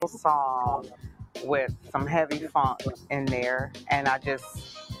song with some heavy funk in there, and I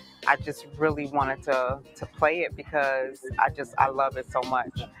just really wanted to play it because I love it so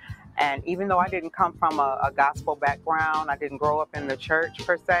much. And even though I didn't come from a gospel background, I didn't grow up in the church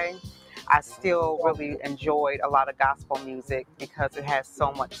per se, I still really enjoyed a lot of gospel music because it has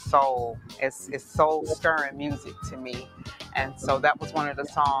so much soul. It's soul stirring music to me. And so that was one of the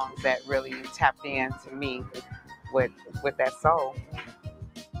songs that really tapped into me with with that soul.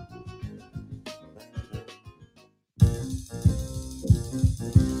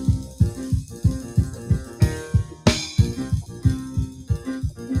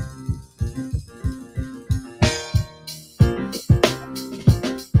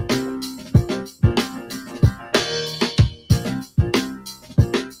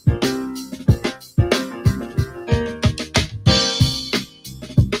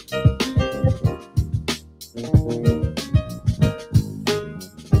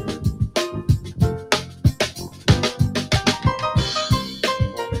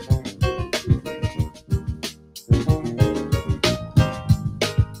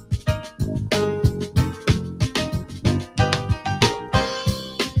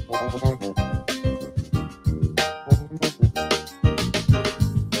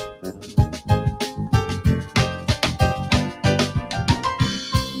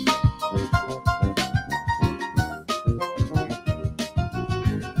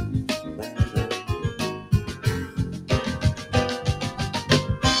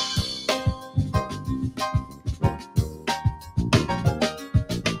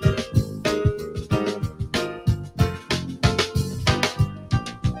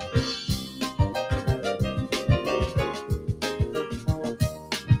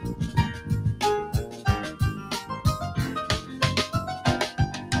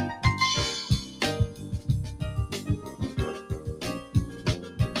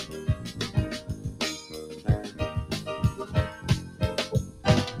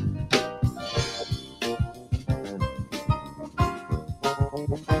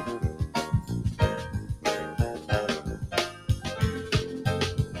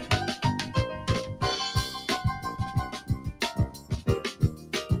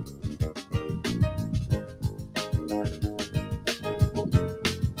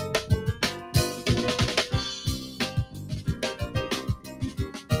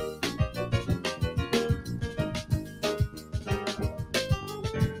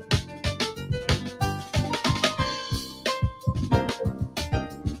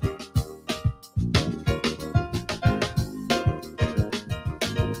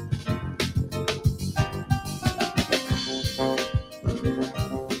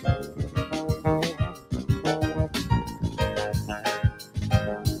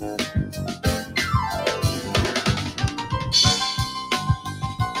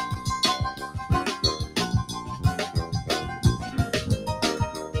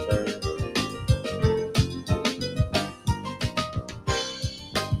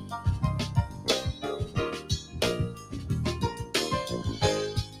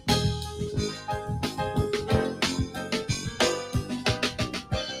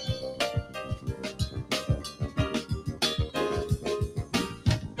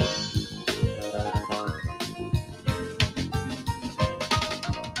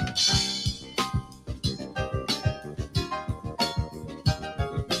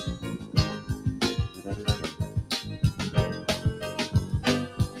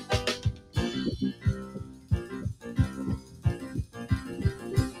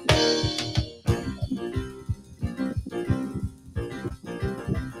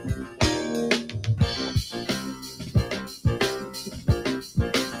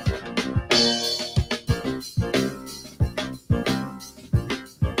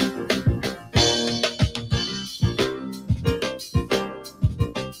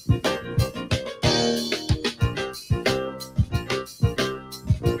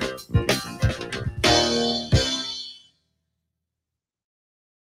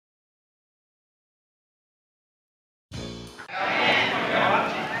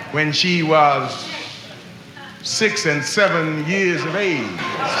 When she was 6 and 7 years of age,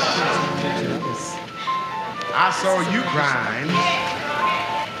 I saw you crying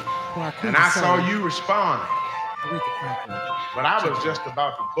and I saw you responding, but I was just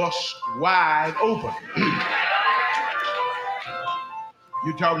about to bust wide open.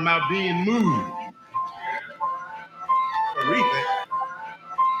 You talking about being moved. Aretha,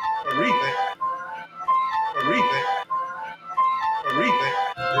 Aretha, Aretha, Aretha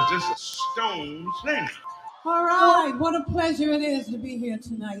is just a stone's length. All right, what a pleasure it is to be here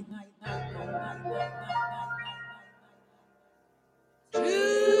tonight.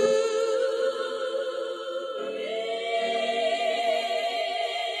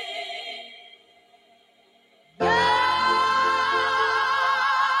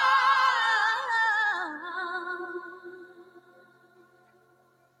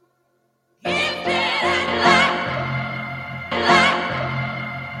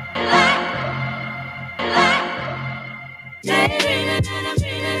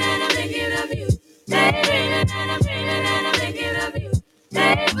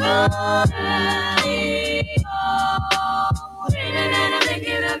 Dreaming and I'm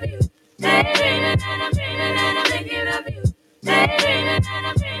thinking of you. Daydreaming and I'm dreaming and I'm thinking of you. Daydreaming and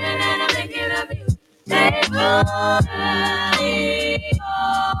I'm dreaming and I'm thinking of you.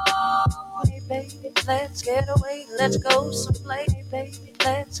 Hey baby, let's get away, let's go someplace. Hey baby,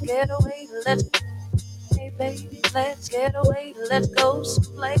 let's get away, let's. Hey baby, let's get away, let's go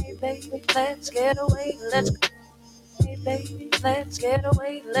someplace. Hey baby, let's get away, let's. Hey baby, let's get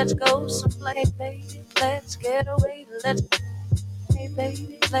away, let's go someplace. Baby, let's get away, let's. Hey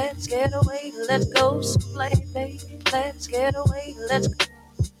baby, let's get away, let's go someplace. Baby, let's get away, let's.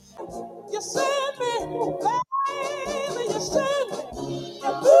 You send me, baby, you send me.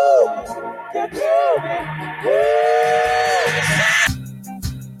 You do, you do,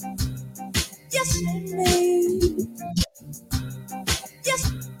 you send me.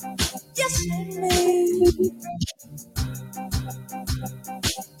 Yes, yes, send me.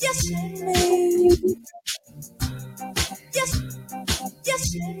 Yes, send me. Yes,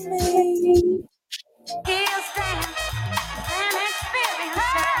 yes, send me. Here's dance and experience.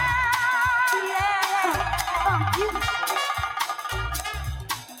 Yeah, from you.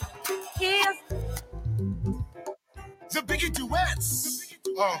 Here's The Biggie Duets.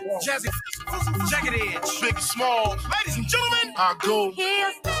 Jazzy, Jagged Edge, Big Small. Ladies and gentlemen, I go.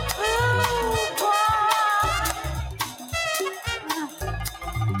 here's ooh, boy.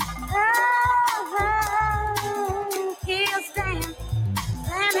 Here's dance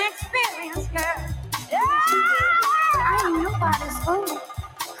and experience, girl. I ain't nobody's fool.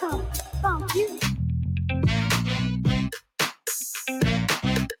 From you.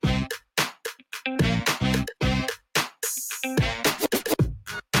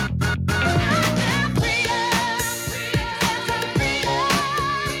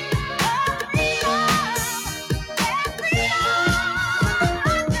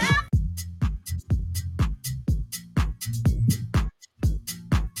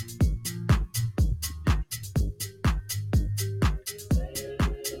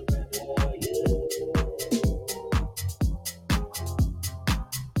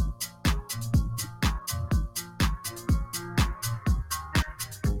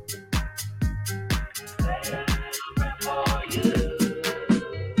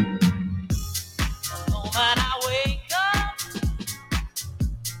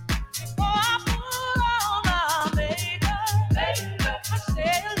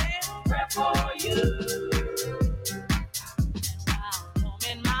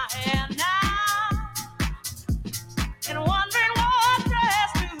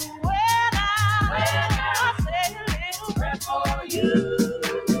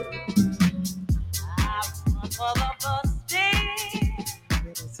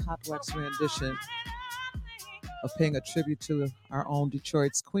 Hot Wax rendition of paying a tribute to our own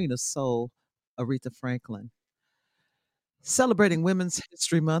Detroit's Queen of Soul, Aretha Franklin. Celebrating Women's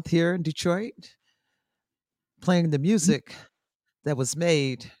History Month here in Detroit, playing the music that was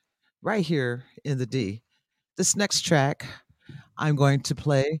made right here in the D. This next track I'm going to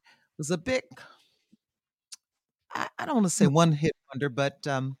play was a big, I don't want to say one hit wonder, but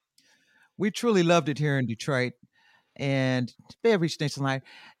we truly loved it here in Detroit and they have reached nationwide.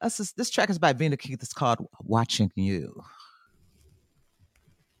 This track is by Vina Keith. It's called Watching You.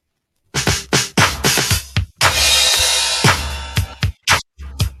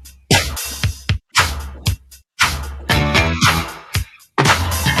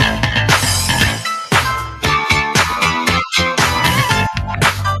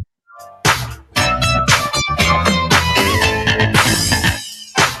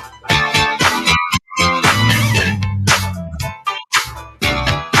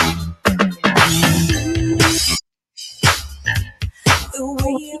 The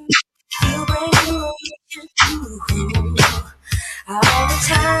way you feel brand new all the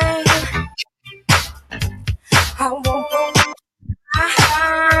time. I won't go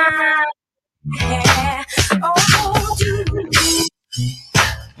yeah. Oh, do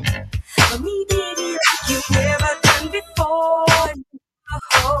for me, baby, like you've never done before.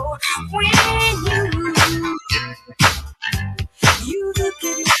 Oh, when you look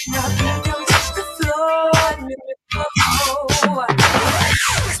at me, nothing don't touch the floor. Oh,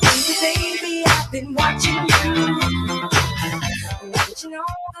 baby, I've been watching you, watching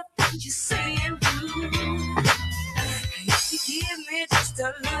all the things you say and do. If you give me just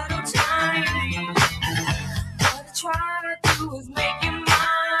a little time, what I try to do is make you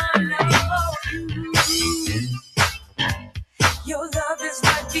mine. Oh, your love is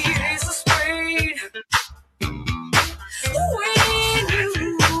like the ace of spades. When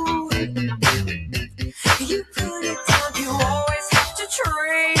you put it down, you always have to trade.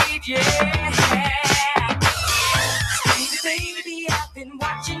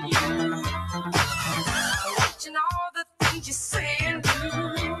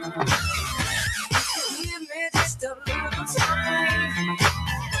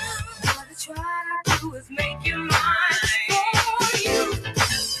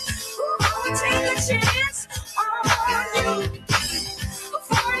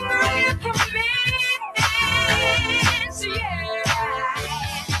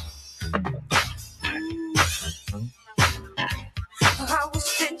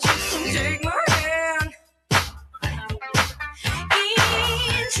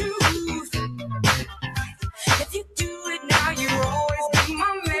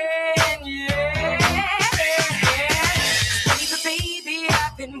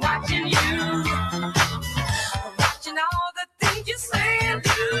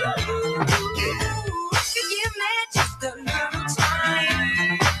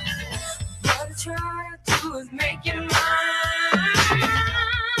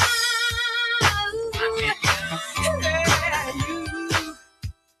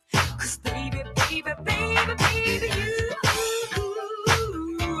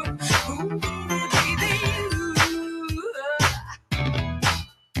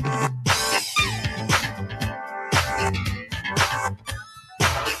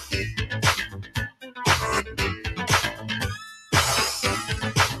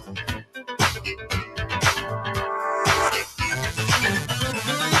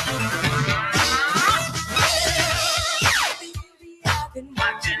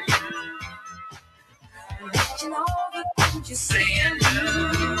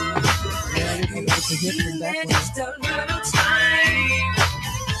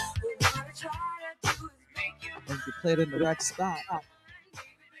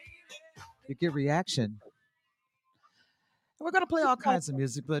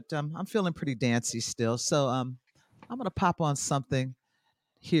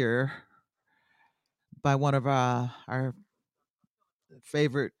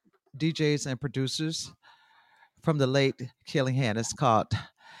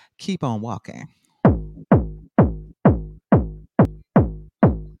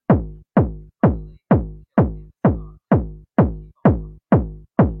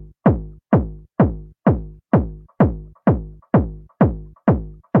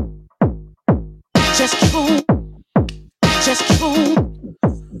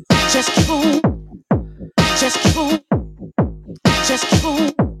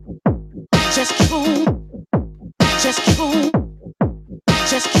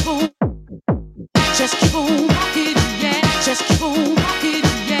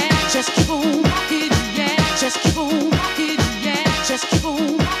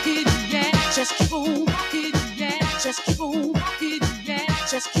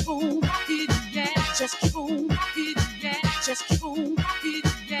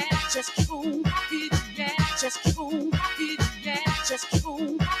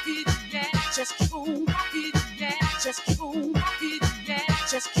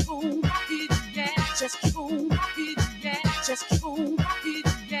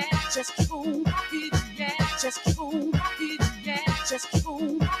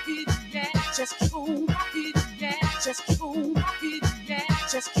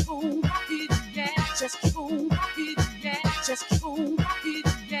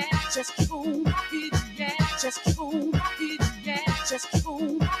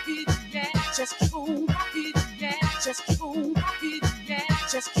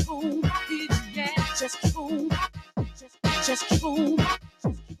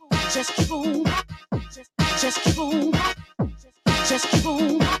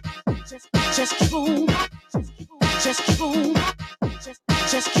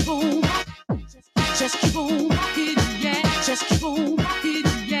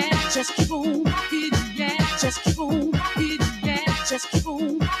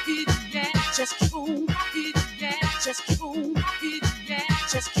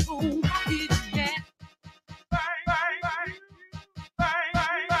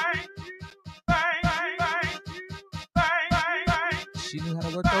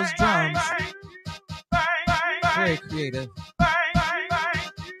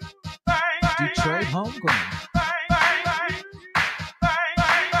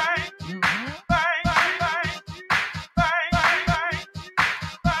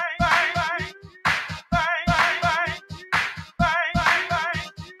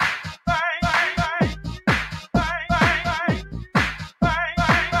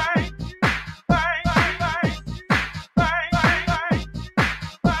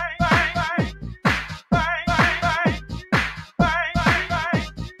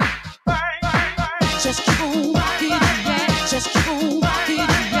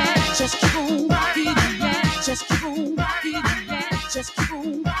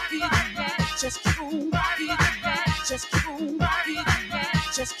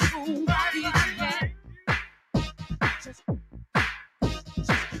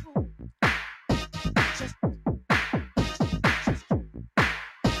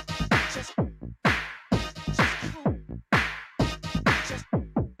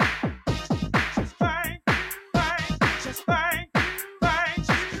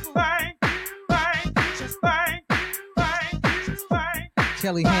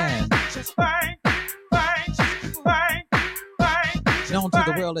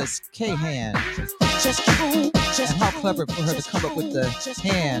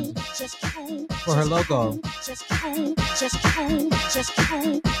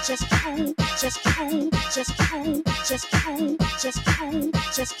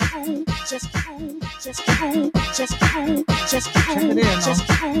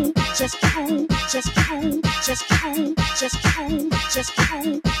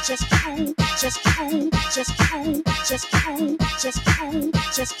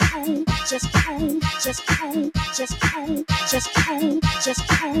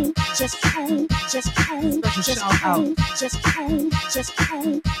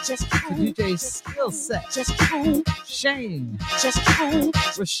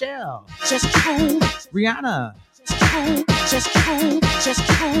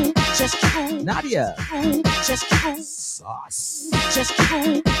 Nadia. Sauce.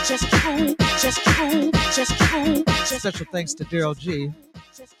 Special thanks to Daryl G.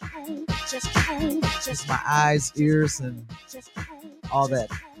 It's my eyes, ears, and all that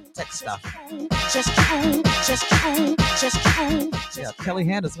tech stuff. Yeah, Kelly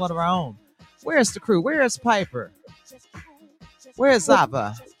Hand is one of our own. Where's the crew? Where's Piper? Where's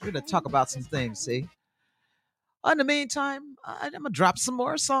Zava? We're going to talk about some things, see? In the meantime, I'm going to drop some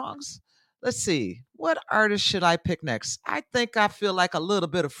more songs. Let's see. What artist should I pick next? I think I feel like a little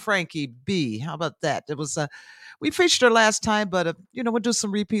bit of Frankie B. How about that? It was we featured her last time, but we'll do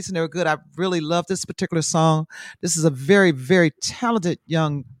some repeats and they were good. I really love this particular song. This is a very, very talented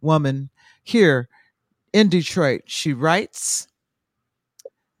young woman here in Detroit. She writes,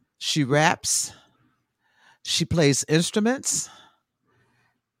 she raps, she plays instruments,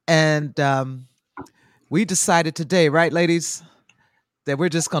 and we decided today, right, ladies, that we're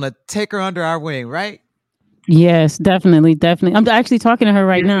just going to take her under our wing, right? Yes, definitely, definitely. I'm actually talking to her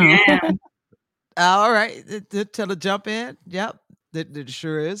right now. All right. Tell her jump in. Yep. It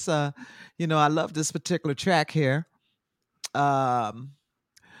sure is. I love this particular track here.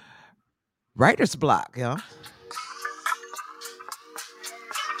 Writer's block, yeah.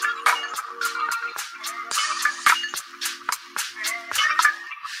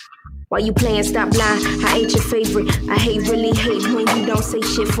 Why you playing stop line? I ain't your favorite. I really hate when you don't say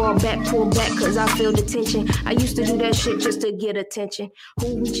shit. Fall back, pull back, cause I feel the tension. I used to do that shit just to get attention.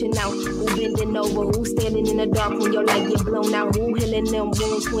 Who reaching out? Who bending over? Who standing in the dark when your light get blown out? Who healing them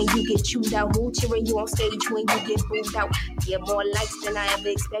wounds when you get chewed out? Who cheering you on stage when you get booed out? Get more likes than I ever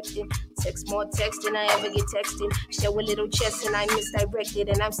expected. Text more text than I ever get texted. Show a little chest and I misdirected.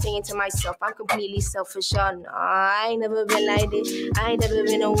 And I'm saying to myself, I'm completely selfish. Y'all know I ain't never been like this. I ain't never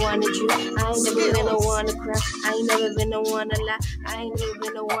been the one to droop. I ain't never been the one to cry. I ain't never been the one to lie. I ain't never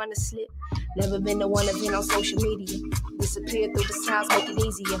been the one to slip. Never been the one to be on social media. Disappear through the sounds, make it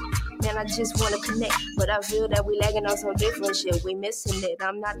easier. Man, I just want to connect. But I feel that we lagging on some different shit. We missing it.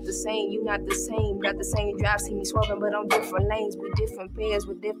 I'm not the same. You not the same. Got the same drive. See me swerving, but on different lanes. We different pairs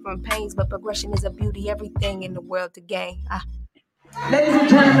with different pains. But progression is a beauty. Everything in the world to gain. Ladies and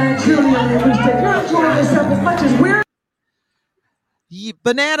gentlemen, truly on your mistake. You're enjoying yourself as much as we're.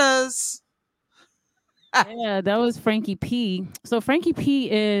 Bananas. Yeah, that was Frankie P. So Frankie P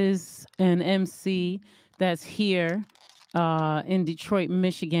is an MC that's here in Detroit,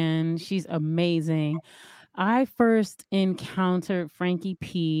 Michigan. She's amazing. I first encountered Frankie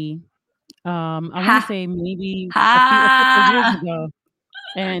P. I want to say maybe a couple of years ago.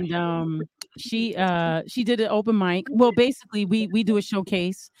 And she did an open mic. Well, basically we do a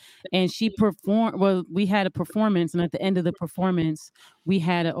showcase and she performed. Well, we had a performance, and at the end of the performance we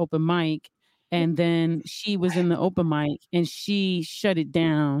had an open mic, and then she was in the open mic and she shut it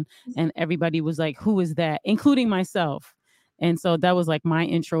down, and everybody was like, who is that, including myself. And so that was like my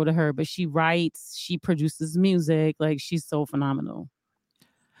intro to her. But she writes, she produces music, like she's so phenomenal.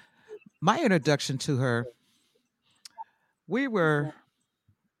 My introduction to her, we were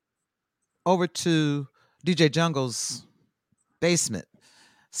over to DJ Jungle's basement,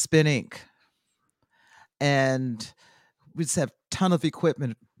 Spin Inc. And we just have a ton of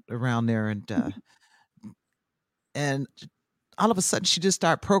equipment around there. And all of a sudden, she just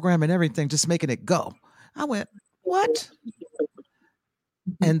started programming everything, just making it go. I went, what?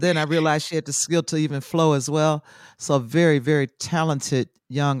 And then I realized she had the skill to even flow as well. So very, very talented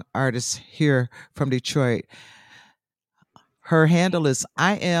young artist here from Detroit. Her handle is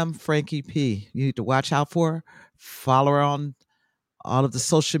I am Frankie P. You need to watch out for her. Follow her on all of the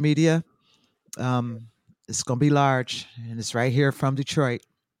social media. It's going to be large, and it's right here from Detroit.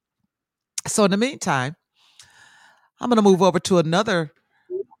 So in the meantime, I'm going to move over to another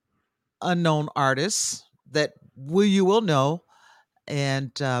unknown artist that you will know.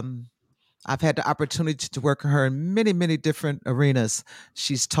 And I've had the opportunity to work with her in many, many different arenas.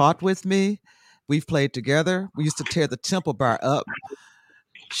 She's taught with me. We've played together. We used to tear the Temple Bar up.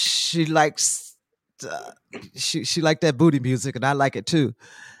 She likes she liked that booty music, and I like it too,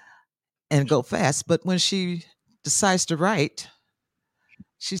 and go fast. But when she decides to write,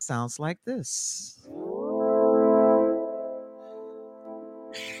 she sounds like this.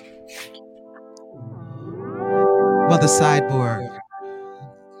 Mother Sideboard.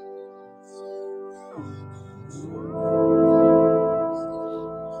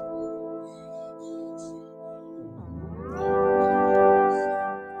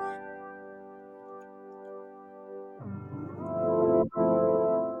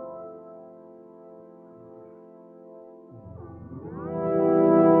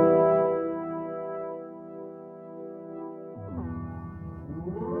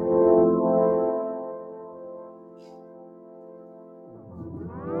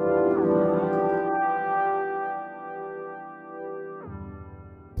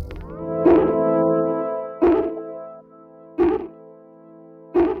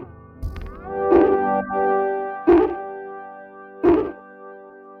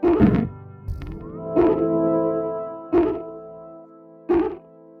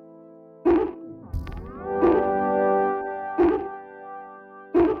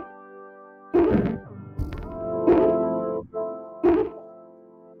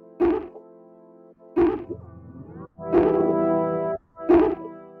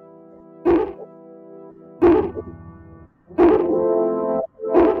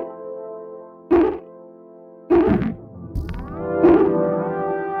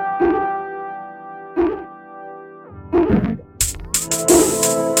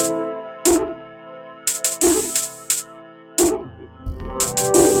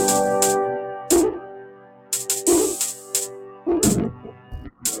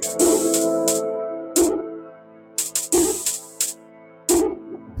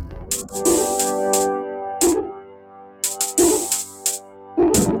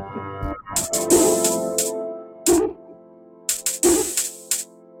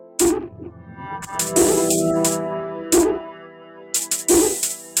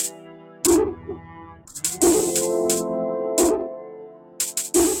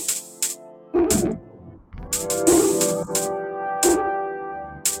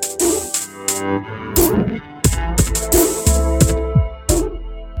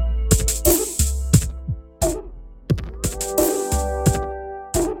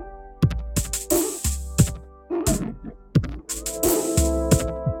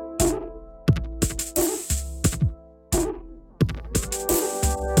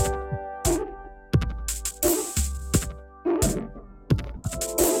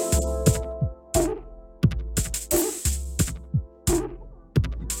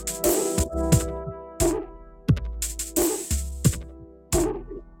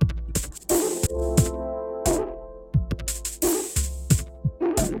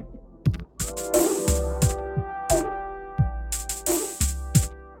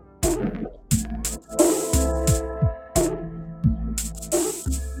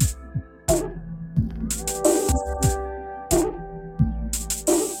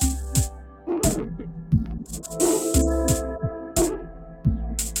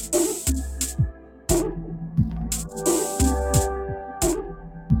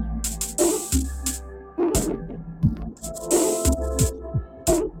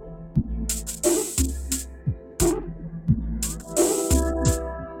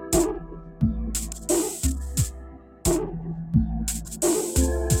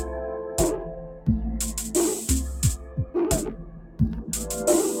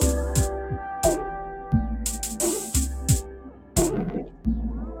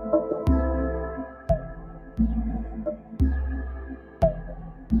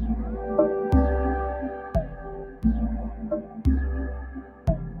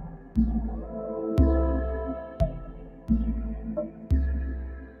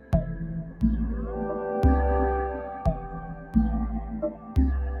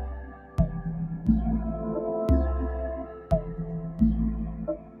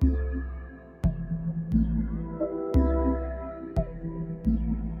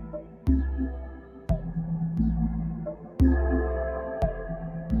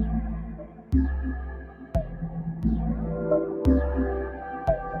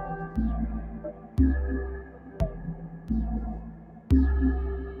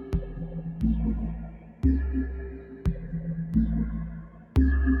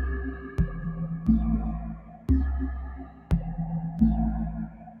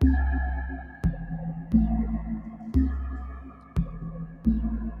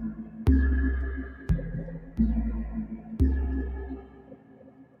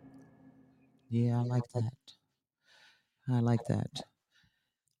 Yeah, I like that. I like that.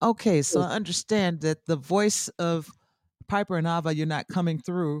 Okay, so I understand that the voice of Piper and Ava, you're not coming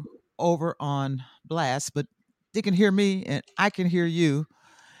through over on Blast, but they can hear me and I can hear you.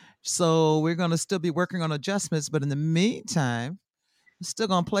 So we're going to still be working on adjustments, but in the meantime, I'm still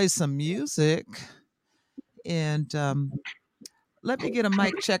going to play some music. And let me get a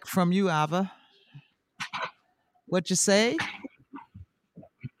mic check from you, Ava. What you say?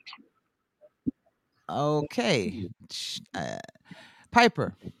 Okay.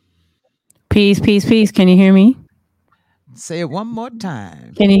 Piper, Peace, peace, peace. Can you hear me? say it one more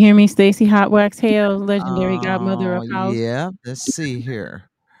time. Can you hear me, Stacy Hot Wax Hale, legendary godmother of house? Yeah, let's see here.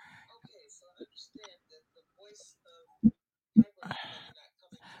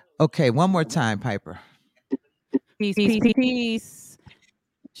 Okay, one more time, Piper. Peace, peace, peace.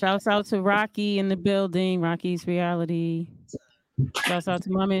 Shouts out to Rocky in the building, Rocky's Reality. Shouts out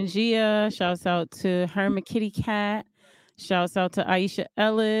to Mama and Gia. Shouts out to Hermit Kitty Cat. Shouts out to Aisha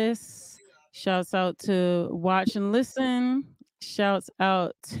Ellis. Shouts out to Watch and Listen. Shouts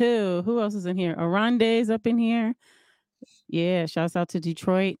out to, who else is in here? Arande's up in here. Yeah, shouts out to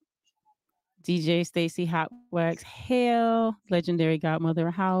Detroit. DJ Stacy Hot Wax Hale, legendary godmother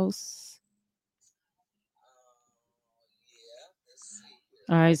house.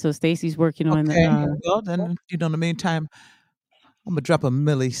 All right, so Stacy's working on the. Well, then, in the meantime, I'm gonna drop a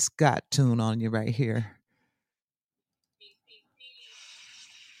Millie Scott tune on you right here.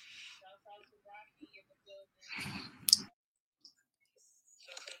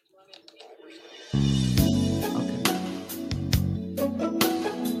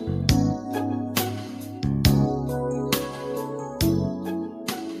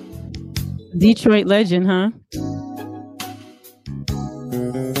 Detroit legend, huh?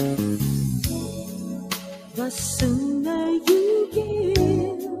 The sooner you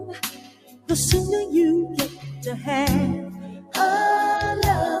give, the sooner you get to have a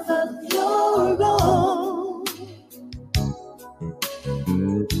love of your own.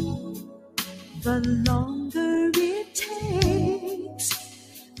 The longer it takes,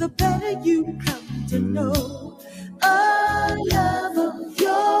 the better you come to know a love of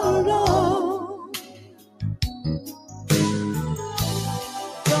your own.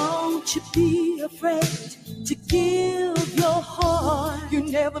 Don't you be afraid to give your heart. You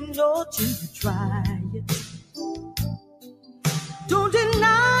never know till you try it. Don't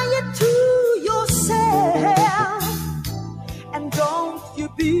deny it to yourself. And don't you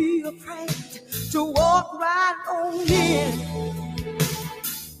be afraid to walk right on in.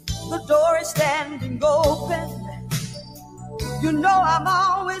 The door is standing open. You know I'm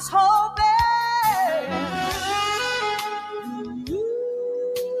always hoping.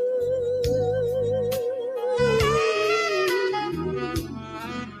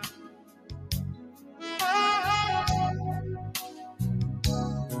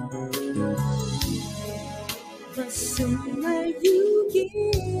 The sooner you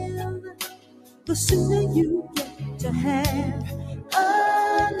give, the sooner you get to have a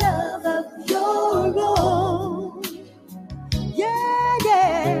love of your own. Yeah,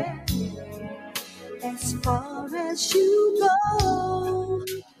 yeah. As far as you go,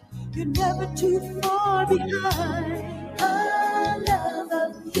 you're never too far behind a love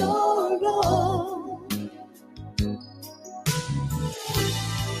of your own.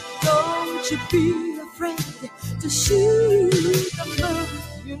 Don't you be afraid to shoot the moon.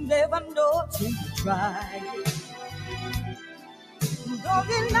 You never know till you try. Don't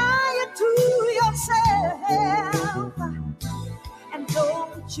deny it to yourself. And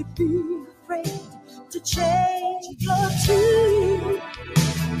don't you be afraid to change the tune.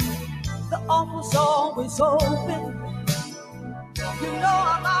 The offer's always open. You know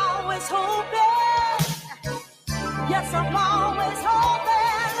I'm Yes, I'm always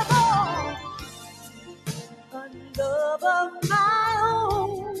available. A love of my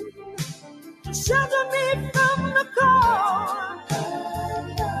own to shelter me from the cold.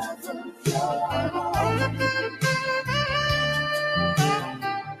 A love of your own.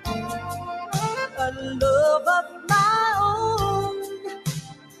 A love of my own.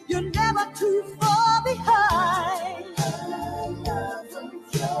 You're never too far behind. A love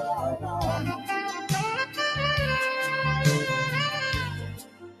of your own.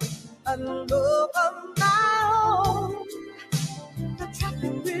 A love of my own. The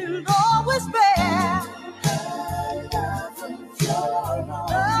traffic will always bear. A love of your own.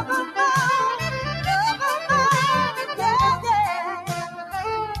 Love of mine, yeah,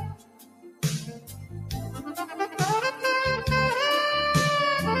 yeah.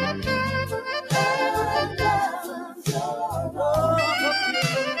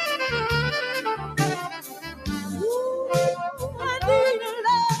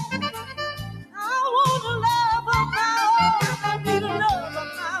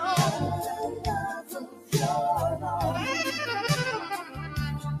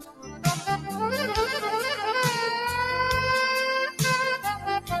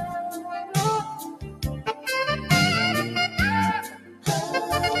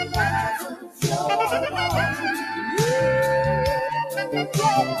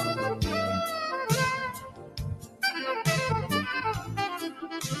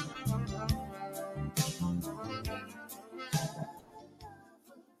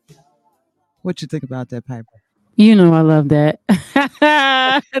 What you think about that, Piper? You know I love that.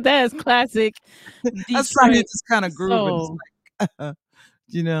 That is classic I saw you Detroit just kind of grooving. It's soul. like,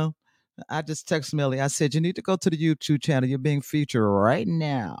 you know, I just text Millie. I said, you need to go to the YouTube channel. You're being featured right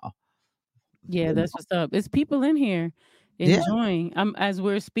now. Yeah, that's what's up. It's people in here Yeah. enjoying. As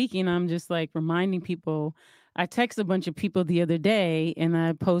we're speaking, I'm just like reminding people. I text a bunch of people the other day and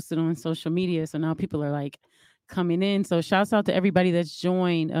I posted on social media. So now people are like coming in. So shouts out to everybody that's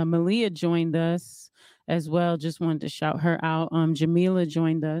joined. Malia joined us as well. Just wanted to shout her out. Jamila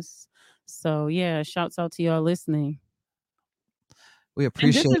joined us. So yeah, shouts out to y'all listening. We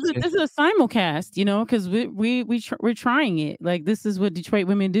And this appreciate is a, you. this is a simulcast, you know, because we're trying it. Like this is what Detroit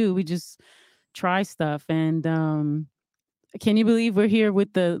women do. We just try stuff. And can you believe we're here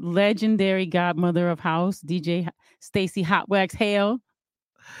with the legendary godmother of house, DJ Stacy Hot Wax Hale?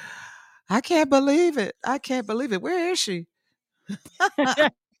 I can't believe it. I can't believe it. Where is she?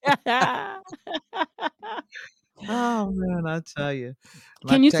 Oh man, I tell you.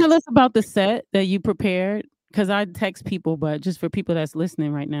 My Can you tell text. us about the set that you prepared? Because I text people, but just for people that's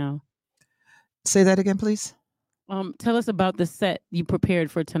listening right now, Say that again, please. tell us about the set you prepared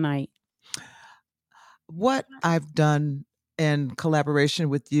for tonight. What I've done in collaboration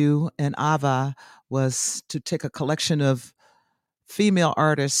with you and Ava was to take a collection of female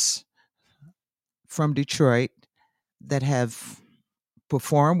artists from Detroit that have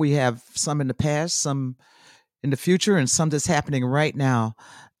performed. We have some in the past, some in the future, and some that's happening right now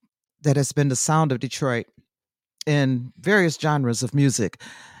that has been the sound of Detroit in various genres of music.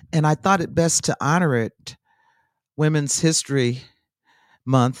 And I thought it best to honor it Women's History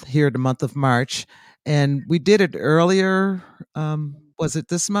Month, here, the month of March. And we did it earlier. Was it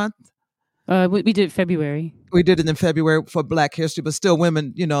this month? We did February. We did it in February for Black History, but still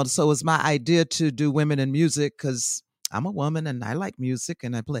women, so it was my idea to do women in music because I'm a woman and I like music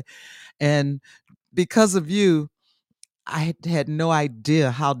and I play. And because of you, I had no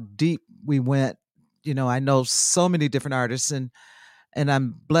idea how deep we went. I know so many different artists and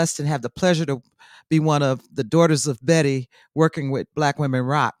I'm blessed and have the pleasure to be one of the daughters of Betty working with Black Women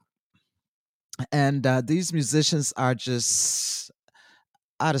Rock. And these musicians are just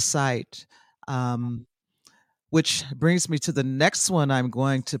out of sight. Which brings me to the next one I'm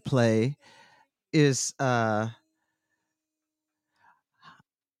going to play is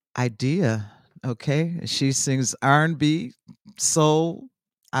Idea. Okay, she sings R&B, soul.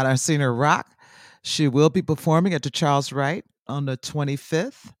 I've seen her rock. She will be performing at the Charles Wright on the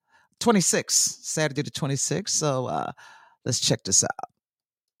 26th, Saturday the 26th. So let's check this out.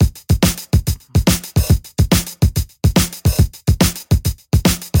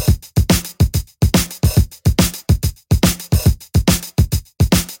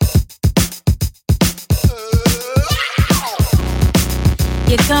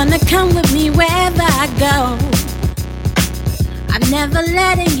 You're gonna come with me wherever I go. I'm never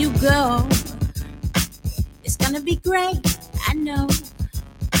letting you go. It's gonna be great, I know.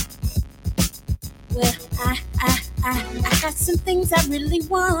 Well, I got some things I really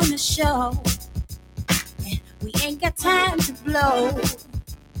wanna show. And we ain't got time to blow.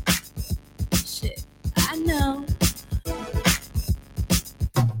 Shit, I know.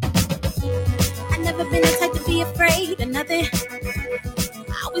 never been the type to be afraid of nothing.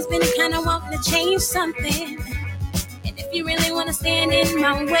 I always been the kind of wanting to change something. And if you really want to stand in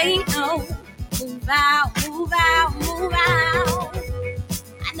my way, no, move out, move out, move out.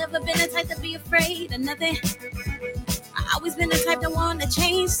 I never been the type to be afraid of nothing. I always been the type to want to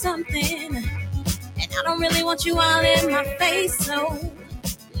change something. And I don't really want you all in my face, so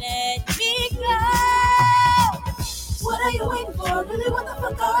let me go. What are you waiting for? Really, what the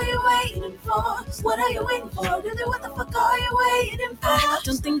fuck are you waiting for? What are you waiting for? Really, what the fuck are you waiting for? I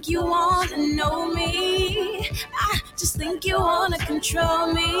don't think you wanna know me. I just think you wanna control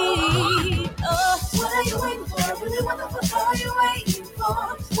me. Oh, what are you waiting for? Really, what the fuck are you waiting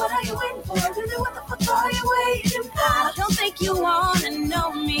for? What are you waiting for? Really, what the fuck are you waiting for? I don't think you wanna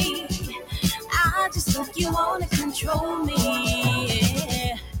know me. I just think you wanna control me.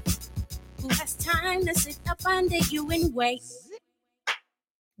 Yeah. Who has time to sit up under you and wait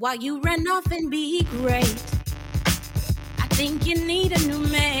while you run off and be great? I think you need a new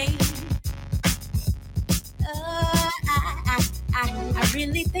mate. I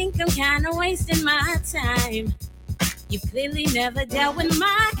really think I'm kind of wasting my time. You clearly never dealt with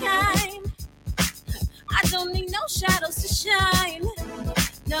my kind. I don't need no shadows to shine.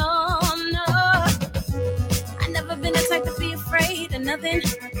 No, no. I never been the type to be afraid of nothing.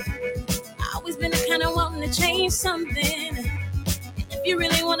 I always been the kind of wanting to change something. And if you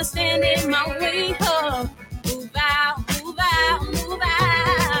really want to stand in my way, oh, move out, move out, move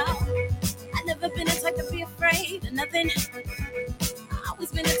out. I never been the type to be afraid of nothing. I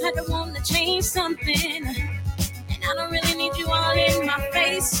always been the type to want to change something. And I don't really need you all in my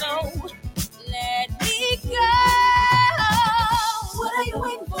face, so let me go. What are you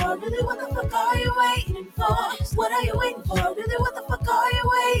waiting for? Really, what the fuck are you waiting for? What are you waiting for? Really, what the fuck are you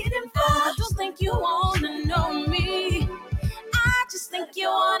waiting for? I don't think you wanna know me. I just think you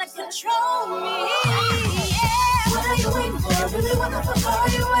wanna control me. Yeah. What are you waiting for? Really, what the fuck are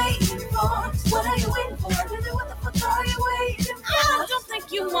you waiting for? What are you waiting for? Really, what the fuck are you waiting for? I don't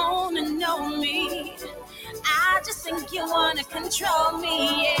think you wanna know me. I just think you wanna control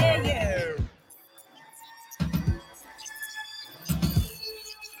me. Yeah, yeah.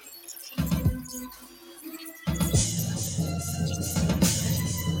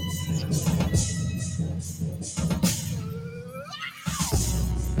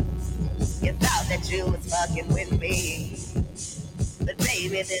 You thought that you was fucking with me, but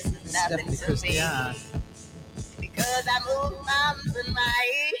baby, this is nothing to Christian. me. Because I move mountains in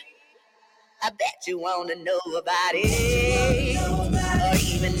my, I bet you wanna know about it, or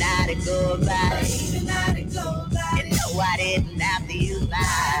even how to go about it. You know I didn't have to use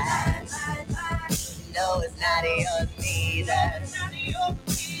mine. No, it's not yours neither.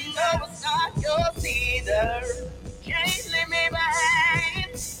 No, it's not yours either. Can't leave me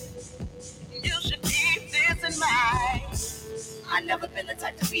behind. You should keep this in mind. I've never been the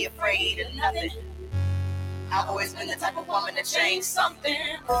type to be afraid of nothing. I've always been the type of woman to change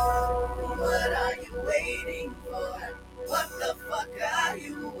something. What are you waiting for? What the fuck are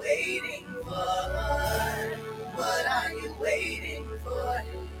you waiting for? What are you waiting for?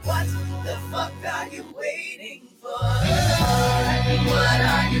 What the fuck are you waiting for? What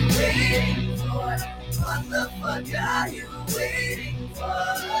are you waiting for? What the fuck are you waiting for?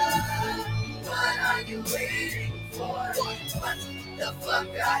 What are you waiting for? What the fuck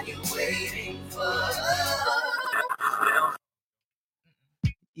are you waiting for?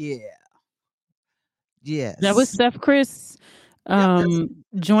 Yeah. Yes. That was Steph Chris.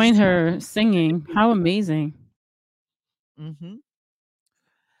 Join her singing. How amazing. Mm-hmm.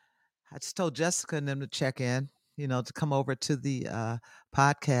 I just told Jessica and them to check in, to come over to the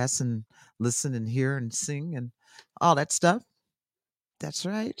podcast and listen and hear and sing and all that stuff. That's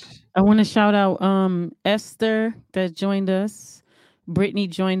right. I want to shout out Esther that joined us. Brittany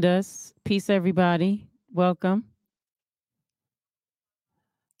joined us. Peace, everybody. Welcome.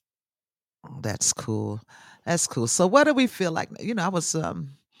 Oh, that's cool. That's cool. So what do we feel like? I was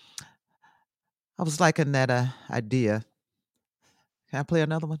liking that idea. Can I play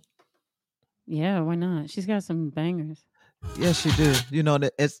another one? Yeah, why not? She's got some bangers. Yes, you do.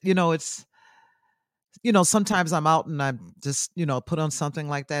 Sometimes I'm out and I just, put on something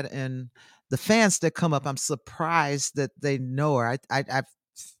like that, and the fans that come up, I'm surprised that they know her. I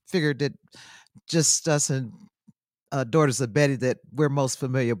figured that just us and Daughters of Betty that we're most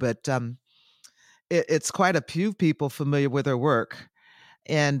familiar, but it's quite a few people familiar with her work,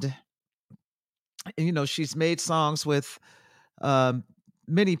 and she's made songs with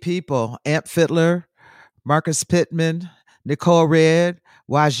many people: Amp Fiddler, Marcus Pittman, Nicole Red,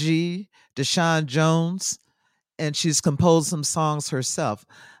 YG, Deshaun Jones, and she's composed some songs herself.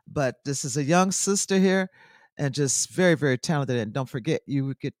 But this is a young sister here and just very, very talented. And don't forget,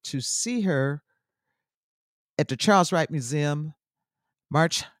 you get to see her at the Charles Wright Museum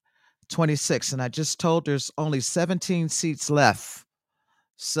March 26th. And I just told there's only 17 seats left.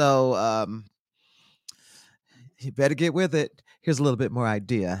 So you better get with it. Here's a little bit more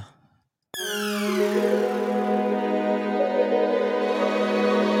idea.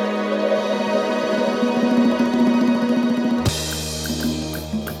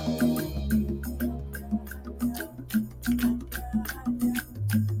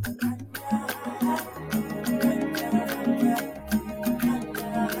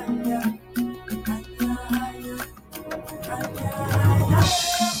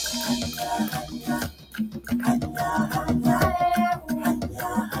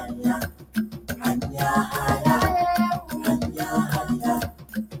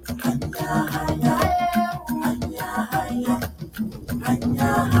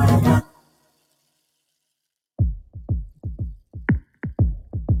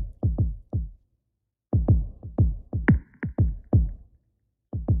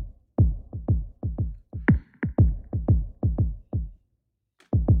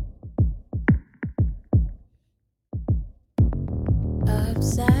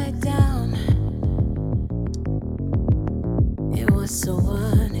 Upside down, it was so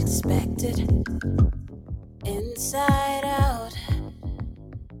unexpected. Inside out,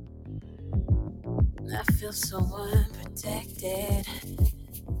 I feel so unprotected.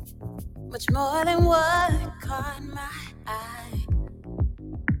 Much more than what caught my eye.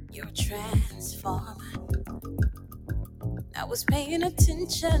 You're a transformer. I was paying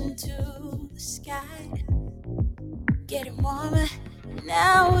attention to the sky, getting warmer.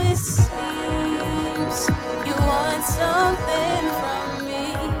 Now it seems you want something from me,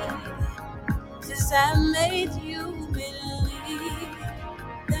 'cause I made you believe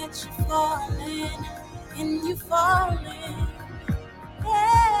that you're falling and you're falling.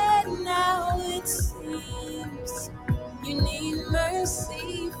 And now it seems you need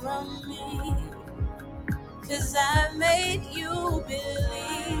mercy from me, 'cause I made you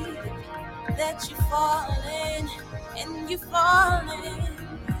believe that you're falling and you're falling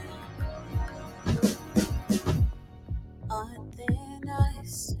on thin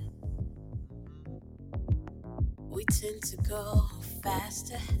ice. We tend to go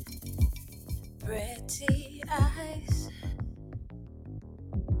faster, pretty eyes.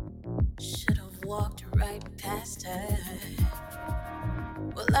 Should have walked right past her.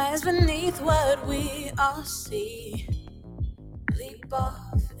 What lies beneath what we all see? Leap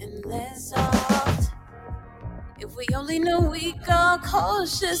off and let's off. If we only knew we go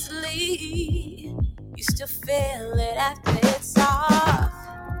cautiously, you still feel it after it's off.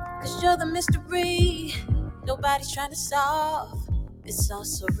 'Cause you're the mystery nobody's trying to solve. It's all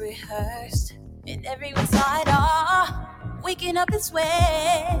so rehearsed and everyone saw it all. Waking up in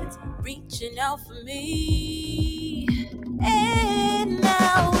sweat, reaching out for me. And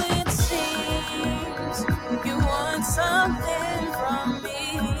now it seems you want something from me,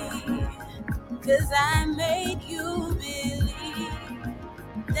 'cause I made you believe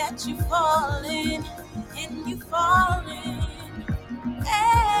that you're falling and you're falling.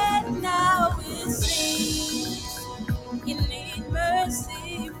 And now it seems you need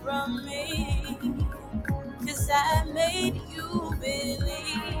mercy from me, 'cause I made you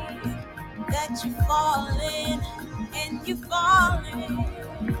believe that you're falling and you're falling.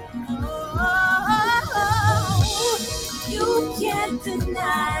 Oh, you can't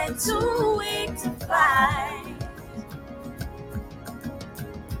deny, too weak to fight.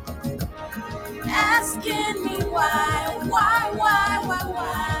 Asking me why.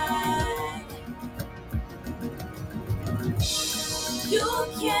 You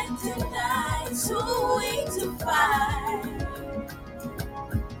can't deny, too weak to fight.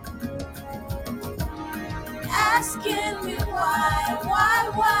 Asking me why.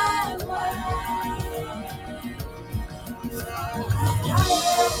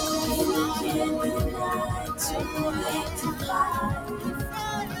 You can't deny, too weak to fight.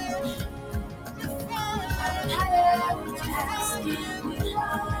 Asking me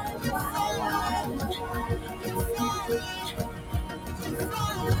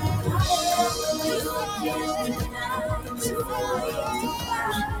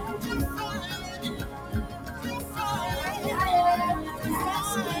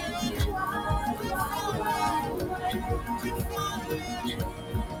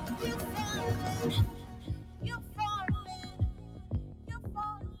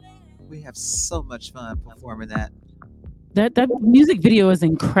We have so much fun performing that. That music video is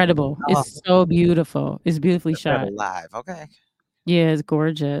incredible. Oh, It's so beautiful. It's beautifully better shot. live. Okay. Yeah, it's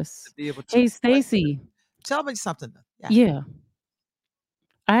gorgeous. To be able to Hey, Stacy. tell me something. Yeah.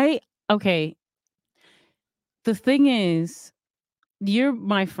 Yeah. Okay. The thing is, you're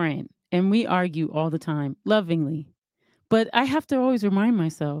my friend and we argue all the time, lovingly. But I have to always remind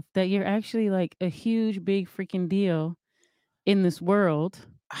myself that you're actually like a huge, big freaking deal in this world.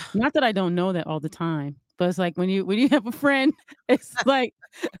 Not that I don't know that all the time, but it's like when you have a friend, it's like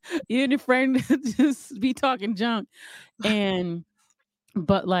you and your friend just be talking junk. And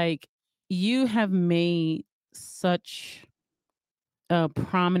but like you have made such a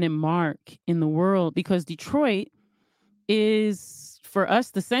prominent mark in the world because Detroit is for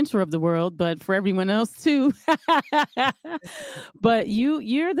us the center of the world, but for everyone else too. But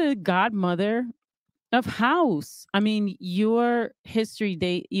you're the godmother of house. I mean, your history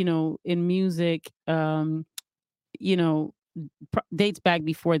date, in music, you know, dates back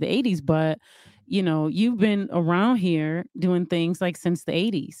before the 80s, but you've been around here doing things like since the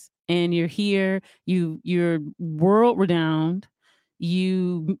 80s. And you're here, you're world renowned,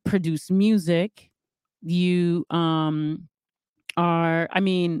 you produce music, you I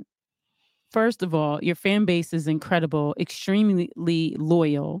mean, first of all, your fan base is incredible, extremely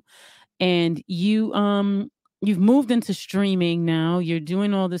loyal, and you've moved into streaming now. You're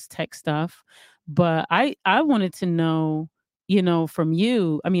doing all this tech stuff, but I wanted to know, from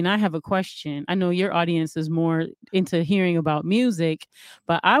you. I mean, I have a question. I know your audience is more into hearing about music,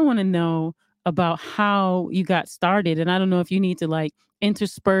 but I want to know about how you got started. And I don't know if you need to like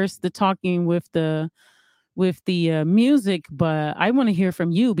intersperse the talking with the music, but I want to hear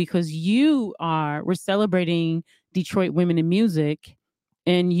from you because we're celebrating Detroit women in music,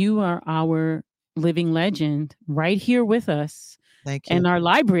 and you are our living legend right here with us. Thank you. And our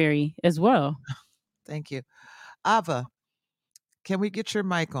library as well. Thank you. Ava, can we get your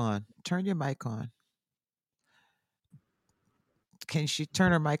mic on? Turn your mic on. Can she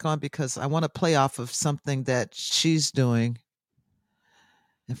turn her mic on? Because I want to play off of something that she's doing.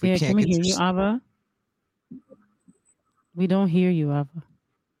 If we Yeah, can't can we get hear you, Ava? We don't hear you, Ava.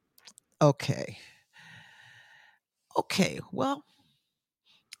 Okay. Okay. Well,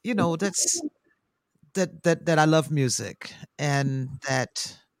 that's that I love music, and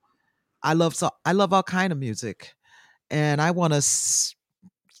that I love all kind of music, and I want to, as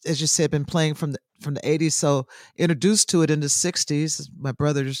you said, been playing from the 80s, so introduced to it in the 60s. My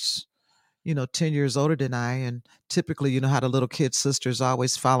brother's 10 years older than I, and typically how the little kid sisters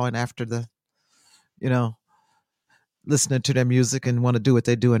always following after the you know listening to their music and want to do what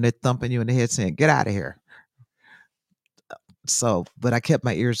they do, and they're thumping you in the head saying, "Get out of here." So, but I kept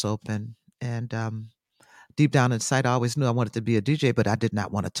my ears open, and deep down inside, I always knew I wanted to be a DJ, but I did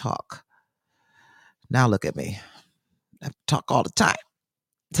not want to talk. Now look at me. I talk all the time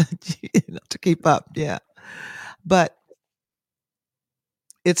to keep up. Yeah. But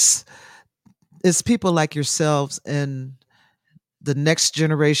it's people like yourselves and the next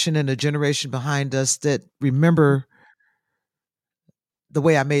generation and the generation behind us that remember the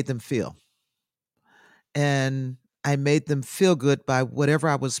way I made them feel. And I made them feel good by whatever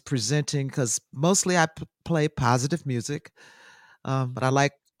I was presenting, because mostly I play positive music, but I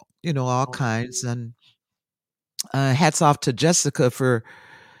like, all kinds. And hats off to Jessica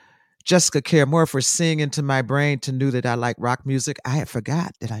Care Moore for seeing into my brain to knew that I like rock music. I had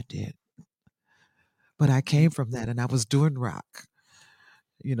forgot that I did, but I came from that, and I was doing rock.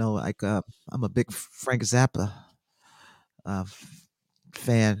 Like I'm a big Frank Zappa uh,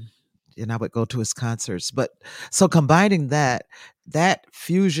 fan, and I would go to his concerts. But so combining that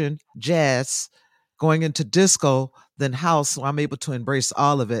fusion jazz, going into disco, then house, so I'm able to embrace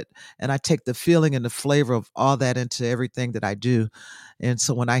all of it, and I take the feeling and the flavor of all that into everything that I do. And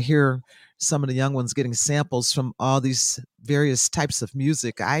so when I hear some of the young ones getting samples from all these various types of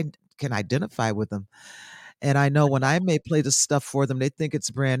music, I can identify with them. And I know when I may play the stuff for them, they think it's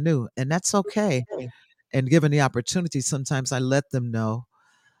brand new, and that's okay. And given the opportunity, sometimes I let them know.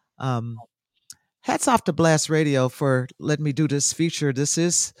 Hats off to Blast Radio for letting me do this feature. This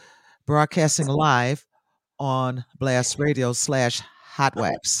is broadcasting live on Blast Radio /Hot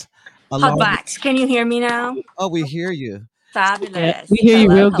Wax. Hot Wax, can you hear me now? Oh, we hear you. Fabulous. Yeah, we hear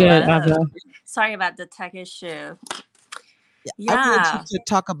you real good, Ava. Sorry about the tech issue. I want you to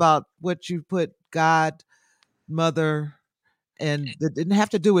talk about what you put God, Mother, and it didn't have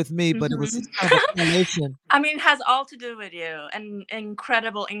to do with me, but it was kind of a combination. I mean, it has all to do with you. An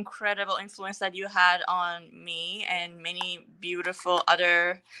incredible influence that you had on me and many beautiful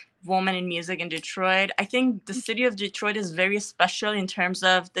other woman in music in Detroit. I think the city of Detroit is very special in terms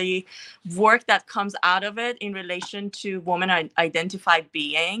of the work that comes out of it in relation to women identified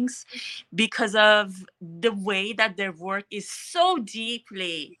beings, because of the way that their work is so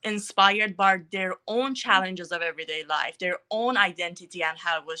deeply inspired by their own challenges of everyday life, their own identity and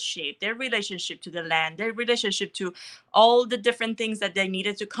how it was shaped, their relationship to the land, their relationship to all the different things that they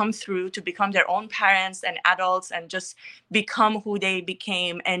needed to come through to become their own parents and adults and just become who they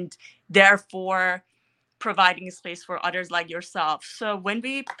became, and therefore providing a space for others like yourself. So when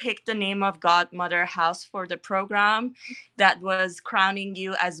we picked the name of Godmother House for the program, that was crowning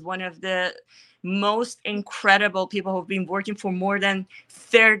you as one of the most incredible people who've been working for more than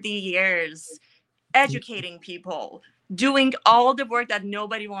 30 years, educating people, doing all the work that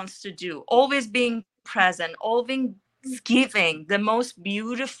nobody wants to do, always being present, always giving the most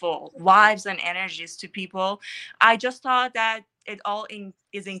beautiful vibes and energies to people. I just thought that it all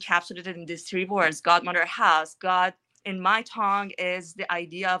is encapsulated in these three words: Godmother House. God in my tongue is the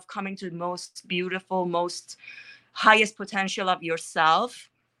idea of coming to the most beautiful, most highest potential of yourself,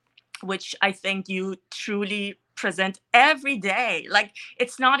 which I think you truly present every day. Like,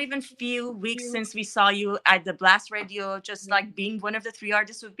 it's not even few weeks since we saw you at the Blast Radio, just like being one of the three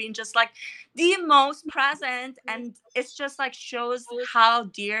artists who've been just like the most present. And it's just like shows how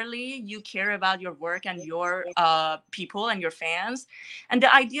dearly you care about your work and your people and your fans. And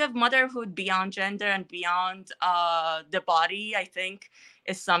the idea of motherhood beyond gender and beyond the body, I think,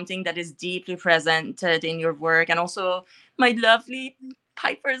 is something that is deeply presented in your work. And also my lovely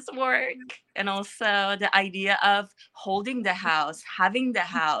Piper's work, and also the idea of holding the house, having the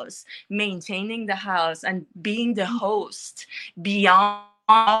house, maintaining the house, and being the host beyond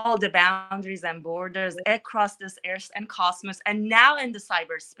all the boundaries and borders across this earth and cosmos, and now in the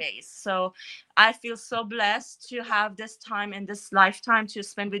cyberspace. So I feel so blessed to have this time in this lifetime to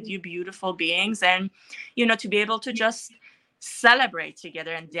spend with you beautiful beings, and to be able to just celebrate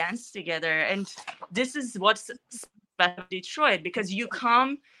together and dance together. And this is what's Detroit, because you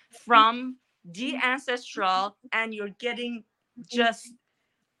come from the ancestral and you're getting just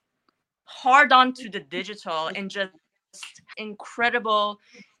hard onto the digital and just incredible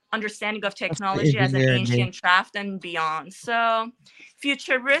understanding of technology as an ancient craft and beyond. So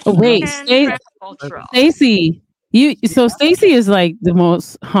futuristic Wait, and cultural. Stacey, so Stacey is like the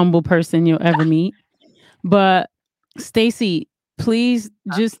most humble person you'll ever meet. But Stacey, please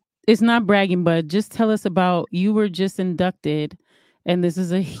just, it's not bragging, but just tell us about, you were just inducted, and this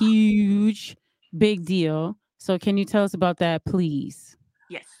is a huge, big deal. So can you tell us about that, please?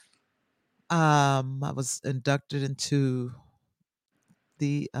 Yes. I was inducted into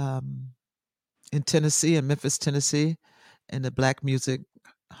the in Tennessee, in Memphis, Tennessee, in the Black Music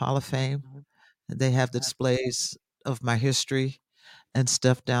Hall of Fame. And they have the displays of my history and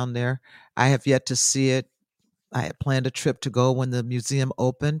stuff down there. I have yet to see it. I had planned a trip to go when the museum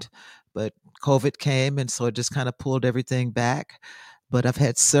opened, but COVID came, and so it just kind of pulled everything back. But I've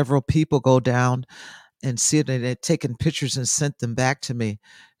had several people go down and see it, and they'd taken pictures and sent them back to me.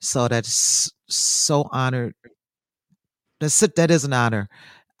 So that's so honored. That is an honor.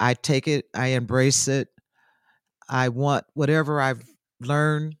 I take it. I embrace it. I want whatever I've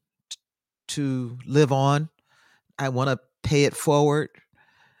learned to live on. I want to pay it forward.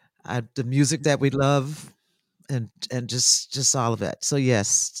 The music that we love, and just all of it. So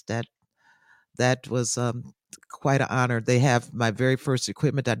yes, that was quite an honor. They have my very first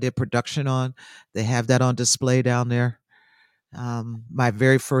equipment I did production on. They have that on display down there. My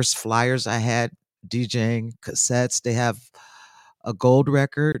very first flyers I had DJing cassettes. They have a gold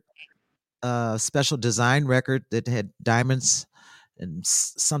record, a special design record that had diamonds and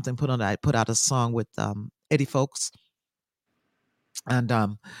something put on it. I put out a song with Eddie Fowlkes,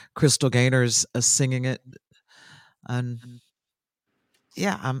 and Crystal Gaynor's singing it. And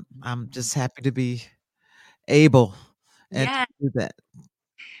yeah, I'm just happy to be able and to do that.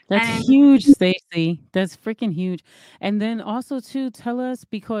 That's huge, Stacey. That's freaking huge. And then also too, tell us,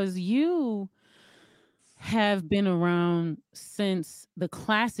 because you have been around since the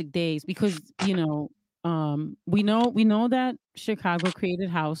classic days, because we know that Chicago created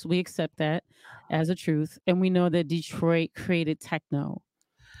house. We accept that as a truth. And we know that Detroit created techno.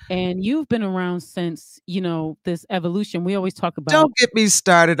 And you've been around since, this evolution. We always talk about. Don't get me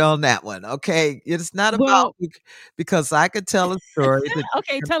started on that one, okay? It's not about because I could tell a story.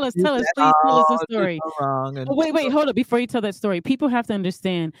 Okay, tell us, please tell us a story. Wait, hold up. Before you tell that story, people have to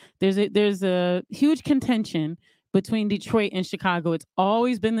understand there's a huge contention between Detroit and Chicago. It's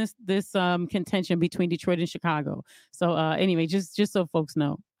always been this contention between Detroit and Chicago. So anyway, just so folks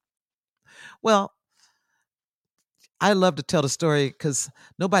know. Well, I love to tell the story because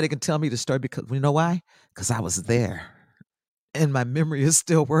nobody can tell me the story because you know why? Because I was there. And my memory is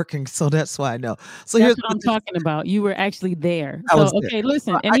still working, so that's why I know. So That's here's what what I'm talking about. You were actually there. I So, was there. okay,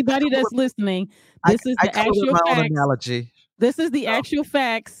 listen, I anybody come that's with, listening, this is I the come up with actual my own facts. analogy. This is the actual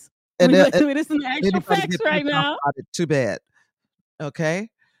facts. And This is the actual anybody facts get right pissed off now. about it, too bad. Okay?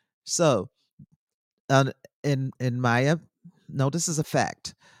 So, uh, in Maya, no, this is a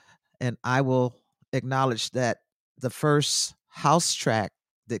fact. And I will acknowledge that the first house track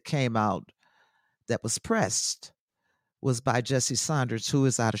that came out that was pressed was by Jesse Saunders, who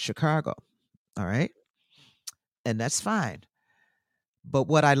is out of Chicago. All right. And that's fine. But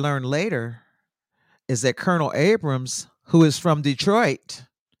what I learned later is that Colonel Abrams, who is from Detroit,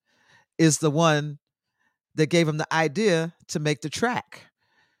 is the one that gave him the idea to make the track.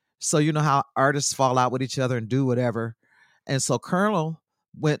 So you know how artists fall out with each other and do whatever. And so Colonel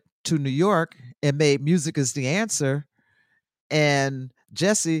went to New York and made Music is the Answer. And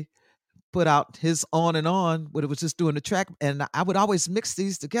Jesse put out his On and On, but it was just doing the track. And I would always mix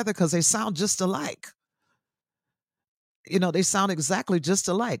these together because they sound just alike. You know, they sound exactly just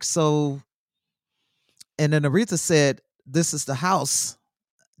alike. So, and then Aretha said, "This is the house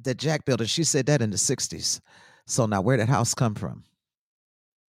that Jack built." And she said that in the 60s. So now where did house come from?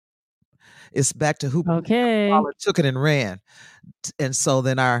 It's back to who Okay. took it and ran. And so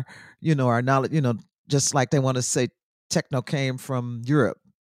then our knowledge, just like they want to say techno came from Europe,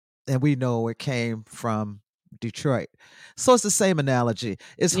 and we know it came from Detroit. So it's the same analogy.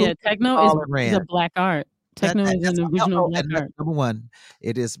 It's who techno is ran. a black art. Techno is an original black art. Number one,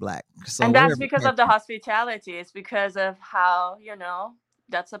 it is black. So And that's because of the hospitality. It's because of how,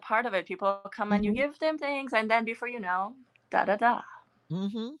 that's a part of it. People come and you give them things, and then before you know, da-da-da.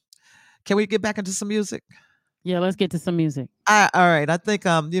 Mm-hmm. Can we get back into some music? Yeah, let's get to some music. All right. I think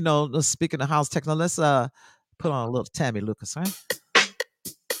speaking of house techno, let's put on a little Tammy Lucas, right?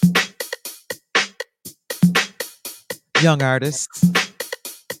 Young artist,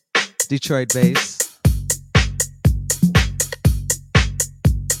 Detroit based.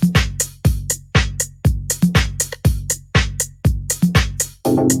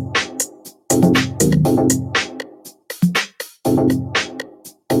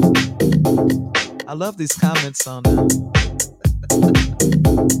 I love these comments on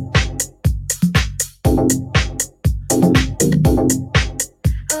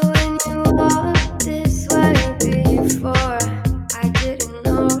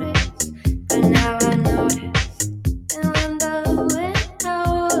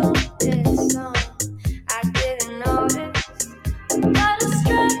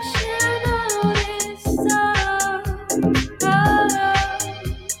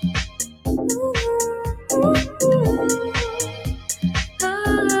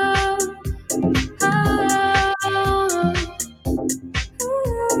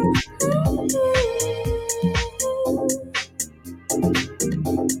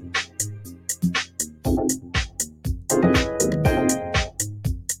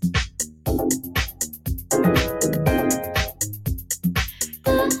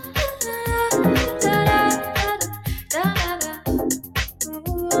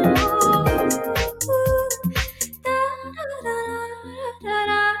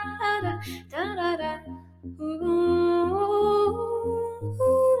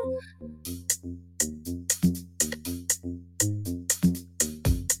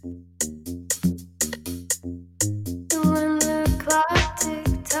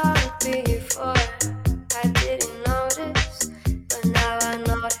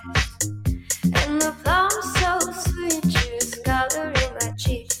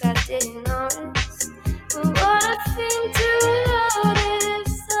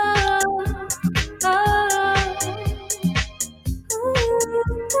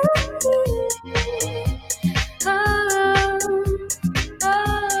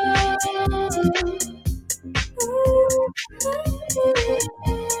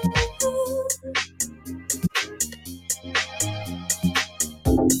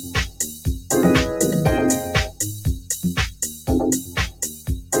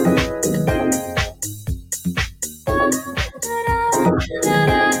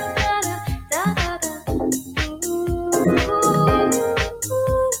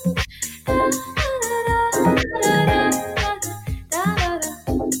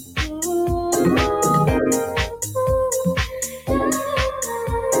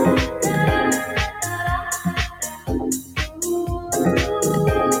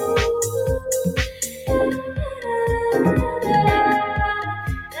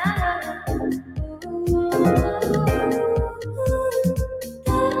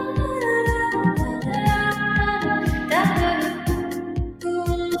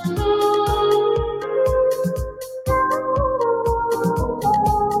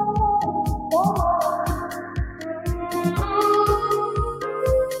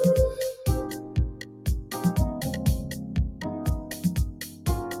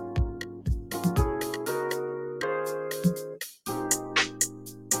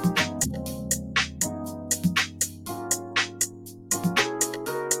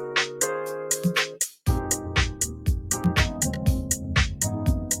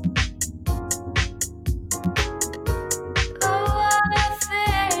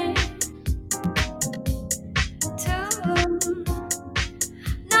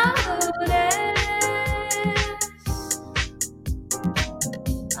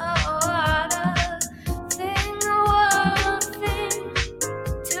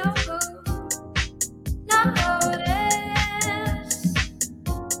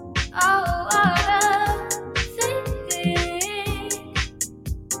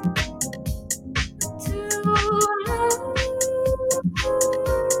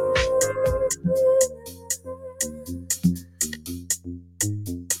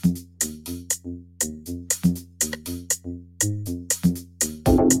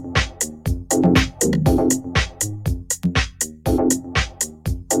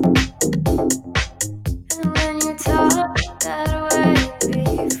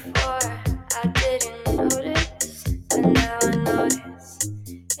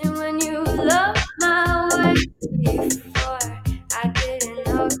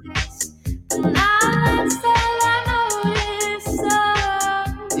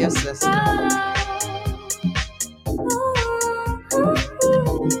Yes, yes.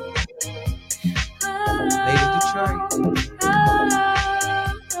 Made in Detroit.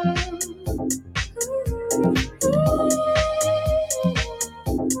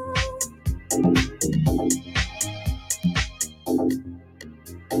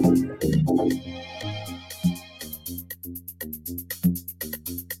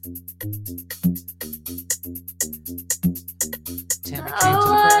 Tammy came to the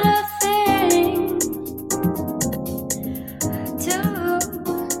party.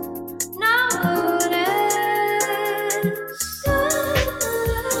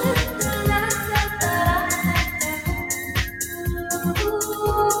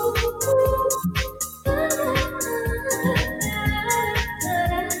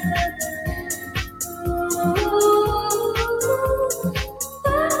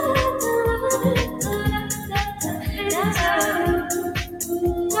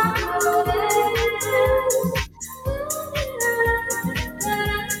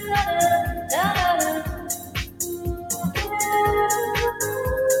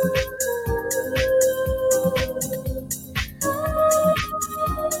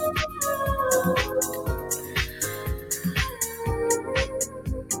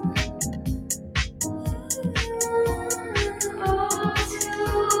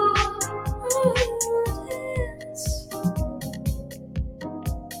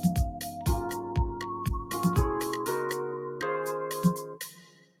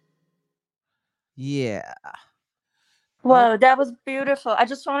 Yeah. Whoa, that was beautiful. I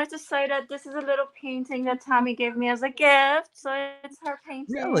just wanted to say that this is a little painting that Tammy gave me as a gift. So it's her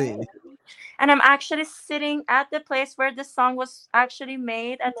painting. Really? And I'm actually sitting at the place where this song was actually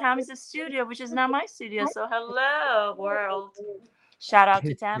made at Tammy's studio, which is now my studio. So hello, world. Shout out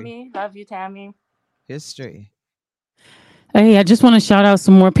to Tammy. Love you, Tammy. History. Hey, I just want to shout out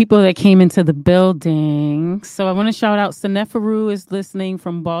some more people that came into the building. So I want to shout out Seneferu is listening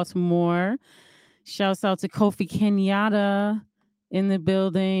from Baltimore. Shouts out to Kofi Kenyatta in the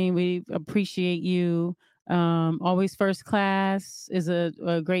building. We appreciate you. Always First Class is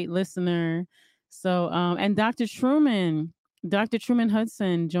a great listener. So, and Dr. Truman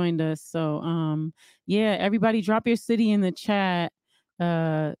Hudson joined us. So, yeah, everybody drop your city in the chat.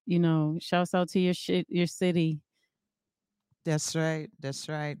 Shouts out to your city. That's right. That's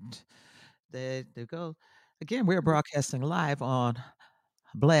right. There you go. Again, we're broadcasting live on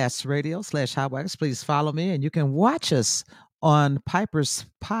Blast Radio /Hotwax. Please follow me, and you can watch us on Piper's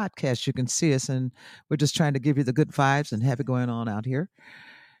podcast. You can see us, and we're just trying to give you the good vibes and have it going on out here.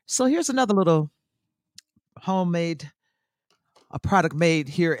 So here's another little a product made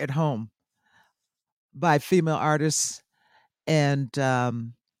here at home by female artists. And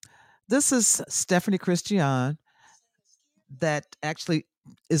this is Stephanie Christian, that actually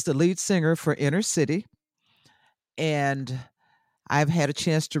is the lead singer for Inner City. And I've had a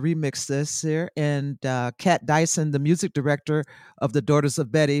chance to remix this here. And Kat Dyson, the music director of the Daughters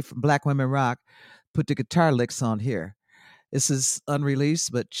of Betty from Black Women Rock, put the guitar licks on here. This is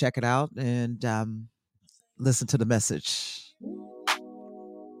unreleased, but check it out and listen to the message.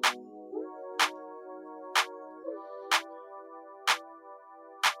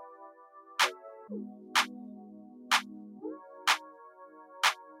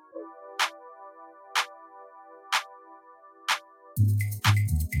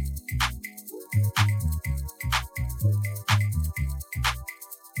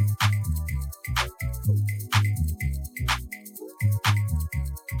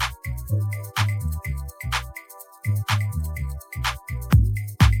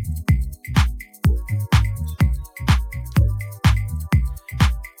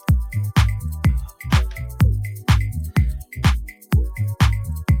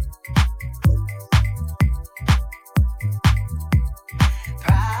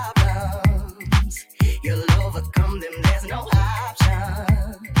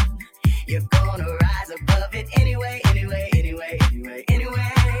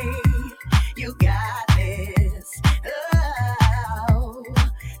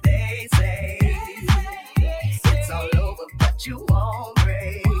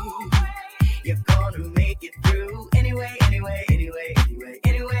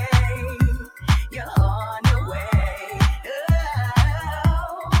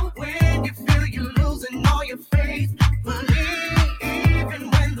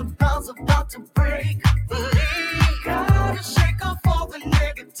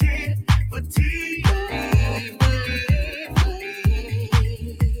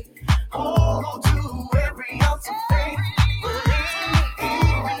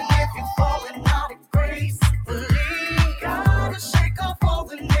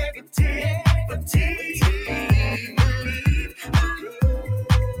 fatigue.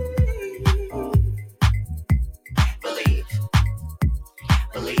 Believe,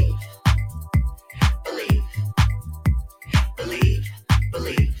 believe, believe, believe,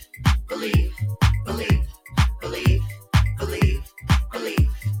 believe, believe, believe, believe, believe, believe.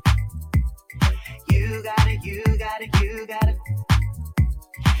 You got it, you got it, you got it.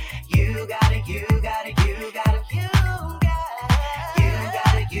 You got it, you got it, you got it, you got it, you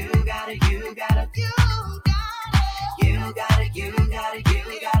got it, you got it, you got it, you got it, you got it,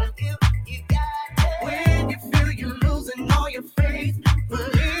 you got it, you got it. When you feel you're losing all your faith,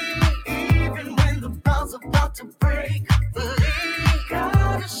 believe. Even when the bell's about to break, believe.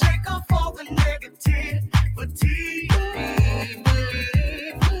 Gotta shake off all the negative fatigue. Believe,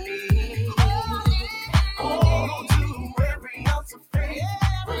 believe, believe. Hold on to every ounce of faith.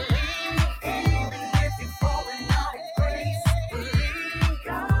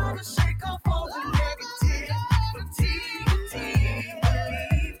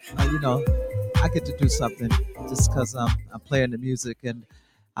 You know, I get to do something just because I'm playing the music, and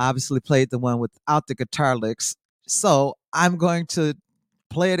I obviously played the one without the guitar licks. So I'm going to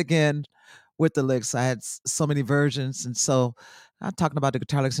play it again with the licks. I had so many versions, and so I'm talking about the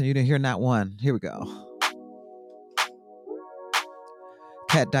guitar licks, and you didn't hear not one. Here we go.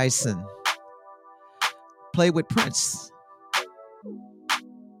 Pat Dyson. Play with Prince.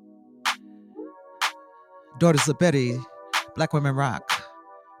 Daughters of Betty, Black Women Rock.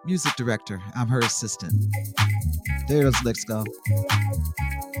 Music director, I'm her assistant. There those licks go.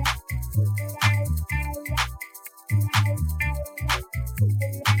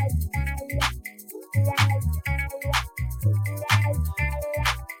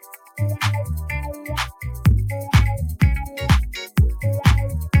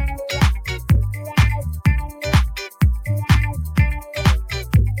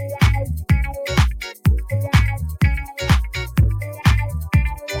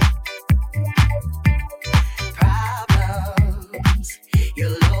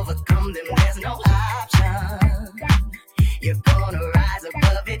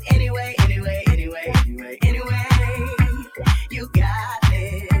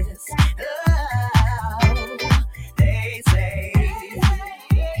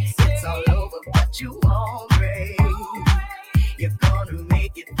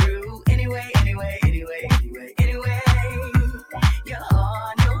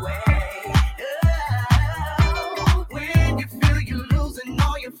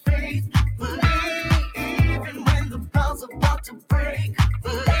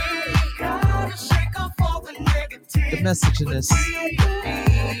 Message in this.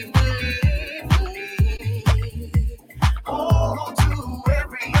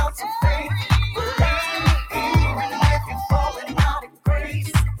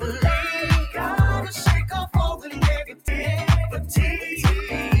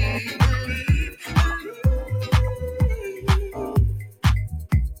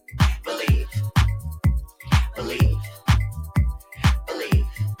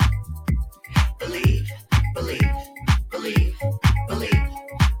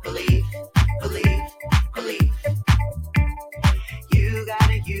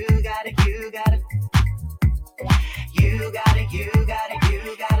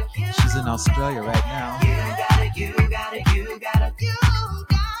 She's in Australia right now. You got it, you got it, you got it, you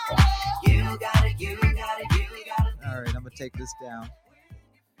got it, you got it, you got it. All right, I'm gonna take this down.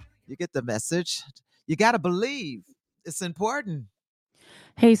 You get the message. You gotta believe. It's important.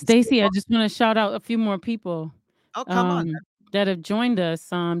 Hey, Stacy, I just want to shout out a few more people. Oh, come on. That have joined us.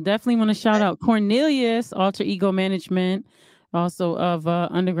 Definitely want to shout out Cornelius, Alter Ego Management, also of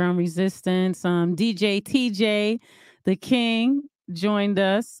Underground Resistance. DJ TJ, the King, joined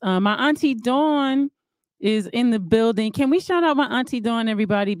us. My Auntie Dawn is in the building. Can we shout out my Auntie Dawn,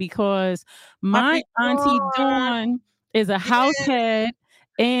 everybody? Because my Auntie Dawn is a house head,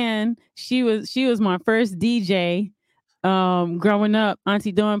 and she was my first DJ. Growing up,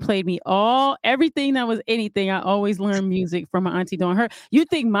 Auntie Dawn played me everything that was anything. I always learned music from my Auntie Dawn. You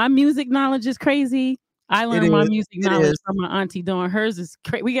think my music knowledge is crazy? I learned my music knowledge from my Auntie Dawn. Hers is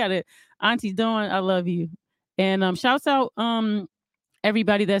crazy. We got it. Auntie Dawn, I love you. And shouts out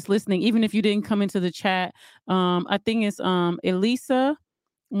everybody that's listening, even if you didn't come into the chat. I think it's Elisa.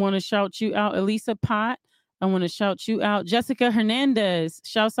 Want to shout you out, Elisa Pot. I want to shout you out, Jessica Hernandez.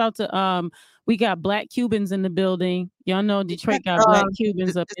 Shouts out to we got Black Cubans in the building. Y'all know Detroit got Black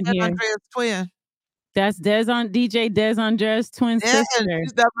Cubans up in here. Andrea's twin. That's DJ Des Andres' twin sister.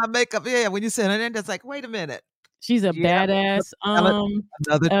 She's got my makeup. Yeah, when you said Hernandez, like, wait a minute. She's a badass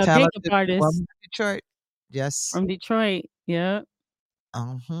another talented artist from Detroit. Yes. From Detroit. Yeah.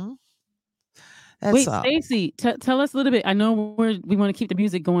 That's Wait, all. Stacy, tell us a little bit. I know we want to keep the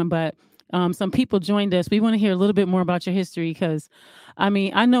music going, but some people joined us. We want to hear a little bit more about your history because, I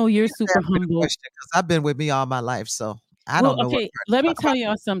mean, I know you're super Ask me the humble. question because I've been with me all my life, so I Well, don't know what okay, part let to me talk tell about.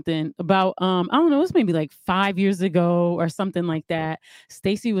 y'all something about I don't know, it was maybe like 5 years ago or something like that.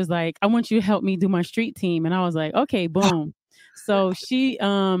 Stacy was like, "I want you to help me do my street team." And I was like, "Okay, boom." So she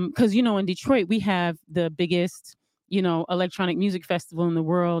cuz you know in Detroit we have the biggest, electronic music festival in the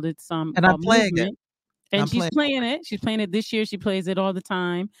world. It's And I'm called playing it. Movement. And I'm she's playing. playing it. She's playing it this year. She plays it all the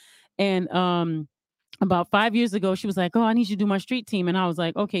time. And about 5 years ago, she was like, "Oh, I need you to do my street team." And I was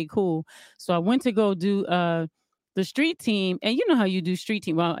like, "Okay, cool." So I went to go do the street team, and you know how you do street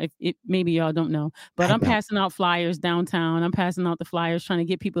team. Well, if maybe y'all don't know, but I I'm know. passing out flyers downtown. I'm passing out the flyers, trying to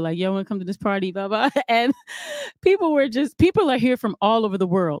get people like, "Yo, want to come to this party?" Blah blah. And people are here from all over the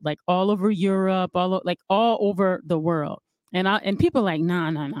world, like all over Europe, like all over the world. And people like, nah,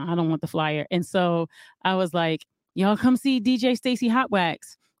 I don't want the flyer. And so I was like, "Y'all come see DJ Stacy Hot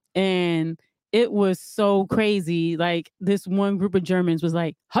Wax." And it was so crazy. Like this one group of Germans was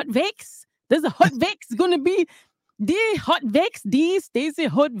like, "Hot Vex? There's a Hot Vex gonna be the Hot Vex, the Stacy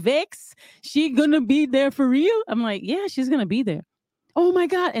Hot Vex. She gonna be there for real?" I'm like, "Yeah, she's gonna be there." Oh my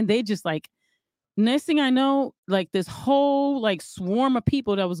God. And they just like, next thing I know, like this whole like swarm of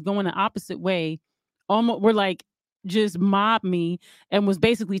people that was going the opposite way almost were like just mobbed me and was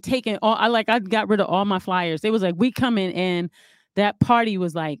basically taking I got rid of all my flyers. It was like we come in and that party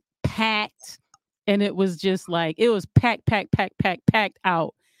was like packed, and it was just like it was packed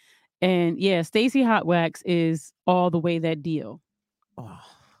out. And yeah, Stacy Hot Wax is all the way that deal. Oh,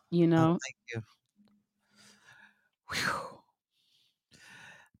 You know? thank you. Whew.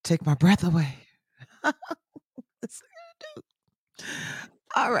 Take my breath away. That's what I do.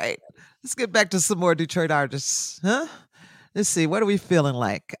 All right. Let's get back to some more Detroit artists. Huh? Let's see. What are we feeling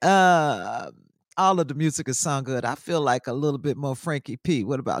like? All of the music is sound good. I feel like a little bit more Frankie P.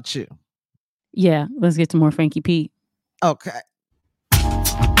 What about you? Yeah, let's get to more Frankie P. Okay.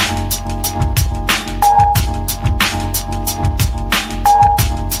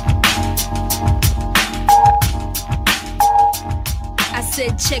 I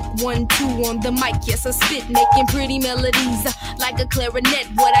said check 1, 2 on the mic. Yes, I spit, making pretty melodies like a clarinet.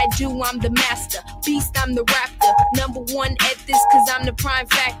 What I do, I'm the master. Beast, I'm the raptor. Number one at this, cause I'm the prime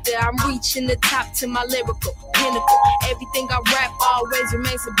factor. I'm reaching the top to my lyrical pinnacle. Everything I rap always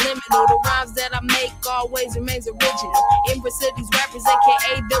remains subliminal. The rhymes that I make always remains original. Empress of these rappers,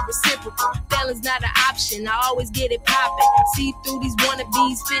 aka the reciprocal. Failing's not an option, I always get it poppin'. See through these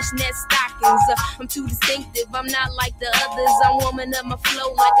wannabes, fishnet stockings. I'm too distinctive, I'm not like the others. I'm warming up my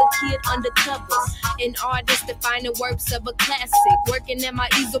flow like a kid under covers. An artist defining works of a classic. Working at my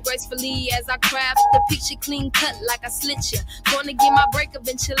easel gracefully as I craft the picture clean cut like I slit ya. Gonna get my break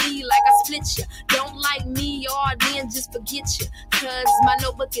eventually like I split ya. Don't like me or then just forget ya. Cause my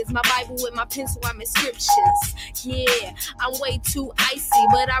notebook is my Bible with my pencil, I'm in scriptures. Yeah, I'm way too icy,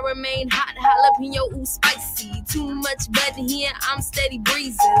 but I remain hot, jalapeno, ooh, spicy. Too much butter here, I'm steady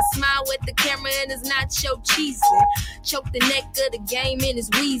breezing. Smile with the camera and it's not your cheesing. Choke the neck of the game and it's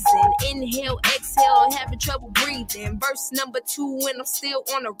wheezing. Inhale, exhale, having trouble breathing. Verse number 2 and I'm still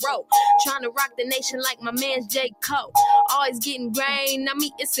on the road. Trying to rock the nation like my man J. Cole. Always getting grain, I'm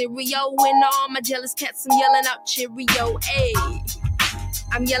eating cereal. When all my jealous cats, I'm yelling out Cheerio, ayy.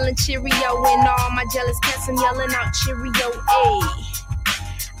 I'm yelling Cheerio and all my jealous cats, I'm yelling out Cheerio, ayy.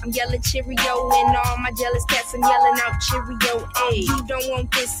 I'm yelling Cheerio and all my jealous cats, I'm yelling out Cheerio, ayy. You don't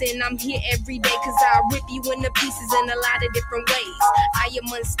want this and I'm here every day, cause I'll rip you into pieces in a lot of different ways. I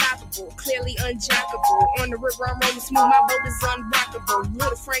am unstoppable, clearly unjockable. On the river I'm rolling smooth, my boat is unrockable.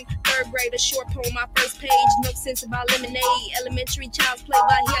 Little Frank, 3rd grade, a short poem, my first page. No sense about lemonade, elementary child's play,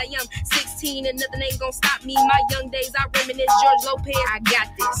 but here I am, 16 and nothing ain't gonna stop me. My young days I reminisce George Lopez, I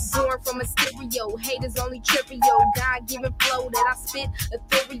got this. Born from a stereo, haters only trivial. God-given flow that I spit,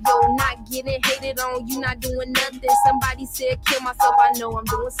 ethereal. Not getting hated on, you not doing nothing. Somebody said kill myself, I know I'm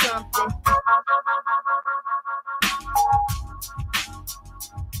doing something.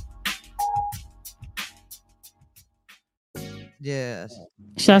 Yes.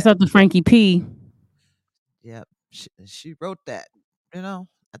 Shouts out to Frankie P. Yep. She wrote that. You know,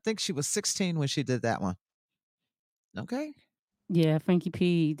 I think she was 16 when she did that one. Okay. Yeah, Frankie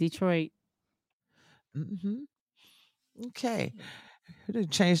P, Detroit. Mm-hmm. Okay. We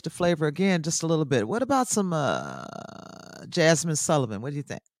did change the flavor again just a little bit. What about some Jasmine Sullivan? What do you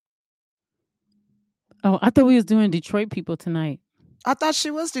think? Oh, I thought we was doing Detroit people tonight. I thought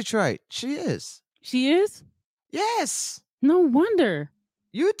she was Detroit. She is. She is? Yes. No wonder.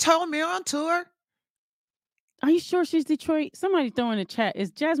 You told me on tour. Are you sure she's Detroit? Somebody throw in the chat.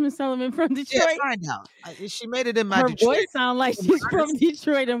 Is Jasmine Sullivan from Detroit? Yeah, find out. She made it in my Her Detroit. voice sounds like she's from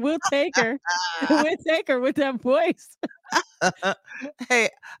Detroit, and we'll take her. We'll take her with that voice. Hey,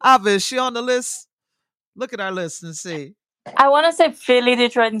 Ava, is she on the list? Look at our list and see. I want to say Philly,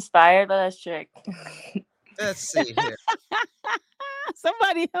 Detroit inspired, but let's check. Let's see here.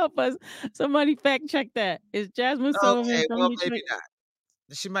 Somebody help us. Somebody fact check that. Is Jasmine Sullivan Okay, from well, Detroit? maybe not.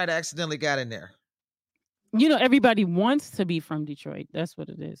 She might have accidentally got in there. You know, everybody wants to be from Detroit. That's what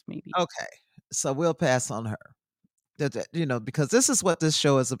it is, maybe. Okay, so we'll pass on her. You know, because this is what this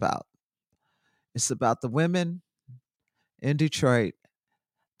show is about. It's about the women in Detroit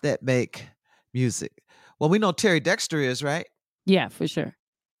that make music. Well, we know Terry Dexter is, right? Yeah, for sure.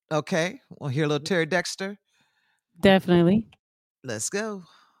 Okay, we'll hear a little Terry Dexter. Definitely. Let's go.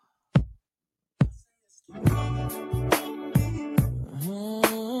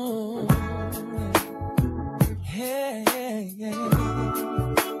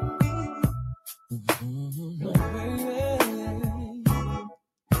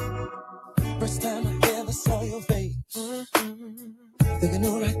 First time I ever saw your face, think I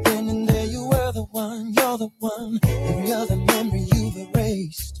knew right then and there you were the one, you're the one. Every other memory you've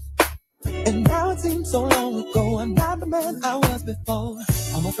erased, and now it seems so long ago. I'm not the man I was before.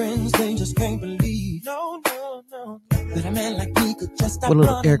 All my friends, they just can't believe, no, that a man like me could just stop With a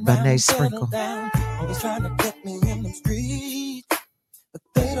little running Eric around Benet and settle sprinkle. down. Always trying to get me in them streets, but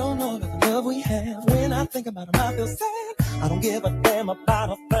they don't know about the love we have. When I think about them, I feel sad. I don't give a damn about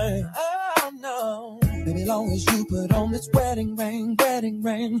a thing. Oh no, baby, long as you put on this wedding ring, and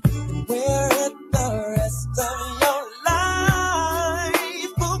wear it the rest of your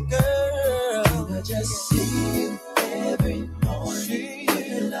life, oh girl. And I just see you every morning,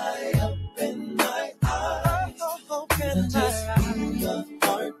 you light up in my eyes. And I just feel your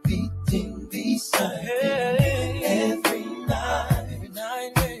heart beating beside me every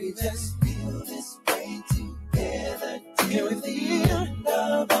night, we just feel this way together till the end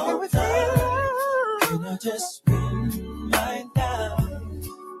of our time. And I just spend my time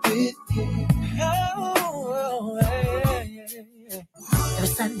with you. Oh, yeah. Every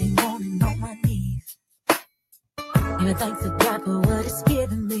Sunday morning on my knees, and I thank to God for what it's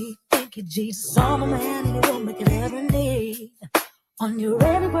given me. Thank you, Jesus. I'm a man in the room I could ever need. On your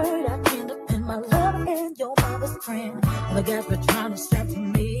every word I end up in my love and your mother's friend. All the guys were trying to strap to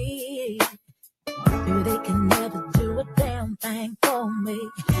me, baby, they can never do a damn thing for me.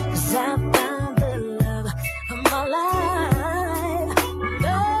 'Cause I found the love of my life.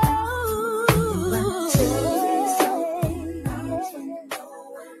 No, but today, when no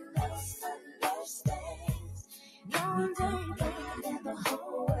one else understands, you're the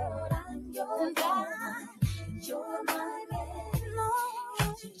whole world. I'm your guy, and you're my man.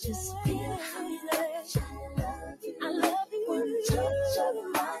 Can't you just feel how much I love you? One touch of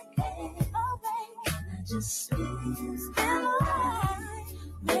my hand, oh baby, and I just spend life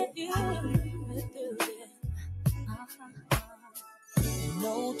with you.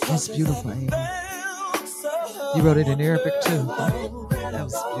 That's beautiful, Amy. You wrote it in Arabic too. That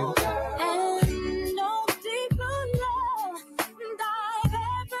was beautiful. And no deeper love I've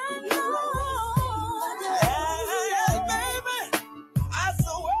ever known. Hey, baby, I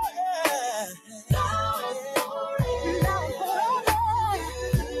swear.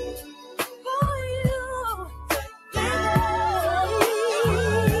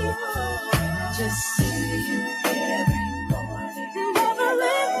 Just see you every morning.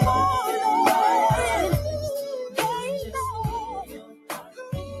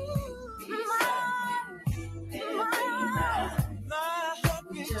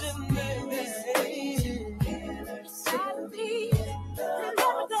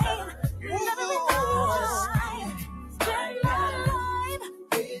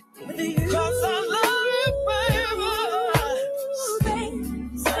 Cause I love you, baby.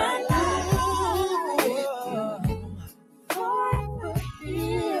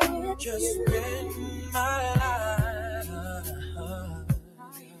 Just spend my life.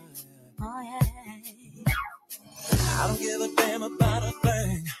 I don't give a damn about a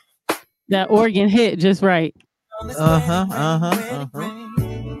thing. That organ hit just right. Every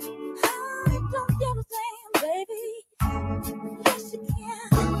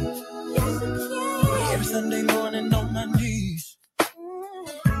Sunday morning on my knees,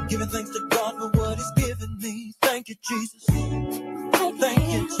 giving thanks to God for what He's given me. Thank you, Jesus. Thank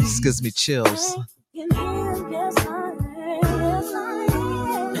you, Jesus. This gives me chills. And other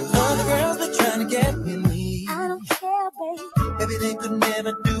girls been trying to get with me. I don't care, baby. Baby, they could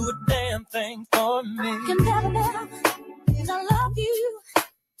never do a damn thing for me. Can never, 'cause I love you.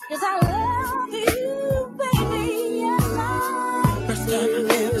 'Cause I love you, baby.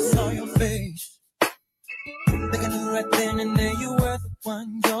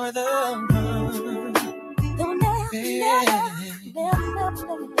 one, you're the one. Don't never, Yeah. never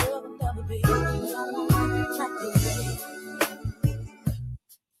be alone like this.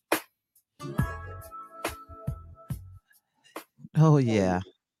 Oh yeah.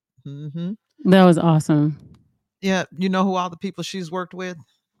 Hmm. That was awesome. Yeah, you know who all the people she's worked with?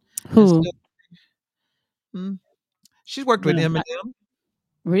 And Who? still, mm, she's worked with No. Eminem.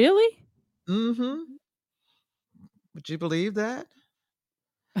 Really? Hmm. Would you believe that?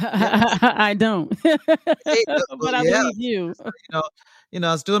 Yeah. I don't. Well, But I yeah. believe you. know, I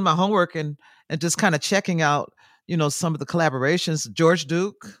was doing my homework and just kind of checking out, some of the collaborations. George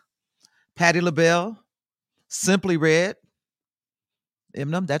Duke, Patti LaBelle, Simply Red,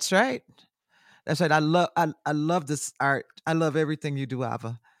 Eminem. That's right. That's right. I love this art. I love everything you do,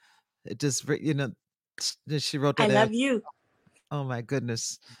 Ava. It just she wrote I that love out. you. Oh my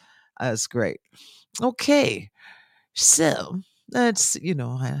goodness. That's great. Okay. So that's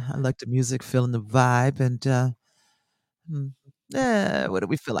I like the music, feeling the vibe, and mm, what do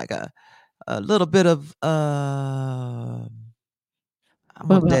we feel like? A little bit of I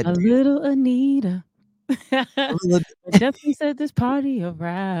What want about that a little Anita? a little, Definitely set this party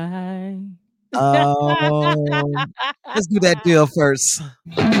alright. let's do that deal first.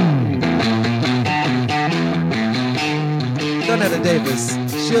 Donetta Davis,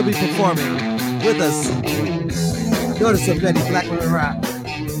 she'll be performing with us. Daughters of Betty Blackman Rock,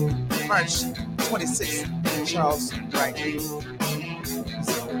 March 26th in Charleston, right?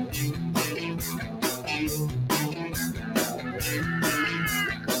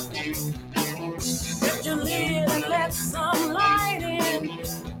 If you live and let some light in,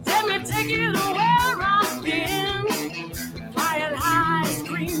 let me take you to where I've been. Flying high,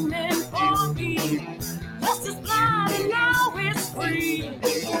 screaming for me. Just as blind and now it's free.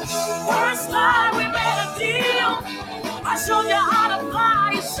 First time we made a deal, I showed you how to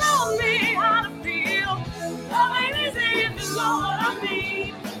fly, you showed me how to feel. Love ain't easy if you know what I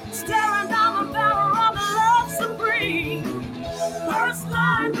mean. Staring down the barrel of the love supreme. First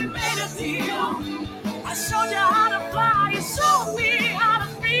time we made a deal, I showed you how to fly, you showed me how to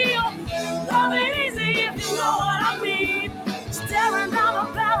feel. Love ain't easy if you know what I mean. Staring down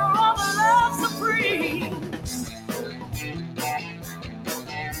the barrel of the love supreme.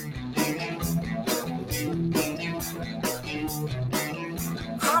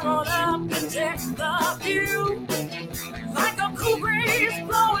 Come on up and check the view, like a cool breeze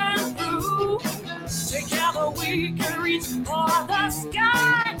blowing through. Together we can reach for the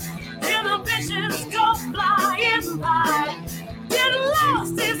sky. Inhibitions go flying by. Get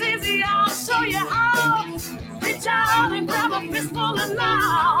lost is easy, I'll show you how. Reach out and grab a fistful of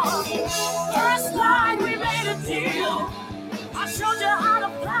now. First line we made a deal, I showed you how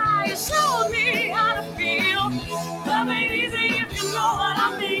to fly, you showed me how to feel. Love ain't easy if you know what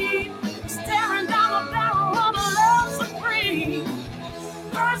I mean. Staring down the barrel of a love supreme.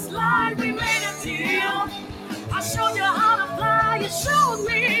 First line we made a deal, I showed you how to fly, you showed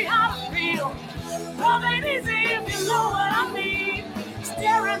me how to feel. Love ain't easy if you know what I mean.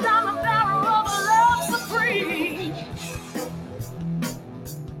 Staring down the barrel of a love supreme.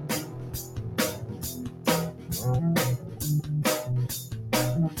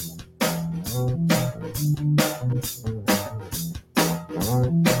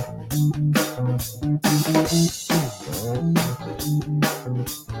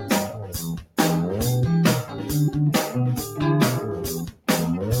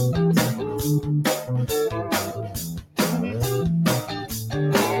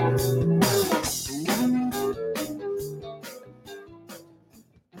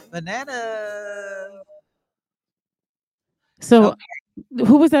 Banana. So,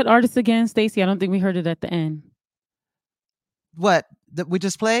 who was that artist again, Stacey? I don't think we heard it at the end. What that we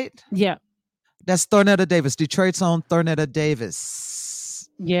just played? Yeah. That's Thornetta Davis, Detroit's own Thornetta Davis.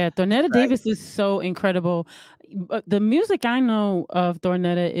 Yeah, Thornetta Davis is so incredible. The music I know of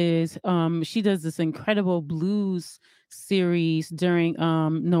Thornetta is she does this incredible blues series during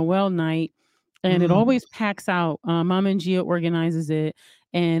Noel night, and it always packs out. Mama and Gia organizes it,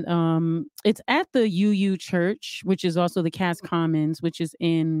 and it's at the UU Church, which is also the Cass Commons, which is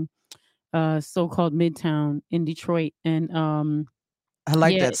in so-called Midtown in Detroit. And I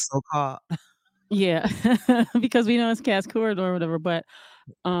like that so-called. Yeah, because we know it's Cass Corridor or whatever, but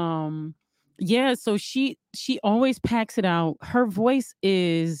yeah, so she always packs it out. Her voice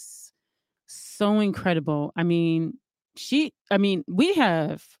is so incredible. I mean, Detroit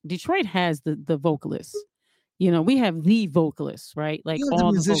has the vocalists. We have the vocalists, right? Like You have the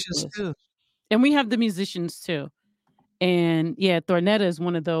all the musicians vocalists. too. And we have the musicians too. And yeah, Thornetta is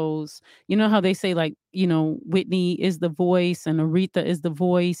one of those. You know how they say, like, Whitney is the voice and Aretha is the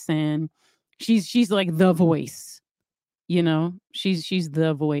voice, and she's like the voice. She's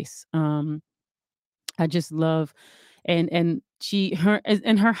the voice. I just love, and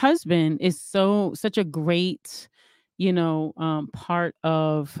her husband is such a great, part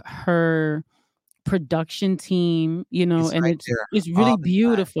of her production team. He's And right it's there it's all really the time.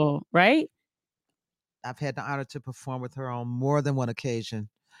 beautiful, right? I've had the honor to perform with her on more than one occasion,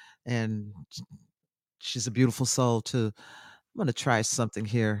 and she's a beautiful soul too. I'm gonna try something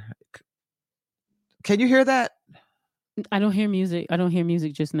here. Can you hear that? I don't hear music. I don't hear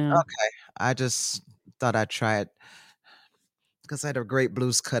music just now. Okay, I just thought I'd try it because I had a great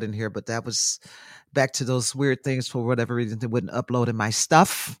blues cut in here, but that was back to those weird things for whatever reason they wouldn't upload in my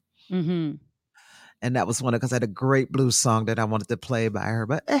stuff. Mm-hmm. And that was one because I had a great blues song that I wanted to play by her,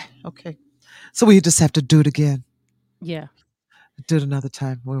 but okay. So we just have to do it again. Yeah. Do it another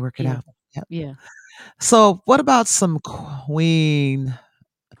time. We'll work it Yeah. out. Yep. Yeah. So what about some Queen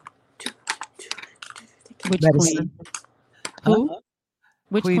Which medicine? queen? Who?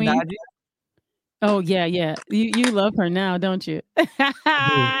 Which Queen queen? Nadia? Oh yeah, yeah. You love her now, don't you?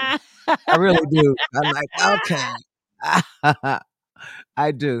 I really do. I'm like, okay.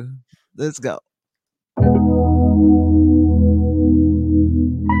 I do. Let's go.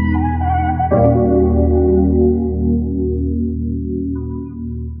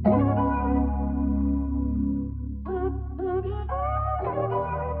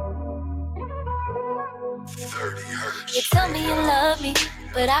 You tell me you love me,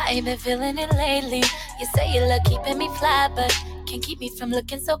 but I ain't been feeling it lately. You say you love keeping me fly, but can't keep me from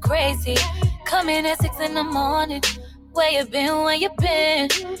looking so crazy. Coming at 6 in the morning. Where you been, where you been?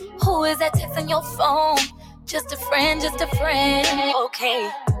 Who is that texting your phone? Just a friend, just a friend. Okay,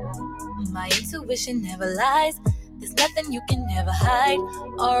 my intuition never lies. There's nothing you can never hide.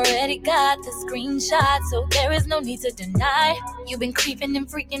 Already got the screenshot, so there is no need to deny. You've been creeping and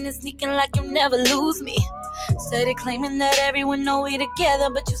freaking and sneaking like you never lose me. Steady claiming that everyone know we together,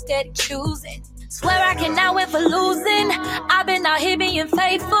 but you steady choosing. Swear I cannot win for losing. I've been out here being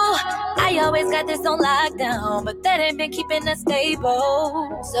faithful. I always got this on lockdown, but that ain't been keeping us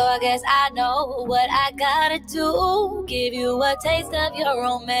stable. So I guess I know what I gotta do. Give you a taste of your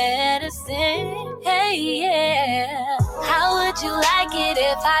own medicine. Hey, yeah. How would you like it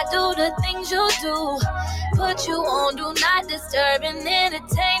if I do the things you do? Put you on do not disturb and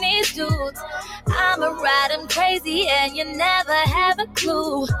entertain these dudes. I'ma ride them crazy and you never have a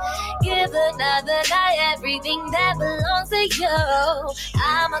clue. Give another guy everything that belongs to you.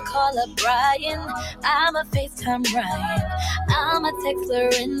 I'ma call up Brian, I'ma FaceTime Ryan, I'ma text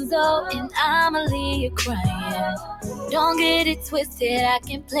Lorenzo, and I'ma leave you crying. Don't get it twisted, I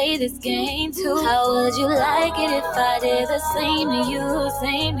can play this game too. How would you like it if I did the same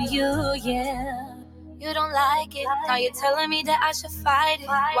to you, yeah? You don't like it, now you're telling me that I should fight it.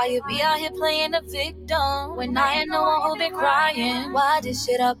 Why you be out here playing the victim when I ain't no one who been crying? Why this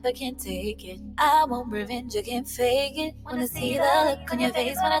shit up, I can't take it. I want revenge, you can't fake it. Wanna see the look on your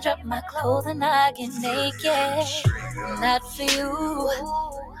face when I drop my clothes and I get naked. Not for you,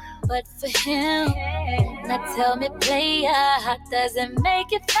 but for him. Now tell me, player, how does it make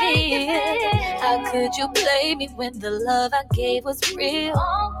you feel? How could you play me when the love I gave was real?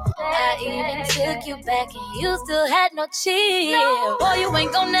 I even took you back and you still had no chill. Boy, you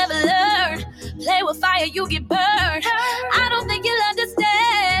ain't gon' never learn. Play with fire, you get burned. I don't think you'll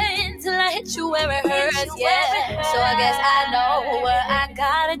understand till I hit you where it hurts, yeah. So I guess I know what I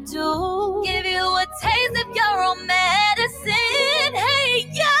gotta do. Give you a taste of your own medicine, hey,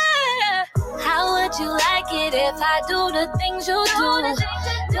 yeah. How would you like it if I do the things you do?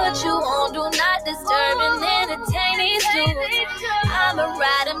 Put you on do not disturb and entertain these dudes. I'ma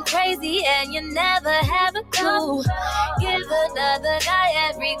ride them crazy and you never have a clue. Give another guy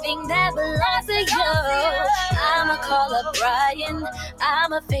everything that belongs to you. I'ma call up Brian,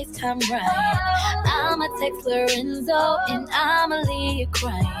 I'ma FaceTime Ryan, I'ma text Lorenzo, and I'ma leave you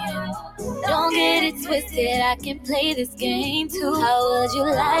crying. Don't get it twisted, I can play this game too. How would you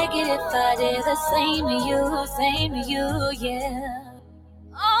like it if I did the same to you, yeah?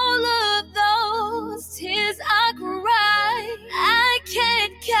 All of those tears I cried, I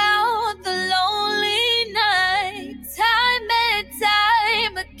can't count the lonely nights. Time and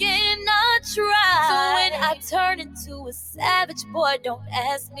time again I try. So when I turn into a savage, boy, don't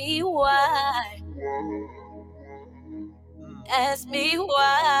ask me why. Ask me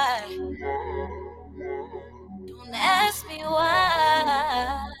why. Don't ask me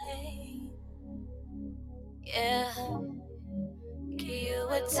why. Yeah. Give you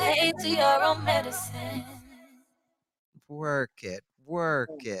a taste of your own medicine. Work it. Work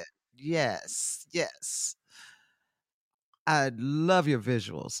it. Yes. Yes. I love your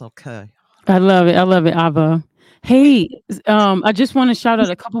visuals. Okay. I love it. I love it, Ava. Hey, I just want to shout out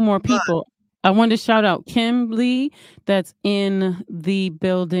a couple more people. I wanted to shout out Kim Lee, that's in the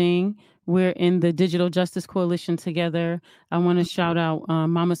building. We're in the Digital Justice Coalition together. I want to shout out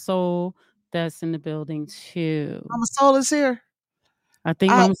Mama Soul, that's in the building too. Mama Soul is here. I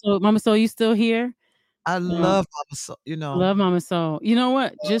think I Mama Soul, you still here? I Um, love Mama Soul. You know, love Mama Soul. You know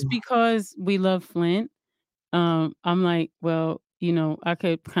what? Just because we love Flint, I'm like, well, I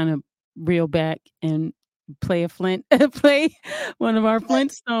could kind of reel back and play a Flint, play one of our no,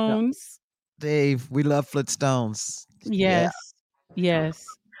 Flintstones. Dave, we love Flintstones. Yeah. Yes, yes.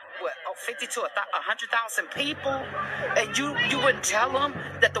 What, 50 to 100,000 people, and you wouldn't tell them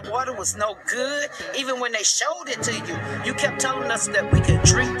that the water was no good, even when they showed it to you. You kept telling us that we could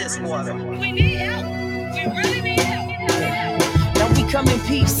drink this water. We need help. We really need help. Now we come in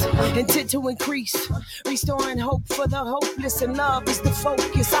peace, intent to increase, restoring hope for the hopeless, and love is the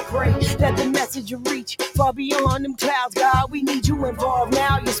focus. I pray that the message will reach far beyond them clouds. God, we need you involved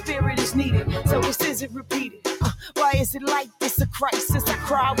now. Your spirit is needed, so this isn't repeated. Why is it like this, a crisis? I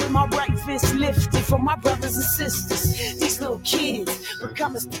cry with my right fist lifted for my brothers and sisters. These little kids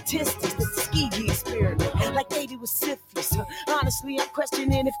becoming statistics. The Tuskegee experiment, like they did with syphilis. Honestly, I'm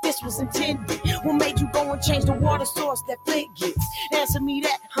questioning if this was intended. What made you go and change the water source that Flint gets? Answer me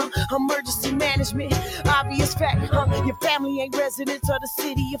that, emergency management. Obvious fact, your family ain't residents of the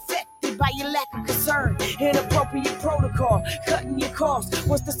city affected by your lack of concern. Inappropriate protocol, cutting your costs.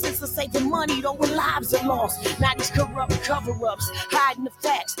 What's the sense of saving money though when lives are lost? Now these corrupt cover-ups, hiding the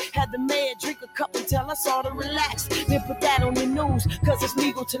facts. Had the mayor drink a cup and tell us all to relax. Then put that on the news, cause it's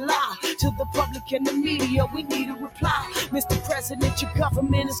legal to lie. To the public and the media, we need a reply. Mr. President, your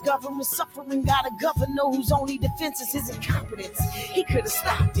government is government suffering. Got a governor whose only defense is his incompetence. He could have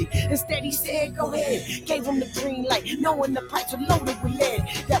stopped it. Instead he said, go ahead. Gave him the green light, knowing the pipes were loaded with lead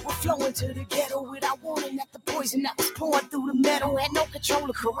that would flow into the ghetto without warning that the poison that was pouring through the metal had no control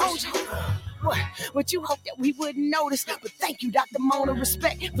of corrosion. What you hope that we wouldn't notice. But thank you, Dr. Mona.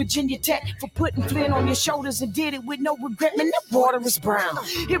 Respect Virginia Tech for putting Flint on your shoulders and did it with no regret. Man, that water is brown.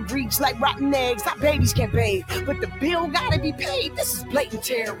 It reeks like rotten eggs. Our babies can't bathe, but the bill gotta be paid. This is blatant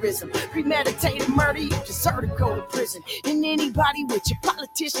terrorism. Premeditated murder, you deserve to go to prison. And anybody with you,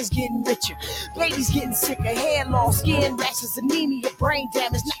 politicians getting richer. Babies getting sicker, hair loss, skin rashes, anemia, brain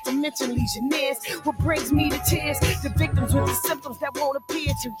damage, not to mention legionnaires. What brings me to tears, the victims with the symptoms that won't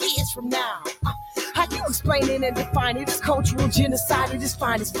appear till years from now. How you explain it and define it? It's cultural genocide at its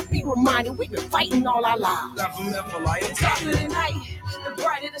finest. Be reminded, we've been fighting all our lives. The top of the night, the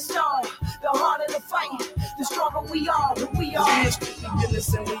brighter the star, the harder the fight, the stronger we are. But we are.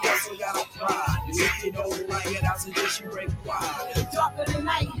 Listen, we also got a pride. If you don't like it, I suggest you break wide. The darker the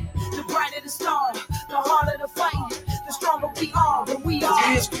night, the brighter the star, the harder the fight, the stronger we are. But we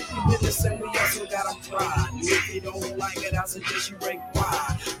are. Listen, we also got a pride. If you don't like it, I suggest you break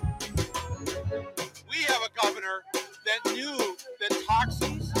wide. We have a governor that knew that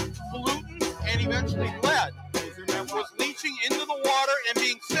toxins, pollutants, and eventually lead was leaching into the water and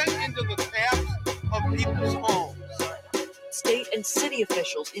being sent into the taps of people's homes. State and city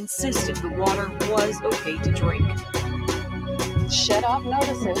officials insisted the water was okay to drink. Shut off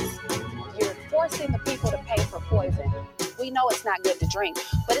notices. You're forcing the people to pay for poison. We know it's not good to drink,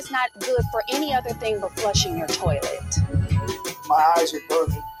 but it's not good for any other thing but flushing your toilet. My eyes are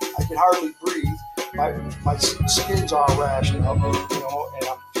burning. I can hardly breathe. My skin's all rashed up, and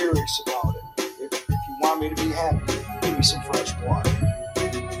I'm furious about it. If you want me to be happy, give me some fresh water.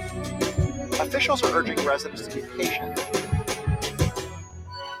 Officials are urging residents to be patient.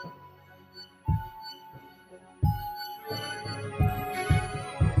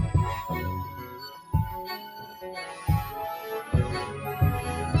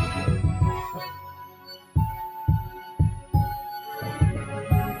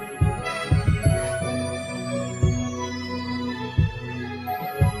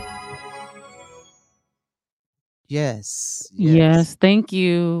 Yes. Yes. Thank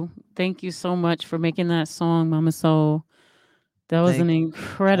you. Thank you so much for making that song, Mama Soul. That was Thank an you.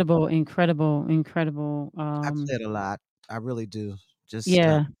 incredible. I play it a lot. I really do. Just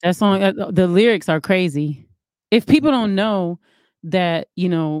Yeah, that song. The lyrics are crazy. If people don't know that,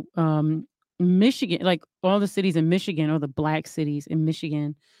 Michigan, like all the cities in Michigan, or the black cities in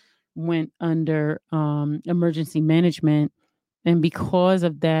Michigan, went under emergency management, and because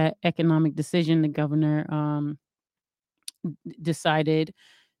of that economic decision, the governor decided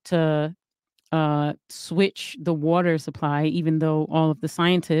to switch the water supply, even though all of the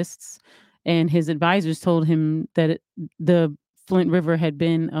scientists and his advisors told him that the Flint River had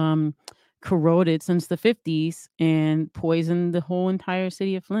been corroded since the 50s and poisoned the whole entire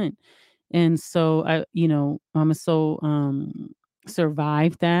city of Flint. And so Mama Soul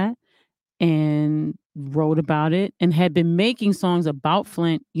survived that and wrote about it and had been making songs about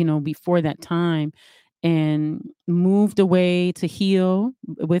Flint, before that time, and moved away to heal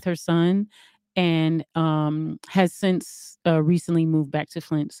with her son, and has since recently moved back to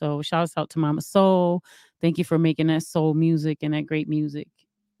Flint. So shouts out to Mama Soul. Thank you for making that soul music and that great music,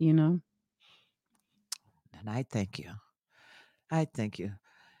 And I thank you.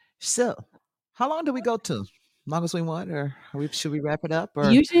 So, how long do we go to? Long as we want, or should we wrap it up?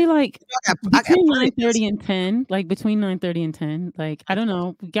 Or Usually between plenty 9:30 and 10, between 9:30 and 10. I don't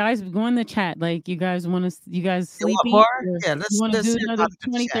know, guys, go in the chat. You guys sleepy? more? Or Yeah, you want to let's do hear another about the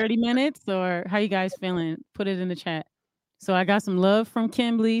 20, chat. 30 minutes, or how you guys feeling? Put it in the chat. So I got some love from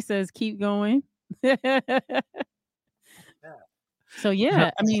Kimberly, says keep going. So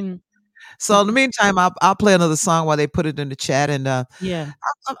yeah, I mean, So in the meantime, I'll play another song while they put it in the chat, and yeah.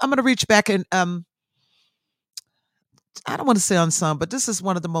 I'm going to reach back and I don't want to say unsung, but this is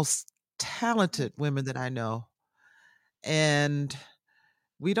one of the most talented women that I know, and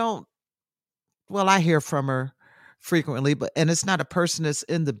we don't. Well, I hear from her frequently, and it's not a person that's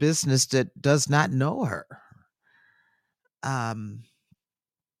in the business that does not know her. And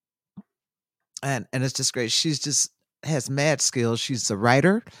it's just great. She's just has mad skills. She's a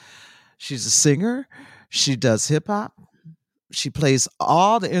writer. She's a singer. She does hip hop. She plays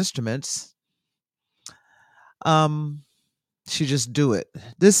all the instruments. She just do it.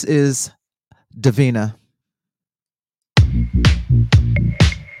 This is Davina.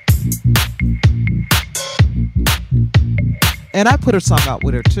 And I put her song out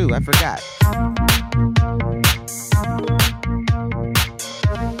with her too. I forgot.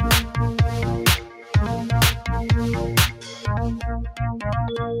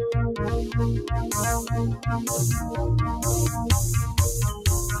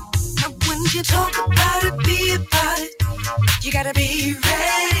 When you talk about it, be about it. You gotta be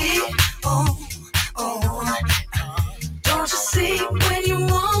ready. Oh. Don't you see when you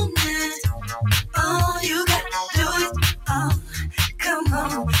want it? Oh, you gotta do it. Oh, come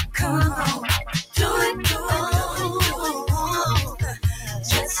on. Do it.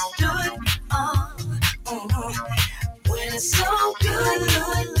 Just do it. Oh. When it's so good,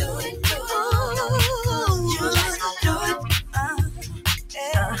 do it. You just do it.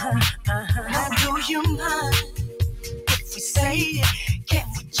 Now do you mind if we say it? Can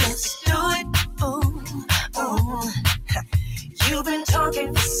we just do it? Oh. You've been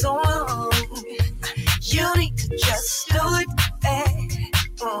talking for so long. You need to just do it.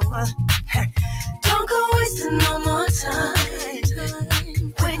 Don't go wasting no more time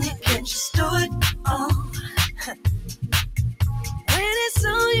when you can just do it. When it's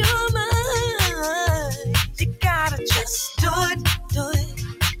on your mind, you gotta just do it.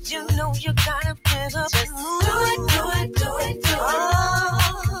 You know you gotta get up. Just do it.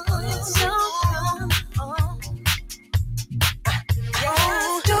 It's so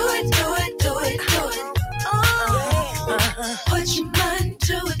good. Do it. Put your mind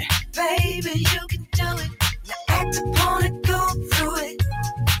to it, baby. You can do it. Now act upon it, go through it.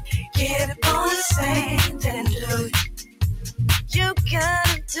 Get up on the sand and do it. You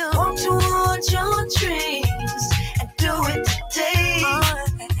gotta do it. Walk towards your dreams and do it today.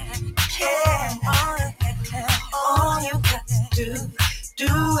 All you got to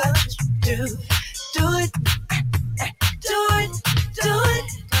do what you do. Do it.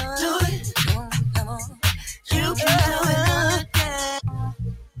 You can do it.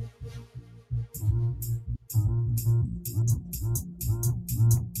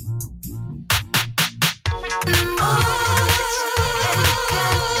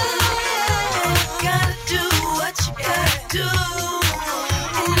 Gotta do what you gotta do.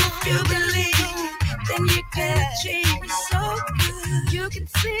 And if you believe, then you can achieve it so good. You can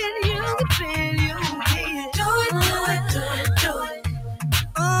see it, you can feel it, you can hear it. Do it.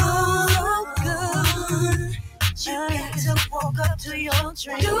 Oh, good. You got to walk up to your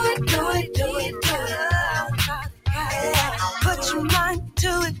dream. Do it. Put your mind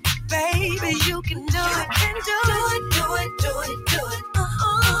to it, baby. You can do it. Do it.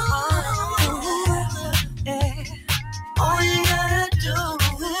 Yeah. All you gotta do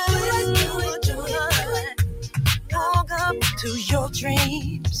is walk up to your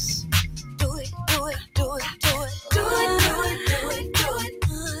dreams. Do it.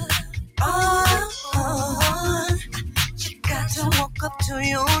 You got to walk up to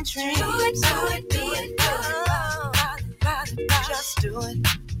your dreams. Do it. Just do it.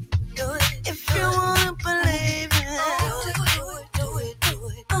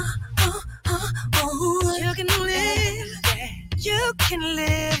 can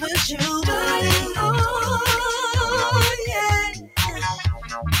live with you. Oh, yeah.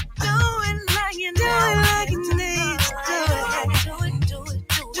 Do it like you do it like you need to do it.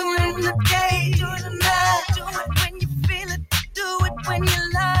 Do it in the day, do it at night. Do it when you feel it, do it when you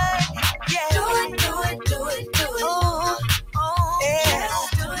like. Yeah. Do it. Oh, yeah.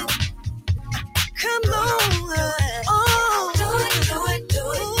 Do it. Come on. Oh, do it.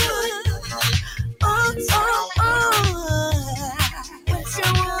 Oh. What you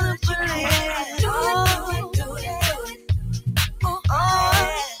wanna believe? Do it.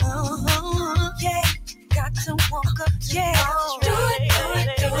 Yeah. Got to walk up to do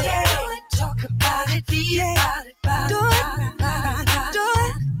it. Talk about it, be about it. Do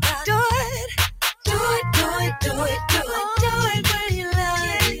it. Do it when you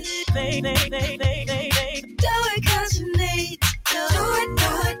like. Do it 'cause you need to. Do it.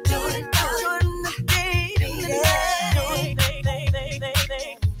 Do it in the day.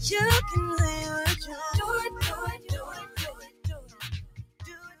 You can live with you. Do it.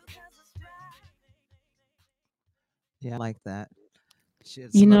 Yeah, I like that. She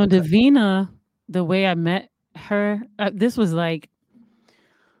had You some know, other Davina, the way I met her, this was like,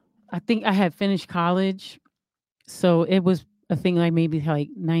 I think I had finished college. So it was a thing like maybe like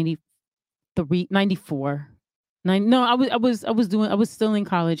 93, 94. No, I was still in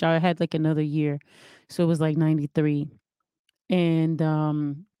college. I had like another year. So it was like 93. And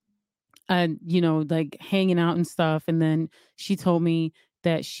like hanging out and stuff. And then she told me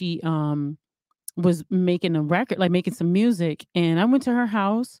that she was making a record, like making some music. And I went to her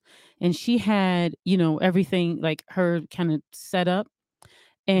house and she had, everything like her kind of set up.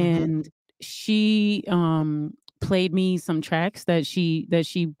 And she played me some tracks that she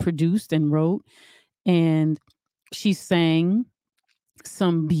produced and wrote. And she sang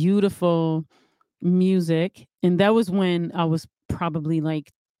some beautiful music. And that was when I was probably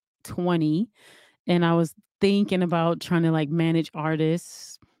like 20, and I was thinking about trying to like manage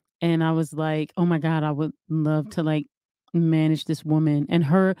artists. And I was like, oh my God, I would love to like manage this woman. And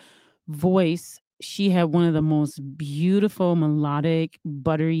her voice, she had one of the most beautiful, melodic,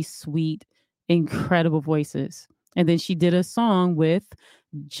 buttery, sweet, incredible voices. And then she did a song with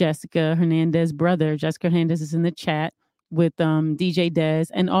Jessica Hernandez brother. Jessica Hernandez is in the chat with DJ Dez,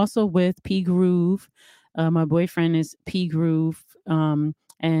 and also with P Groove. My boyfriend is P Groove.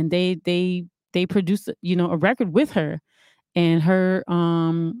 And they produced, a record with her, and her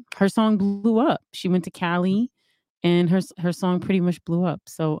song blew up. She went to Cali, and her song pretty much blew up.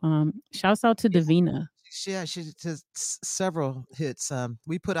 So shouts out to Davina. Yeah, she did several hits.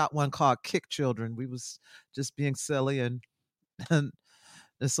 We put out one called "Kick Children." We was just being silly, and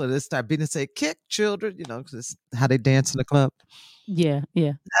so they start beating and say "Kick Children," because it's how they dance in the club. Yeah.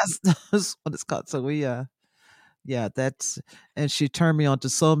 That's what it's called. So we and she turned me on to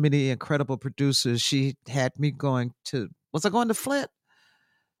so many incredible producers. She had me going to, was I going to Flint?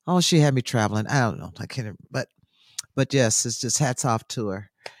 Oh, she had me traveling. I don't know. I can't, but yes, it's just hats off to her.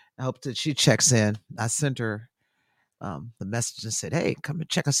 I hope that she checks in. I sent her the message and said, "Hey, come and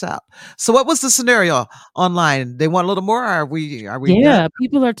check us out." So what was the scenario online? They want a little more? Are we Yeah, done?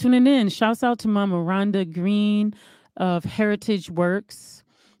 people are tuning in. Shouts out to Mama Rhonda Green of Heritage Works.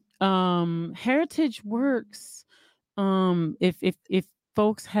 Heritage Works, if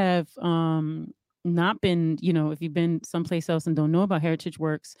folks have not been, if you've been someplace else and don't know about Heritage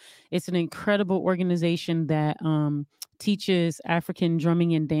Works, it's an incredible organization that teaches African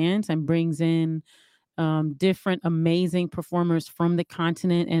drumming and dance and brings in different amazing performers from the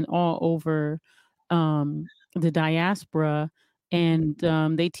continent and all over the diaspora. And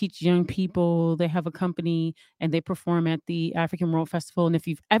they teach young people. They have a company and they perform at the African World Festival. And if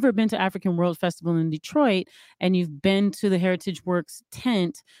you've ever been to African World Festival in Detroit and you've been to the Heritage Works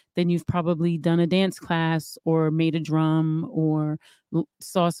tent, then you've probably done a dance class or made a drum or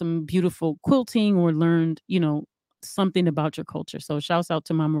saw some beautiful quilting or learned, something about your culture. So shouts out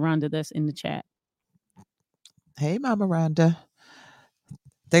to Mama Rhonda that's in the chat. Hey, Mama Rhonda.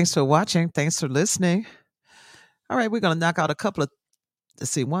 Thanks for watching. Thanks for listening. All right, we're going to knock out a couple of,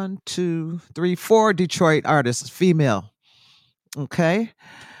 let's see, 1, 2, 3, 4 Detroit artists, female. Okay.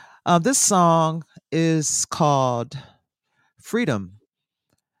 This song is called Freedom.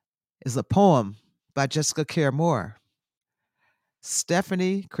 It's a poem by Jessica Care Moore.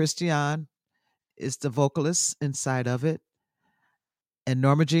 Stephanie Christian is the vocalist inside of it. And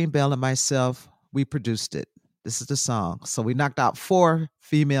Norma Jean Bell and myself, we produced it. This is the song. So we knocked out 4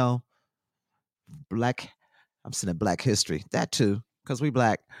 female Black, I'm saying Black history, that too, because we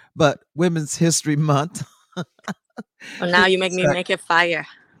Black, but Women's History Month. Well, now you make me make it fire.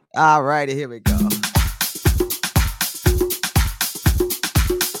 All righty, here we go.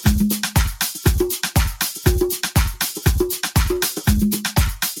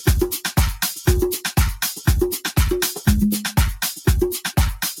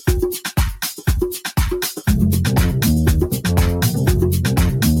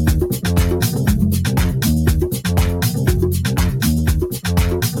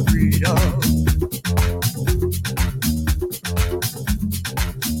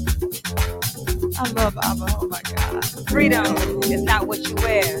 I love ABBA. Oh my God. Freedom is not what you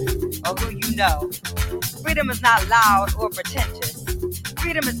wear or who you know. Freedom is not loud or pretentious.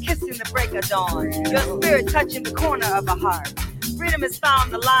 Freedom is kissing the break of dawn. Your spirit touching the corner of a heart. Freedom is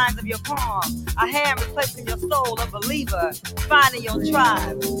found in the lines of your palm. A hand replacing your soul, a believer. Finding your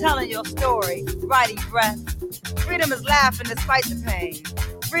tribe, telling your story, writing breath. Freedom is laughing despite the pain.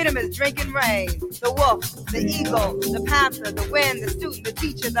 Freedom is drinking rain. The wolf, the eagle, the panther, the wind, the student, the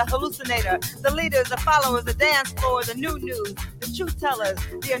teacher, the hallucinator, the leaders, the followers, the dance floor, the new news, the truth tellers,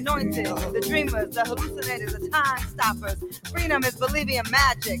 the anointed, the dreamers, the hallucinators, the time stoppers. Freedom is believing in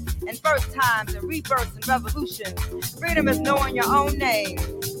magic and first times and rebirths and revolutions. Freedom is knowing your own name,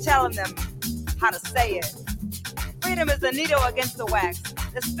 telling them how to say it. Freedom is the needle against the wax,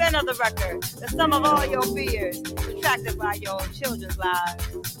 the spin of the record, the sum of all your fears, attracted by your children's lives.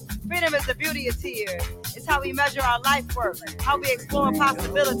 Freedom is the beauty of tears. It's how we measure our life work, how we explore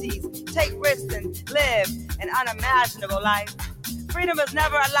possibilities, take risks, and live an unimaginable life. Freedom is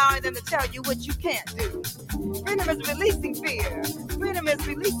never allowing them to tell you what you can't do. Freedom is releasing fear. Freedom is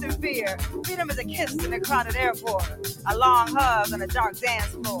releasing fear. Freedom is a kiss in a crowded airport, a long hug on a dark dance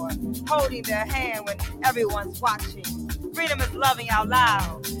floor, holding their hand when everyone's watching. Freedom is loving out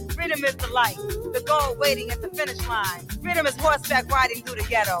loud. Freedom is the light, the goal waiting at the finish line. Freedom is horseback riding through the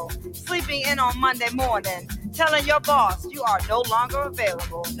ghetto, sleeping in on Monday morning, telling your boss you are no longer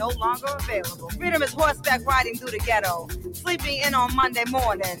available, no longer available. Freedom is horseback riding through the ghetto, sleeping in on Monday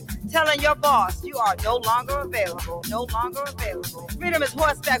morning, telling your boss you are no longer available, no longer available. Freedom is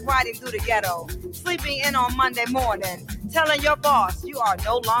horseback riding through the ghetto, sleeping in on Monday morning, telling your boss you are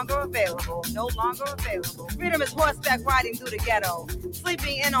no longer available, no longer available. Freedom is horseback riding through the ghetto,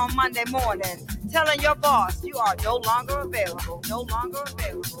 sleeping in on Monday morning, telling your boss you are no longer available, no longer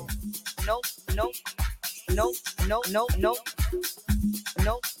available. Nope, nope. No, no, no, no, no,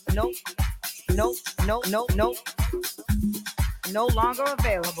 no, no, no, no, no, no longer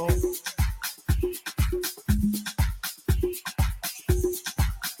available.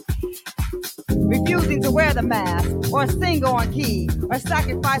 Refusing to wear the mask, or sing on key, or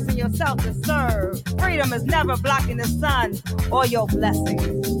sacrificing yourself to serve. Freedom is never blocking the sun or your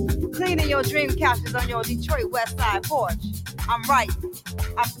blessings. Cleaning your dream couches on your Detroit West Side porch. I'm writing,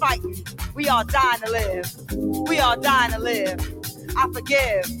 I'm fighting, we all dying to live. We all dying to live. I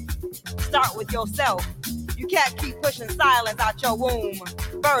forgive. Start with yourself. You can't keep pushing silence out your womb.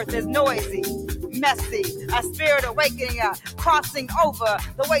 Birth is noisy, messy, a spirit awakening, crossing over.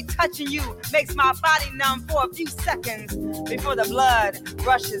 The way touching you makes my body numb for a few seconds before the blood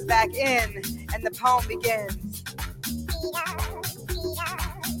rushes back in and the poem begins.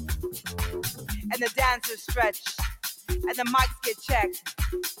 And the dancers stretch, and the mics get checked,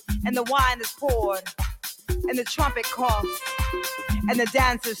 and the wine is poured, and the trumpet coughs, and the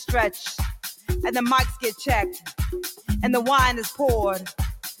dancers stretch, and the mics get checked, and the wine is poured,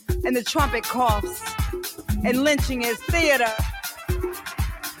 and the trumpet coughs, and lynching is theater.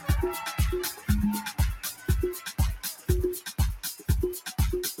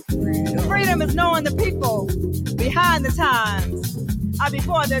 Freedom is knowing the people behind the times are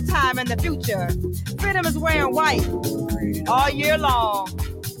before their time in the future. Freedom is wearing white all year long.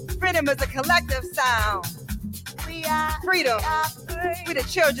 Freedom is a collective sound. We are freedom. We the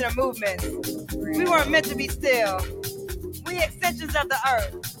children of movement. We weren't meant to be still. We extensions of the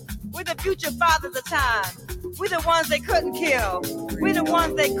earth. We're the future fathers of time. We're the ones they couldn't kill. We're the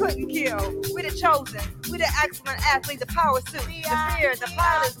ones they couldn't kill. We're the chosen. We're the excellent athletes, the power suits, the fears, the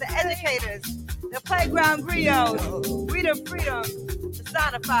pilots, the educators, the playground griots. We the freedom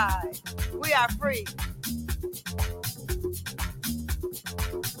personified. We are free.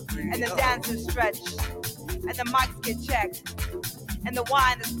 And the dancers stretch, and the mics get checked, and the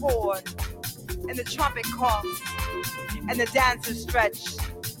wine is poured, and the trumpet coughs, and the dancers stretch,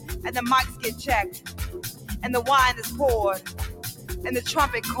 and the mics get checked, and the wine is poured, and the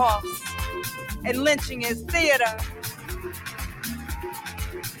trumpet coughs, and lynching is theater.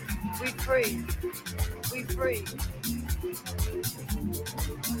 We free. We free.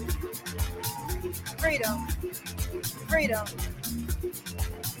 Freedom. Freedom.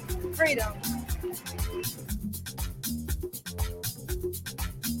 Freedom.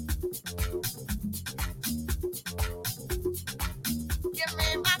 Give me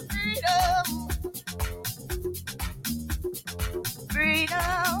my freedom.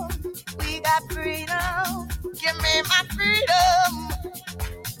 Freedom. We got freedom. Give me my freedom.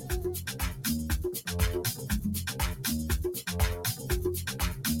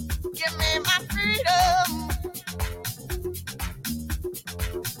 Give me my freedom.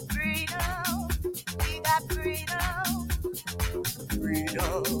 Freedom. We got freedom.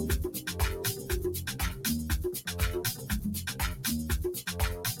 Freedom.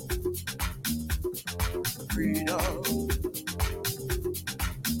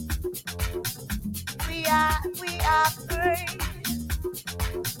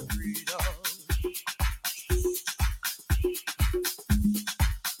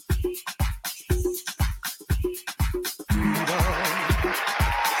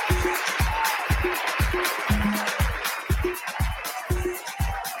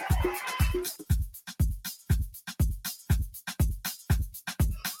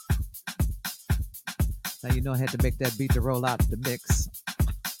 Now you know I had to make that beat to roll out the mix.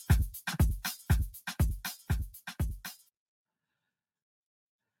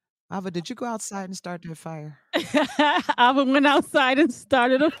 Ava, did you go outside and start that fire? Ava went outside and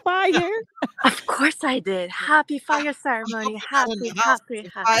started a fire. Of course I did. Happy fire ceremony. Happy.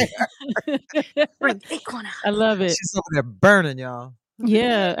 Bring Icona. I love it. She's over there burning, y'all.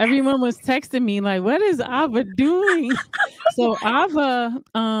 Yeah, everyone was texting me like, "What is Ava doing?" So Ava,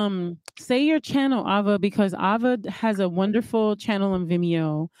 say your channel, Ava, because Ava has a wonderful channel on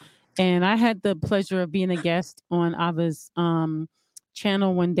Vimeo, and I had the pleasure of being a guest on Ava's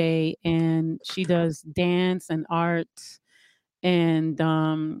channel one day, and she does dance and art, and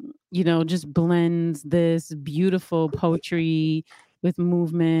just blends this beautiful poetry with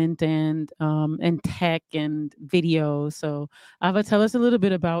movement and tech and video. So Ava, tell us a little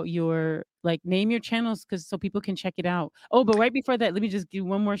bit about your, name your channels so people can check it out. Oh, but right before that, let me just give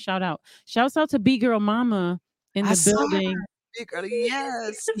one more shout out. Shouts out to B Girl Mama in the building. B Girl,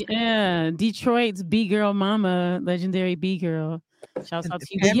 yes. Yeah, Detroit's B Girl Mama, legendary B Girl. Shouts out to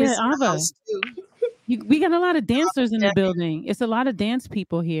you. But yeah, Ava. We got a lot of dancers in the building. It's a lot of dance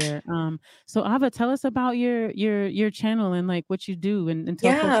people here. So Ava, tell us about your channel and what you do, and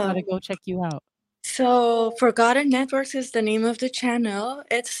tell folks how to go check you out. So Forgotten Networks is the name of the channel.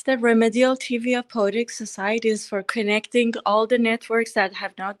 It's the remedial TV of Poetic Societies for connecting all the networks that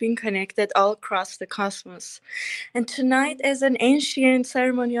have not been connected all across the cosmos. And tonight is an ancient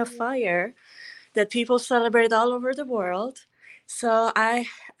ceremony of fire that people celebrate all over the world. So I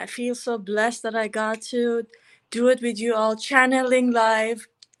feel so blessed that I got to do it with you all, channeling live,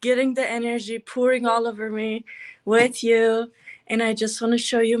 getting the energy pouring all over me with you. And I just want to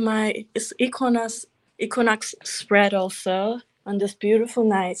show you my Equinox spread also on this beautiful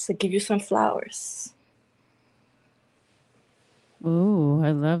night. So give you some flowers. Ooh,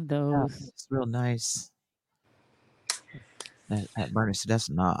 I love those. Yeah, it's real nice. That Bernie said, that's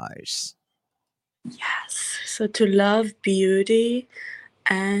nice. Yes. So to love, beauty,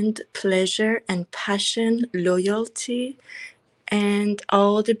 and pleasure, and passion, loyalty, and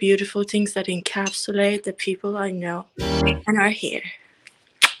all the beautiful things that encapsulate the people I know and are here.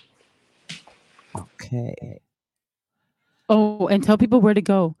 Okay. Oh, and tell people where to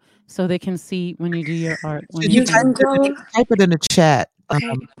go so they can see when you do your art. You can type it in the chat.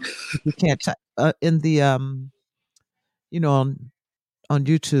 Okay. If you can't type in the on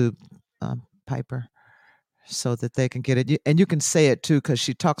YouTube, Piper, so that they can get it. And you can say it too, because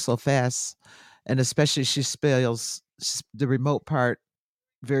she talks so fast, and especially she spells the remote part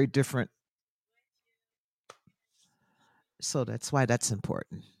very different. So that's why that's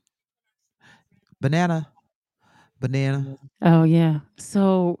important. Banana. Oh yeah.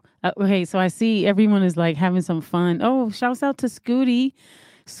 So okay. So I see everyone is having some fun. Oh, shouts out to Scooty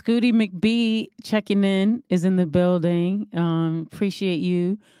McBee checking in, is in the building. Appreciate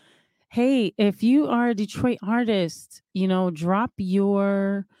you. Hey, if you are a Detroit artist, drop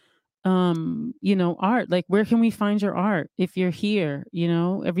your art. Where can we find your art if you're here?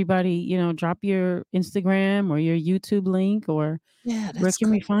 Everybody, drop your Instagram or your YouTube link, or where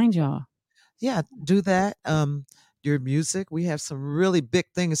can we find y'all? Yeah, do that. Your music. We have some really big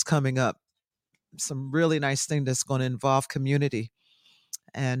things coming up. Some really nice thing that's going to involve community.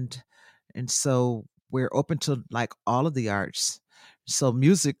 And so we're open to all of the arts. So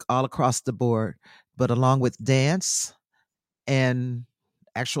music all across the board, but along with dance and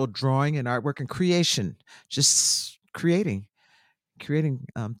actual drawing and artwork and creation, just creating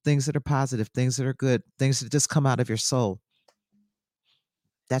things that are positive, things that are good, things that just come out of your soul.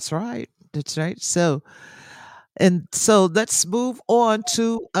 That's right. So let's move on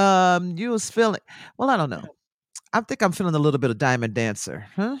to you was feeling, well, I don't know. I think I'm feeling a little bit of Diamond Dancer,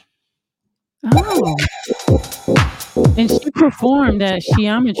 huh? Oh. And she performed at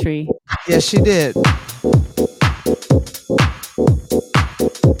Geometry. Yes, she did.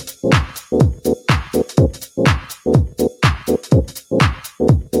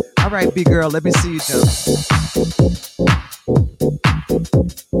 All right, B girl, let me see you jump.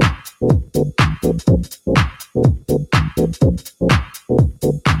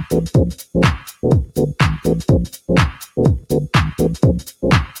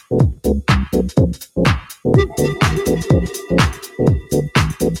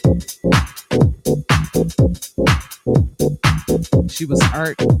 She was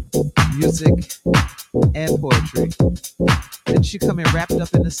art, music, and poetry. Didn't she come in wrapped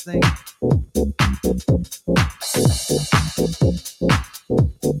up in this thing?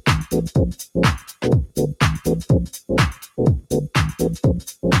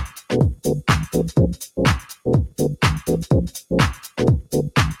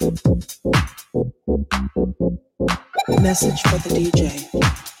 Message for the DJ.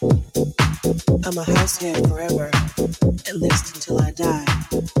 I'm a house head forever, at least until I die.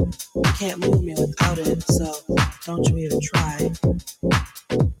 You can't move me without it, so don't you even try.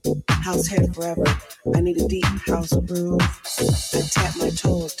 House head forever, I need a deep house groove. I tap my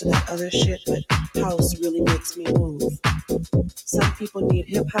toes to that other shit, but house really makes me move. Some people need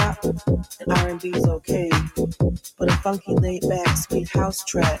hip hop, and R&B's okay, but a funky laid back sweet house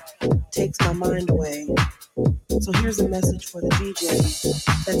track takes my mind away. So here's a message for the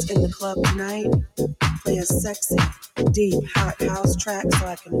DJ that's in the club tonight. Play a sexy, deep, hot house track so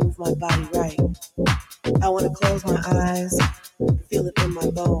I can move my body right. I want to close my eyes, feel it in my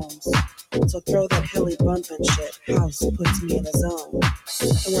bones. So throw that hilly bumpin' shit. House puts me in a zone.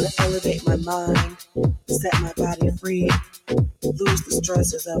 I want to elevate my mind, set my body free, lose the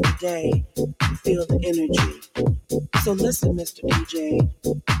stresses of the day, and feel the energy. So listen, Mr. DJ,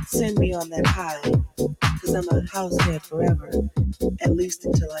 send me on that high, 'cause I'm a house head forever, at least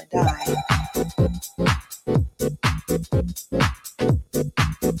until I die.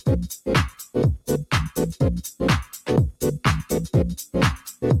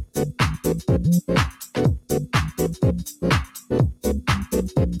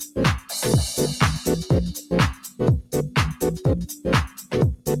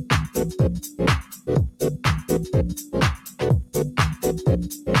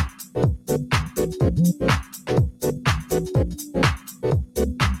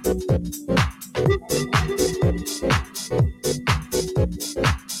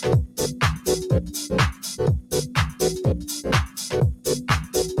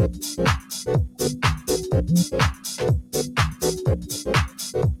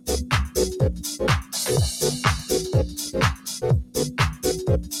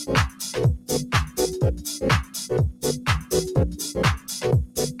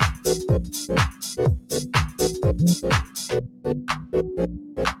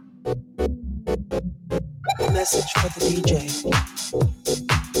 Message for the DJ.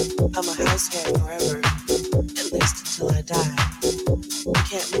 I'm a house head forever, at least until I die. You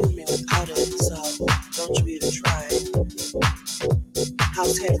can't move me without it, so don't you even try.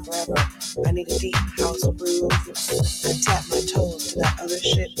 House head forever, I need a deep house groove. I tap my toes to that other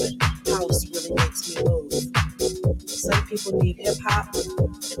shit, but house really makes me move. Some people need hip hop,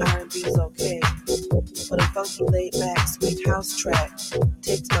 and R&B's okay, but a funky laid back sweet house track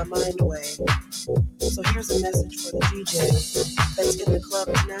takes my mind away. So here's a message for the DJ that's in the club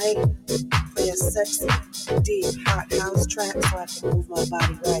tonight. Play a sexy, deep, hot house track so I can move my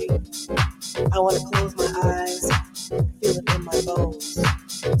body right. I want to close my eyes, feel it in my bones.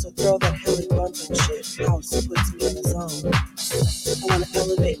 So throw that hilly bumpin' shit. House puts me in a zone. I want to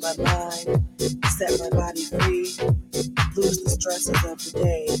elevate my mind, set my body free, lose the stresses of the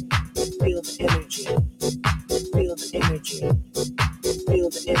day, feel the energy, feel the energy, feel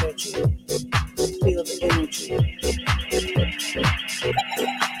the energy, feel the energy.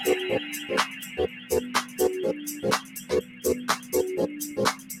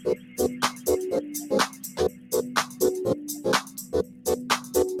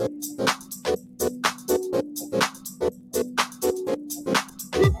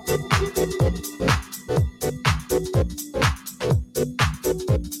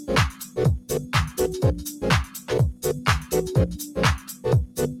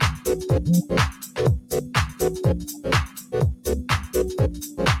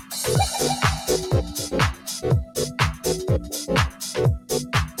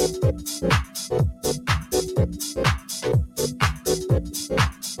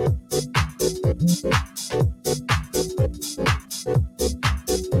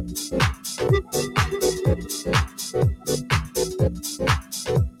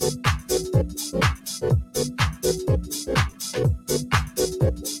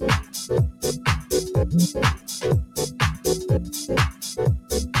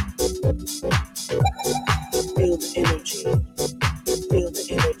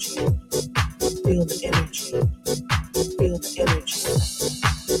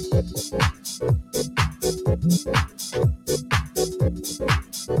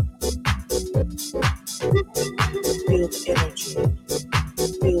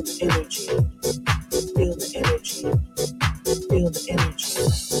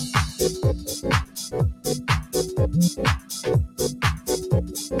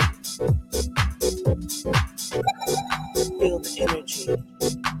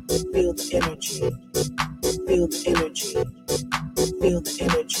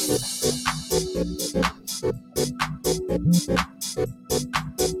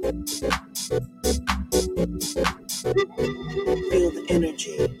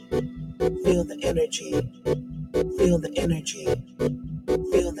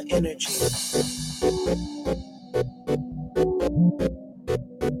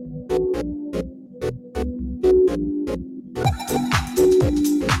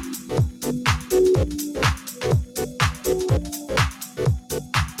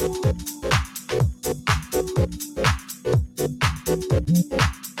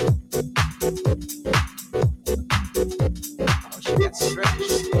 She got stretched.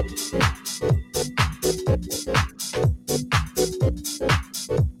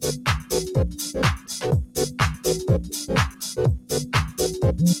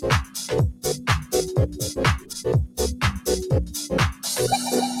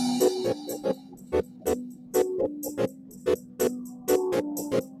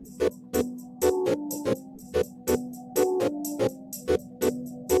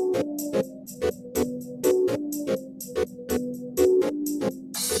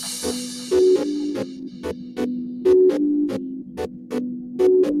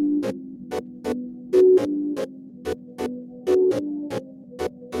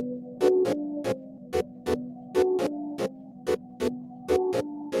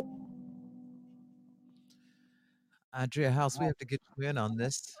 Andrea House, we have to get you in on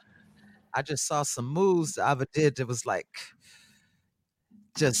this. I just saw some moves Ava did that was like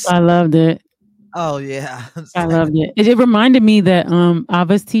just I loved it. oh yeah. It's I like loved it. It reminded me that I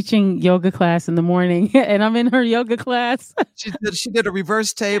was teaching yoga class in the morning, and I'm in her yoga class. she did a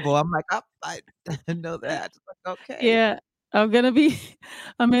reverse table. I'm like, I didn't know that. Like, okay. Yeah, I'm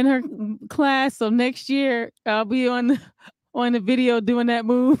in her class, so next year I'll be on the video doing that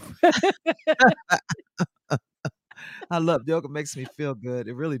move. I love yoga. Makes me feel good.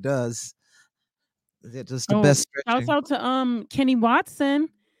 It really does. It's just the Oh, best shouts stretching. out to Kenny Watson,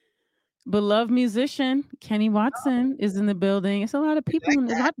 beloved musician. Kenny Watson is in the building. It's a lot of people in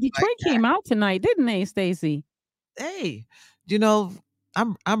Detroit came out tonight, didn't they, Stacy? Hey, you know,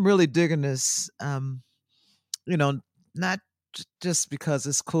 I'm really digging this. Not just because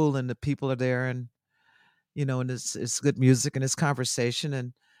it's cool and the people are there and and it's good music and it's conversation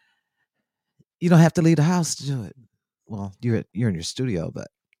and you don't have to leave the house to do it. Well, you're in your studio, but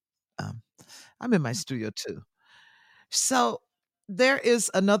I'm in my studio too. So there is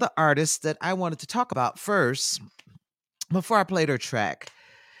another artist that I wanted to talk about first before I played her track,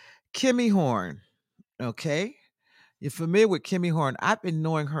 Kimmy Horn. Okay, you're familiar with Kimmy Horn? I've been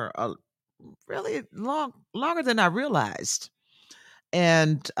knowing her really longer than I realized,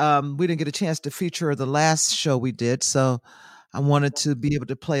 and we didn't get a chance to feature her the last show we did, so I wanted to be able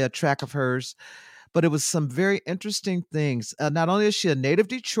to play a track of hers. But it was some very interesting things. Not only is she a native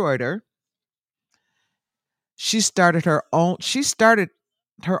Detroiter, she started her own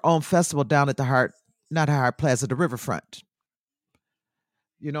festival down at the not Hart Plaza, the Riverfront.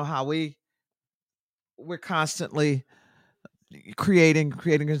 You know how we're constantly creating,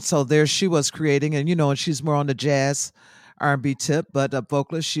 and so there she was creating, and and she's more on the jazz R&B tip, but a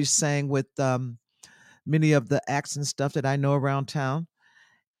vocalist. She sang with many of the acts and stuff that I know around town.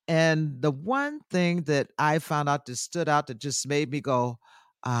 And the one thing that I found out that stood out that just made me go,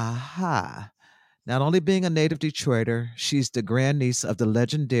 aha. Not only being a native Detroiter, she's the grandniece of the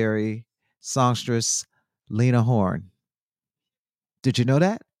legendary songstress Lena Horne. Did you know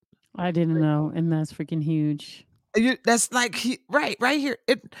that? I didn't know, and that's freaking huge. That's like right here.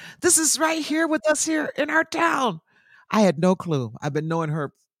 This is right here with us here in our town. I had no clue. I've been knowing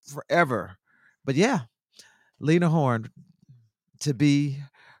her forever, but yeah, Lena Horne to be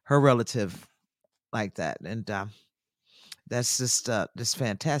her relative like that, and that's just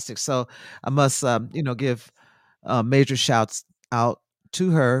fantastic. So I must give major shouts out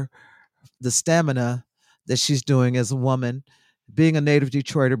to her, the stamina that she's doing as a woman, being a native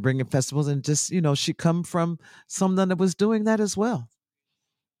Detroiter, bringing festivals, and just she come from someone that was doing that as well.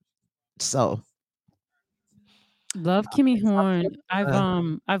 So love Kimmy Horn.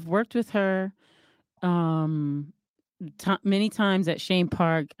 I've worked with her many times at Shane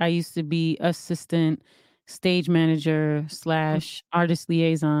Park. I used to be assistant stage manager / artist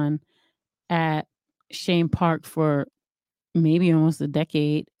liaison at Shane Park for maybe almost a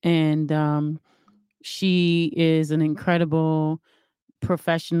decade, and she is an incredible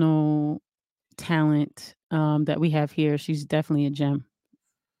professional talent that we have here. She's definitely a gem.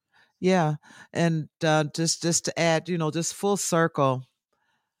 Yeah, and just to add, just full circle.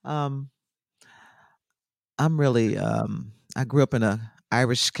 I'm really I grew up in a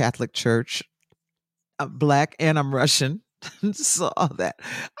Irish Catholic church. I'm Black and I'm Russian. So all that.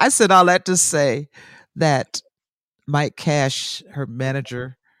 I said all that to say that Mike Cash, her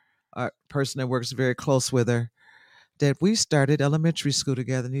manager, person that works very close with her, that we started elementary school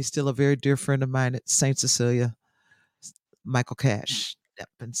together, and he's still a very dear friend of mine at St. Cecilia, Michael Cash. Yep.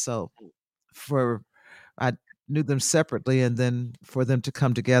 And so I knew them separately, and then for them to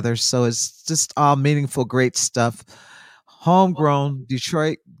come together. So it's just all meaningful, great stuff. Homegrown,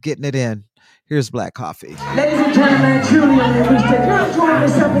 Detroit, getting it in. Here's Black Coffee. Ladies and gentlemen, truly I appreciate you're enjoying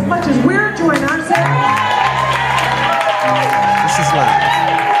yourself as much as we're enjoying ourselves. It's is live.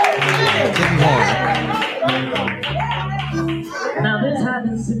 Jimmy Horn. Now this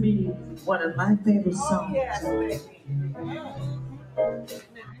happens to be one of my favorite songs.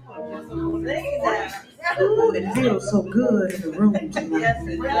 Ooh, it feels so good in the room tonight.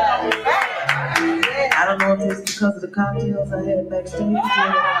 I don't know if it's because of the cocktails I had backstage.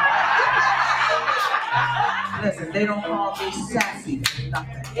 Listen, they don't call me sassy for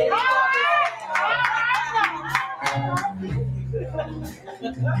nothing.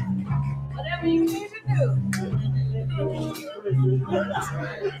 Whatever you need to do.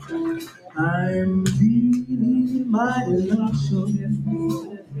 I'm feeling mighty lonesome,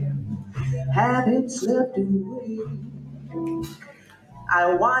 haven't slept away.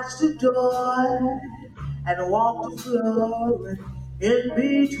 I watched the door and walked the floor, and in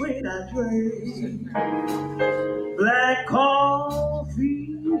between I drank black coffee.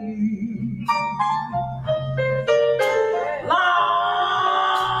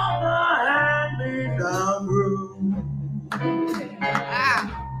 Long hand-me-down brew.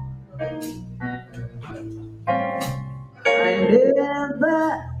 I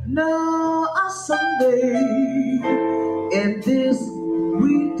never know a Sunday in this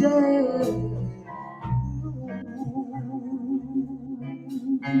weekday.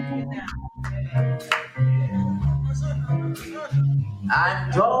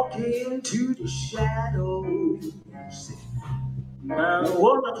 I'm talking to the shadows. My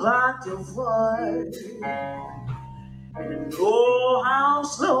 1 o'clock to 5. And oh, how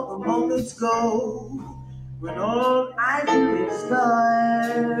slow the moments go when all I do is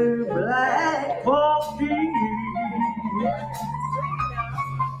stir black coffee.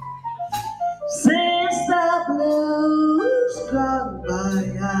 Since the blues come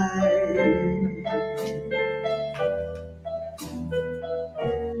by,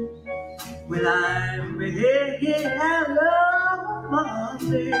 when I'm hanging hello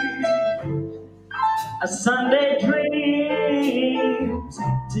Monday, a Sunday dreams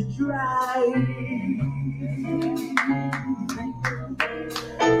to dry.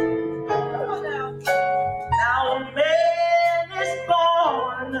 Now a man is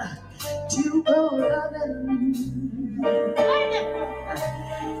born to go loving,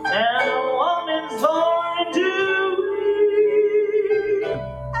 and a woman's born to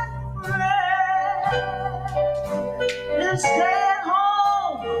and stay at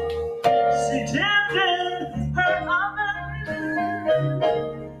home, sitting in her oven,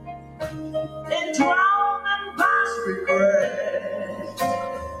 and drown in past regret,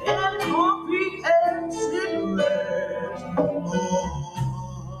 and coffee and cigarettes.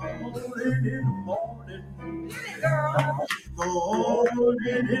 Morning in the morning,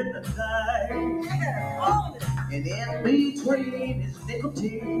 morning in the night, and in between is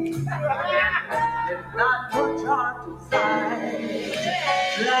nicotine, and not much hard to find.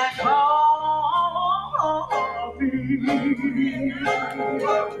 Black coffee,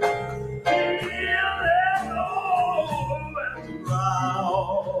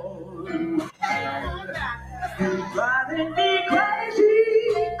 you're driving me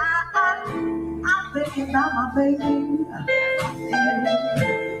crazy. I'm thinking about my baby.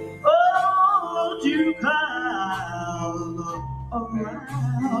 Oh, you come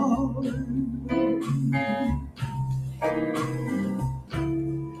around.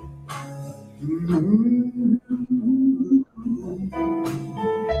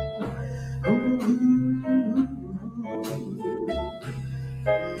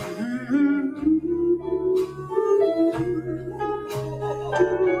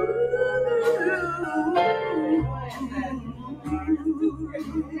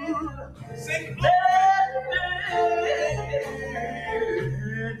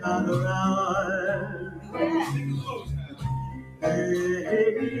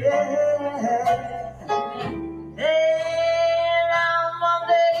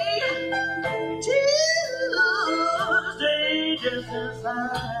 Tuesday, just as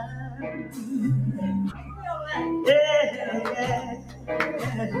fine.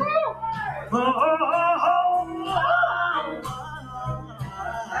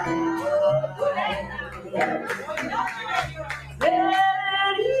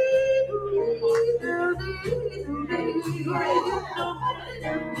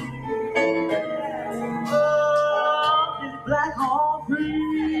 Black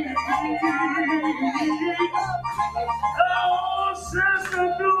coffee. Oh,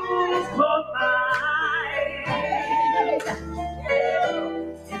 sister blues for mine.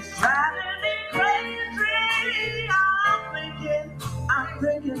 It's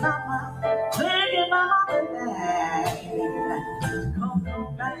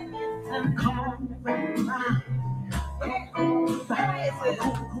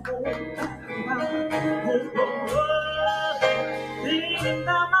Thinking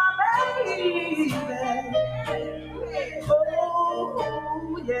about my baby.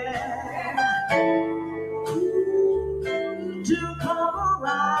 Oh, yeah. To come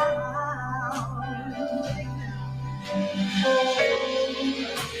around.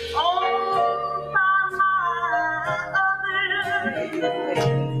 Oh, my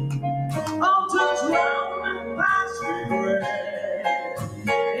oh, to drown and pass me away.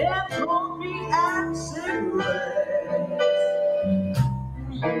 It won't be absent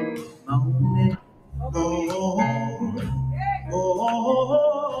I'm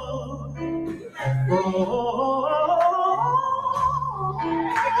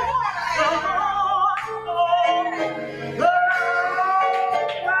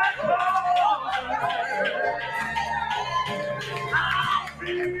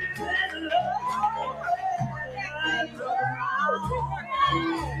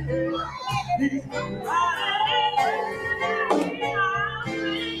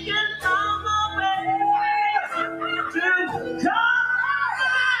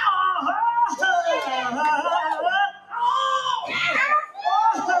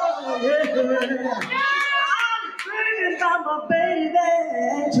thinking about my baby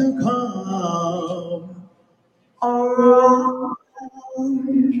to come around.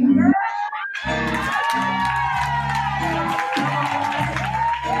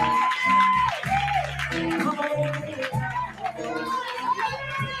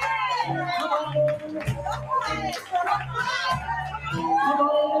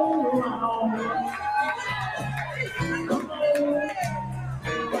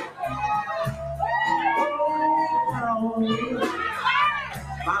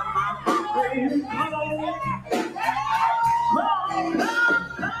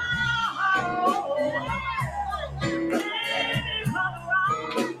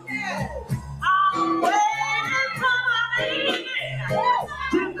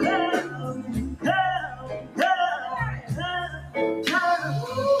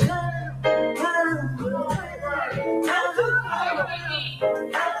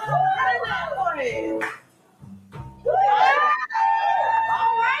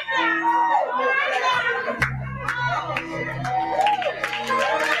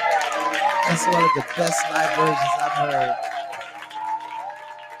 That's one of the best live versions I've heard.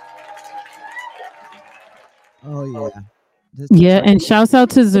 Oh yeah. Yeah, and shouts out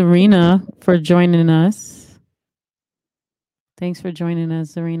to Zarina for joining us. Thanks for joining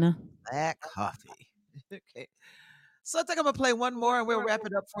us, Zarina. Black coffee. Okay. So I think I'm gonna play one more and we'll wrap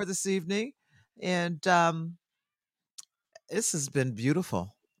it up for this evening. And this has been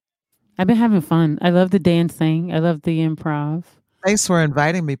beautiful. I've been having fun. I love the dancing. I love the improv. Thanks for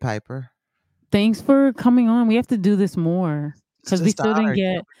inviting me, Piper. Thanks for coming on. We have to do this more because we just an still didn't honor.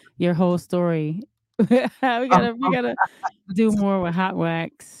 get your whole story. we gotta do more with Hot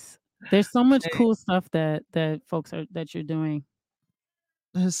Wax. There's so much cool stuff that folks are that you're doing.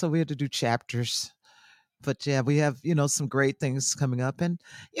 So we had to do chapters. But yeah, we have, some great things coming up. And,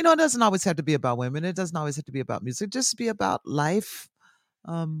 it doesn't always have to be about women. It doesn't always have to be about music. Just be about life.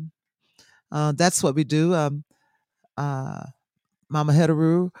 That's what we do. Mama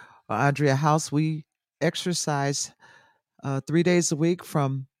Heteru or Andrea House, we exercise 3 days a week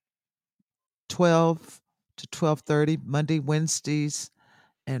from 12 to 12:30, Monday, Wednesdays,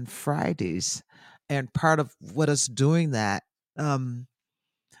 and Fridays. And part of what us doing that,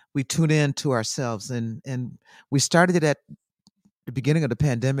 we tune in to ourselves, and we started it at the beginning of the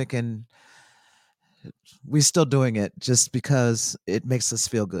pandemic, and we're still doing it just because it makes us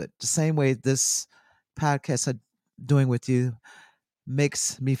feel good. The same way this podcast I'm doing with you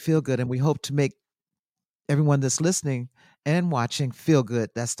makes me feel good, and we hope to make everyone that's listening and watching feel good.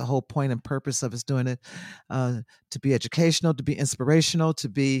 That's the whole point and purpose of us doing it, to be educational, to be inspirational, to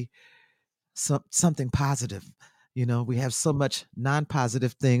be something positive. We have so much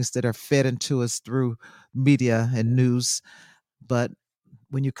non-positive things that are fed into us through media and news, but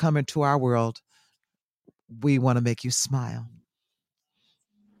when you come into our world, we want to make you smile.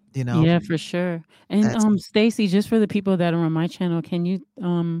 Yeah, for sure. And Stacy, just for the people that are on my channel, can you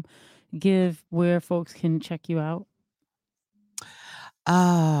give where folks can check you out?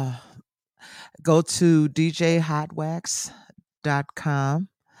 Go to djhotwax.com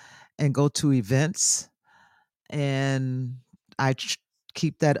and go to events, and I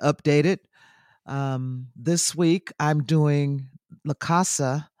keep that updated. This week I'm doing La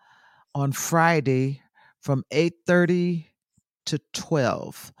Casa on Friday from 8:30 to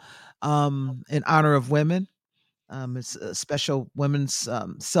 12 in honor of women. It's a special women's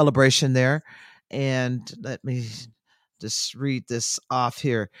celebration there. And let me just read this off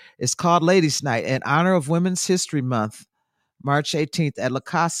here. It's called Ladies' Night in honor of Women's History Month, March 18th at La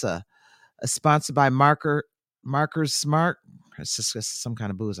Casa, sponsored by Markers Smart. It's just some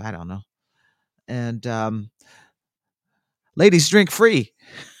kind of booze. I don't know. And ladies drink free.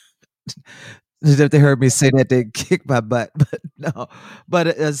 If they heard me say that, they'd kick my butt. But no, but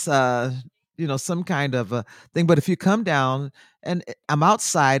it's some kind of a thing. But if you come down, and I'm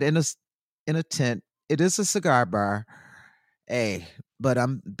outside in a tent, it is a cigar bar. Hey, but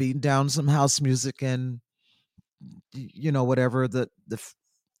I'm beating down some house music and whatever it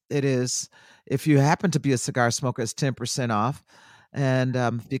is. If you happen to be a cigar smoker, it's 10% off. And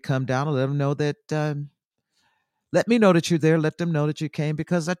if you come down, let them know that. Let me know that you're there. Let them know that you came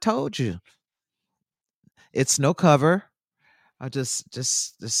because I told you. It's no cover. I just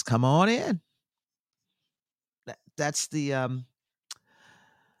come on in. That's the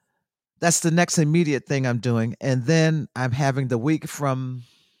next immediate thing I'm doing. And then I'm having the week from,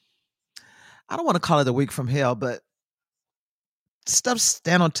 I don't want to call it the week from hell, but stuff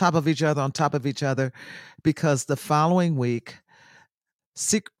stand on top of each other, because the following week,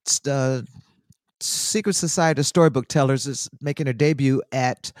 Secret Society of Storybook Tellers is making a debut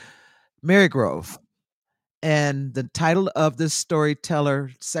at Marygrove. And the title of this storyteller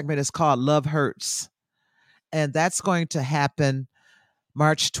segment is called Love Hurts. And that's going to happen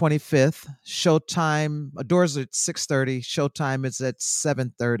March 25th. Showtime, doors are at 6:30. Showtime is at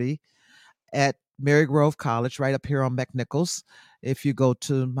 7:30 at Marygrove College, right up here on McNichols. If you go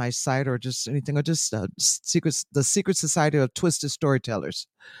to my site or just anything, or just the Secret Society of Twisted Storytellers.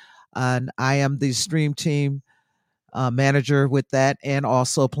 And I am the stream team manager with that, and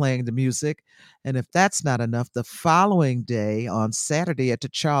also playing the music. And if that's not enough, the following day on Saturday at the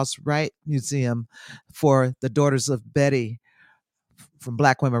Charles Wright Museum for the Daughters of Betty from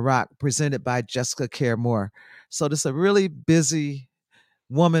Black Women Rock, presented by Jessica Care Moore. So this is a really busy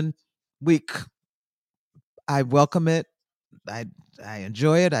woman week. I welcome it. I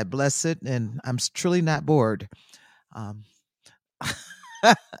enjoy it. I bless it. And I'm truly not bored. And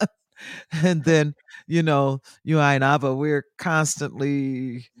then, you and Ava, we're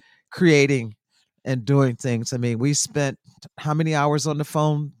constantly creating and doing things. I mean, we spent how many hours on the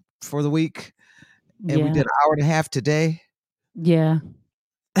phone for the week? And we did an hour and a half today. Yeah.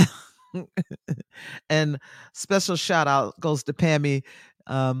 And special shout out goes to Pammy.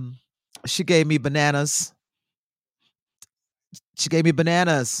 She gave me bananas.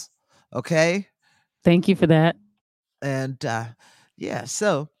 Okay. Thank you for that. And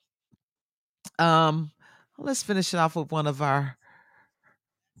so let's finish it off with one of our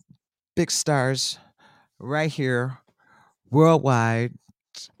big stars right here worldwide.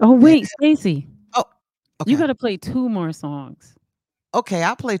 Oh, wait, Stacey. Oh, okay. You got to play 2 more songs. Okay,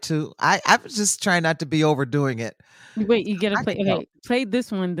 I'll play 2. I was just trying not to be overdoing it. Wait, you got to play. Okay, play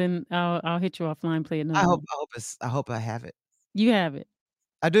this one, then I'll hit you offline. Play another. I hope I have it. You have it.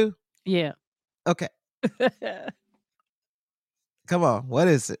 I do? Yeah. Okay. Come on. What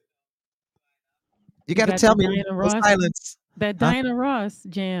is it? You got to tell me. No silence. That Diana Ross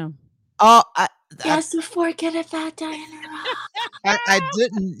jam. Oh, yes, forget about Diana Ross. I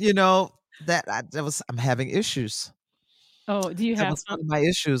didn't, I'm having issues. Oh, do you have one of my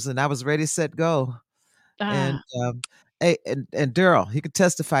issues? And I was ready, set, go. And and Daryl, he could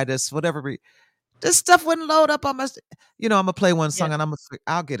testify this. Whatever, this stuff wouldn't load up on my. I'm gonna play one song and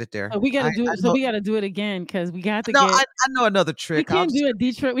I'll get it there. So we gotta do it. So we gotta do it again because we got to no, get. I know another trick. We can't do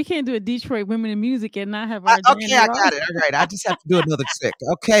a Detroit Women in Music and not have our. Okay, I got it. All right, I just have to do another trick.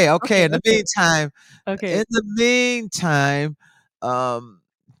 Okay. In the meantime,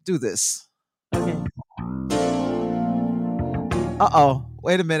 do this. Okay.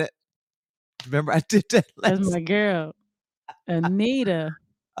 Wait a minute. Remember I did that last. That's my girl, Anita.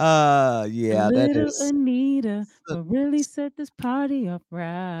 Yeah, that is Anita. Will really set this party up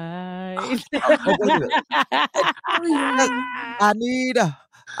right. Anita.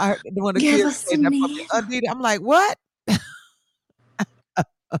 I want to give us Anita. I'm like, what?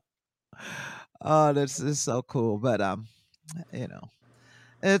 Oh, this is so cool. But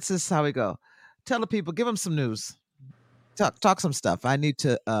it's just how we go. Tell the people, give them some news. Talk some stuff. I need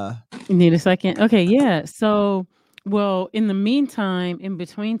to You need a second? Okay, yeah. So, well, in the meantime, in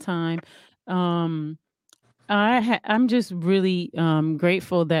between time, I'm just really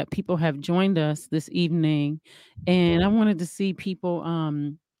grateful that people have joined us this evening, and I wanted to see people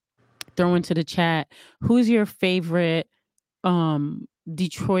throw into the chat, who's your favorite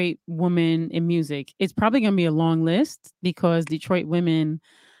Detroit woman in music? It's probably going to be a long list because Detroit women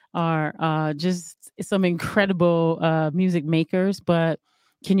are just some incredible music makers, but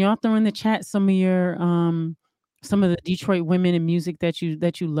can y'all throw in the chat some of your some of the Detroit women in music that you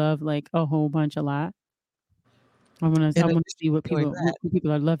love like a whole bunch a lot? I want In to addition see what to doing that,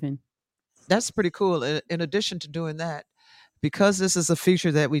 people are loving. that's pretty cool. In addition to doing that, because this is a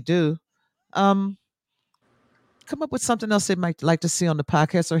feature that we do, um, come up with something else they might like to see on the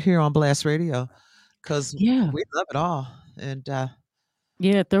podcast or hear on Blast Radio, because Yeah. we love it all. And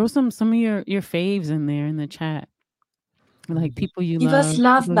Yeah, throw some of your faves in there in the chat. Like people you Give love. us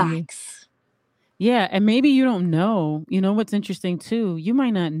love people you- backs. Yeah, and maybe you don't know. You know what's interesting too? You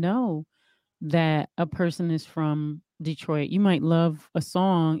might not know that a person is from Detroit. You might love a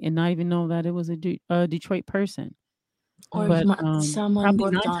song and not even know that it was a Detroit person. Or But someone probably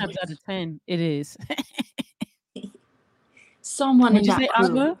worked 9 on times it. out of 10, it is. Someone in What'd you that say, crew.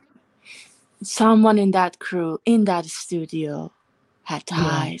 Agua? Someone in that crew, in that studio, had Yeah.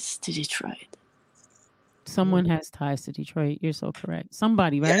 ties to Detroit. Someone has ties to Detroit. You're so correct.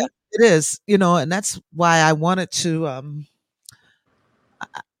 Somebody, yeah, right? it is. And that's why I wanted to,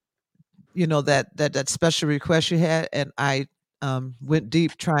 that special request you had, and I went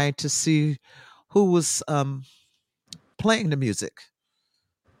deep trying to see who was playing the music.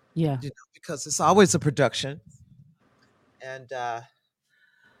 Yeah. Because it's always a production, and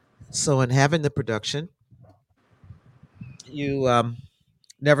so in having the production, you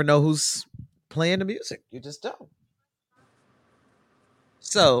never know who's playing the music. You just don't.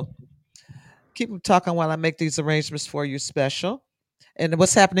 So keep talking while I make these arrangements for you special. And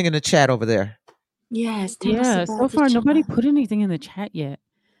what's happening in the chat over there? Yes, tell us Yeah, about so the far nobody chat. put anything in the chat yet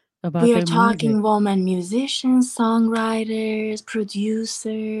about We are their talking music. women musicians, songwriters,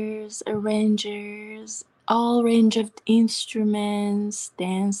 producers, arrangers, all range of instruments,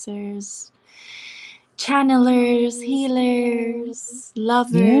 dancers, channelers, healers,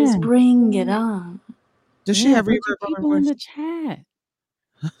 lovers. Yeah. Bring it on. Does she Yeah, have put your reverb on her people in voice? the chat.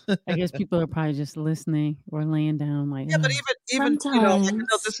 I guess people are probably just listening or laying down like, Yeah, but "Ugh." even like, I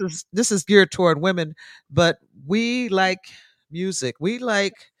know this is geared toward women, but we like music. We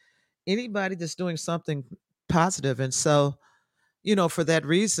like anybody that's doing something positive, and so for that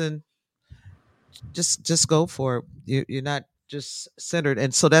reason, just go for it. You're not just centered,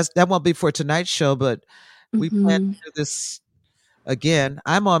 and so that won't be for tonight's show, but we plan to do this again.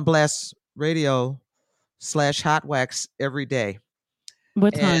 I'm on Blast Radio /Hot Wax every day.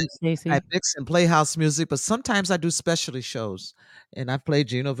 What And time, Stacey? I mix and play house music, but sometimes I do specialty shows. And I've played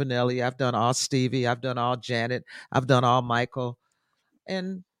Gino Vanelli. I've done all Stevie. I've done all Janet. I've done all Michael.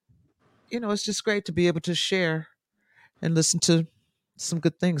 And, it's just great to be able to share and listen to some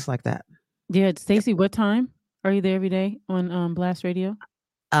good things like that. Yeah, Stacey, what time are you there every day on Blast Radio?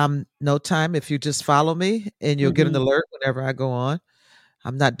 No time. If you just follow me and you'll get an Mhm. alert whenever I go on.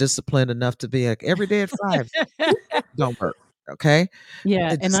 I'm not disciplined enough to be like every day at 5. Don't work. Okay.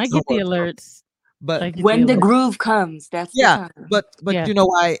 Yeah, It and just I don't get the work for me. alerts. But I get When the alerts. groove comes, that's the yeah, time. but Yeah. you know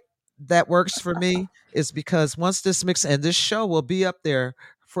why that works for me is because once this mix and this show will be up there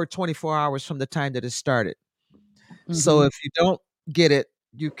for 24 hours from the time that it started. So Mhm. if you don't get it,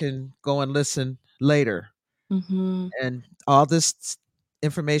 you can go and listen later. Mm-hmm. And all this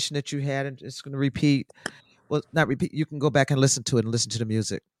information that you had, and it's going to repeat. Well, not repeat. You can go back and listen to it and listen to the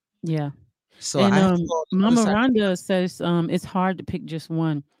music. Yeah. So And I have to go on the other Mama side. Rhonda says it's hard to pick just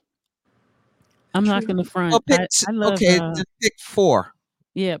one. I'm not gonna front. Well, pick I love okay, then pick 4.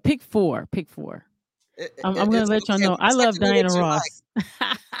 yeah, pick 4. Pick 4. I'm gonna It's let y'all okay. know. I Which love one Diana would you Ross.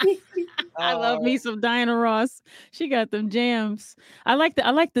 I love me some Diana Ross. She got them jams. I like the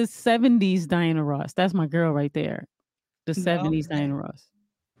 70s Diana Ross. That's my girl right there. The 70s Diana Ross.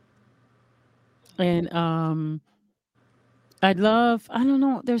 And I don't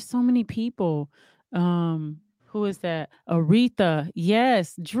know, there's so many people. Who is that? Aretha.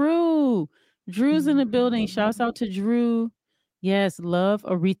 Yes, Drew. Drew's in the building. Shouts out to Drew. Yes, love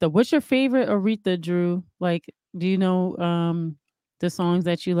Aretha. What's your favorite Aretha, Drew? Like, do you know the songs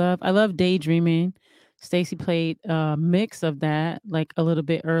that you love? I love Daydreaming. Stacey played a mix of that like a little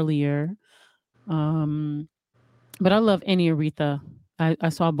bit earlier. But I love any Aretha. I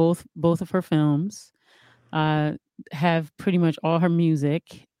saw both of her films. Have pretty much all her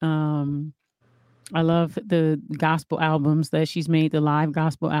music. I love the gospel albums that she's made, the live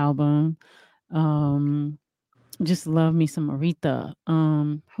gospel album. Just love me some Aretha.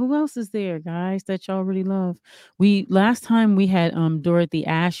 Who else is there, guys, that y'all really love? Last time we had Dorothy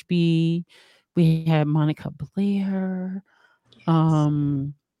Ashby, we had Monica Blair.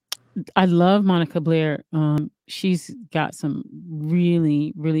 I love Monica Blair. She's got some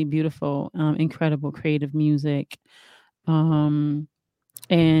really, really beautiful, incredible creative music. And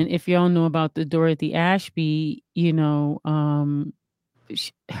if y'all know about the Dorothy Ashby,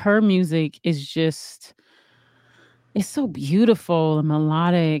 her music is just It's so beautiful and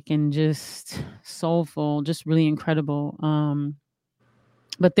melodic and just soulful, just really incredible.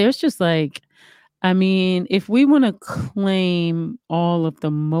 But there's just like, I mean, if we want to claim all of the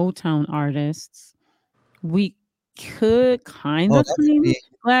Motown artists, we could kind Oh, of that could claim be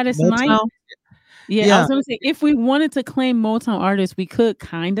Gladys Knight. Motown. Yeah, I Yeah. was gonna say if we wanted to claim Motown artists, we could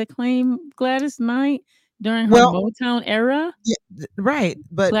kind of claim Gladys Knight during her Well, Motown era. yeah, right.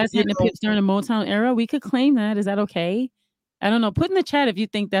 But Gladys you Knight and the know, Pips during the Motown era. We could claim that. Is that okay? I don't know. Put in the chat if you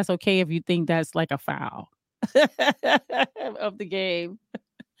think that's okay. If you think that's like a foul of the game.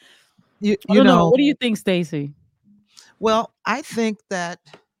 you I you don't know. know. What do you think, Stacey? Well, I think that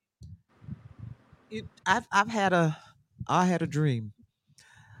I've had a dream.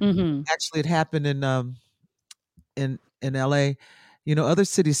 Mhm. Actually, it happened in LA. You know, other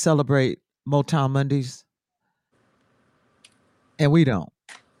cities celebrate Motown Mondays, and we don't.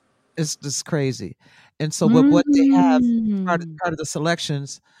 It's just crazy. And so, but what they have Mm. part of the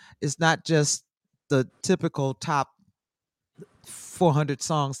selections is not just the typical top 400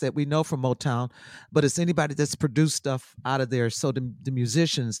 songs that we know from Motown, but it's anybody that's produced stuff out of there. So the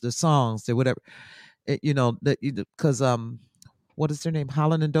musicians, the songs, the whatever, you know, that because what is their name?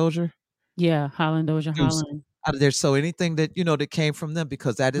 Holland and Dozier Yeah, Holland, Doja produced Holland. out of there. So anything that that came from them,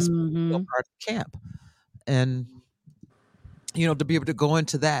 because that is Mhm. part of the camp, and to be able to go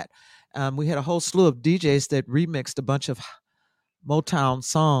into that, we had a whole slew of DJs that remixed a bunch of Motown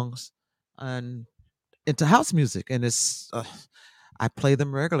songs and into house music, and it's I play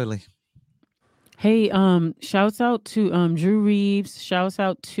them regularly. Hey, shouts out to Drew Reeves. Shouts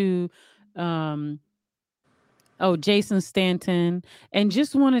out to um Jason Stanton. And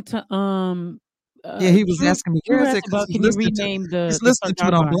just wanted to Yeah, he was Drew, asking me, Drew where is asked it? Because about can you rename he's the listening to cigar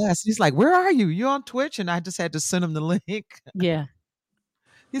it on bar? blast. He's like, "Where are you? You on Twitch?" And I just had to send him the link. Yeah.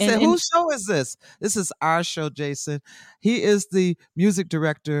 He And said, and "Whose show is this?" This is our show, Jason. He is the music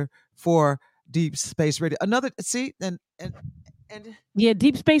director for Deep Space Radio. Another see and yeah,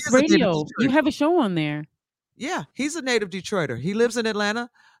 Deep Space he's a native Radio. You Detroiter. have a show on there. Yeah, he's a native Detroiter. He lives in Atlanta,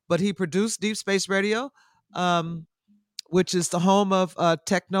 but he produced Deep Space Radio, which is the home of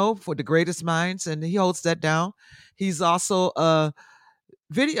techno for the greatest minds, and he holds that down. He's also a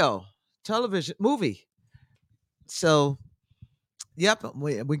video, television, movie. So, yep,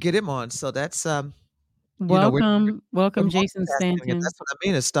 we get him on. So that's we're Welcome, Jason multitasking, and Stanton. that's what I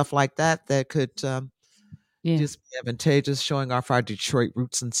mean. Is stuff like that that could Yeah. just be advantageous, showing off our Detroit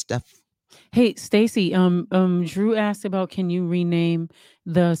roots and stuff. Hey, Stacy, Drew asked about can you rename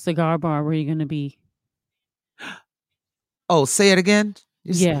the cigar bar where you're gonna be? Oh, say it again.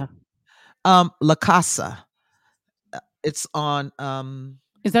 Yeah. La Casa. It's on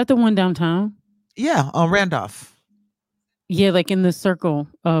Is that the one downtown? yeah, on Randolph. Yeah, like in the circle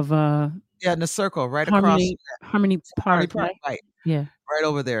of Yeah, in the circle, right Harmony across Harmony Harmony Park, Park, right? right, Yeah. right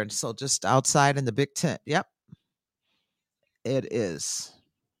over there. And so just outside in the big tent. Yep, it is.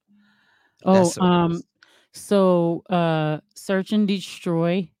 Oh, That's what it is. so Search and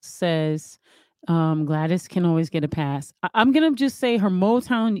Destroy says Gladys can always get a pass. I'm gonna just say her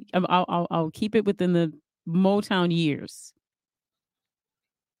Motown. I'll keep it within the Motown years.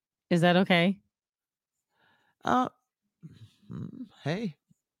 Is that okay? Hey.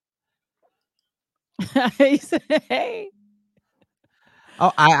 He said, hey.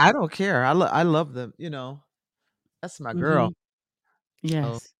 Oh, I don't care. I love them. That's my girl. Mhm.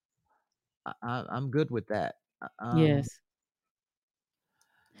 Yes. So I'm good with that. Yes.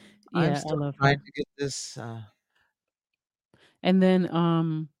 I'm Yeah, I still love trying her. to get this. And then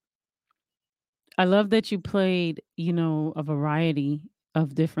I love that you played, a variety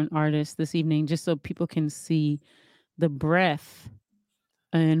of different artists this evening, just so people can see the breadth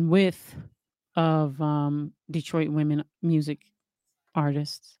and width of Detroit women music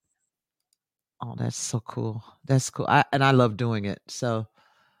artists. Oh, that's so cool. That's cool. I love doing it. So,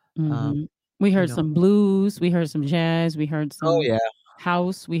 Mhm. We heard some blues, we heard some jazz, we heard Oh some yeah.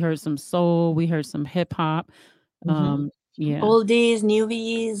 house, we heard some soul, we heard some hip hop. Mhm. Yeah. Oldies,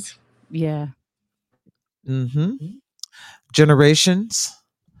 newbies. Yeah. Generations.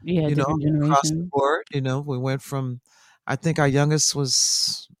 Yeah, different Across the generations. board. We went from. I think our youngest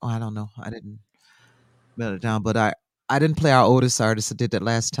was. Oh, I don't know. I didn't write it down, but I didn't play our oldest artist. I did that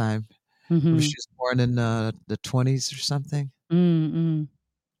last time. Mhm. She was born in the 20s or something. Mm.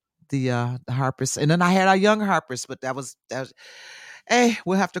 The harpist, and then I had our young harpist, but that was. Hey,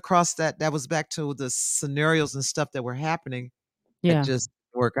 we'll have to cross that. That was back to the scenarios and stuff that were happening. Yeah. That just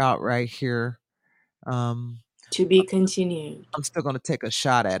work out right here. To be continued. I'm still going to take a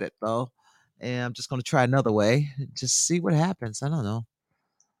shot at it though, and I'm just going to try another way. Just see what happens. I don't know.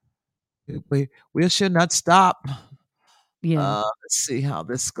 We should not stop. Yeah. Let's see how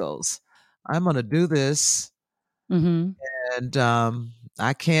this goes. I'm gonna do this, Mm-hmm. and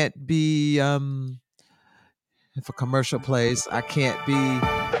I can't be if a commercial plays, I can't be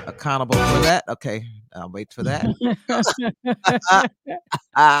accountable for that. Okay, I'll wait for that.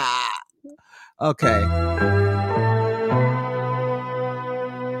 Okay.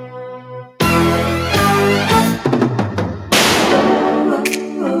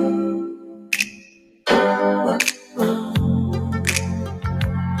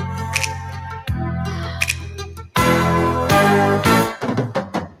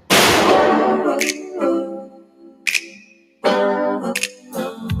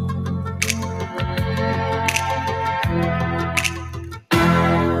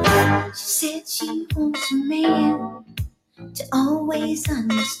 She said she wants a man to always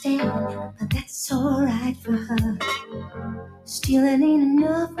understand, but that's alright for her. Still, it ain't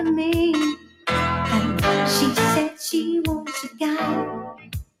enough for me. And she said she wants a guy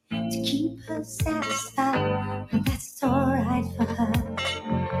to keep her satisfied, and that's alright for her.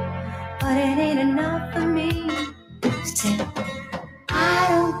 But it ain't enough for me. Still, I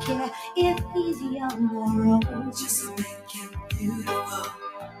don't care if he's young or old. Just make him beautiful.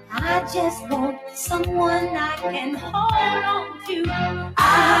 I just want someone I can hold on to.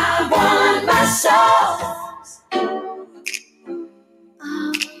 I want my soul.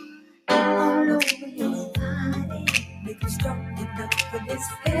 All over his body. Make him strong enough from his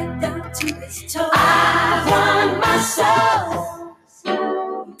head down to his toes. I want my soul.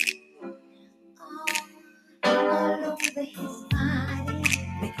 All over his body.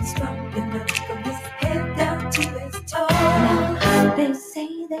 Make him strong enough from his head down to his toes. Now, they say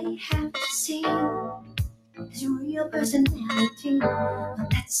they have to see his real personality, but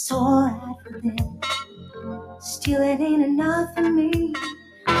that's alright for them. Still, it ain't enough for me.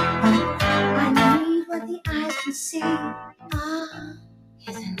 But I need what the eyes can see.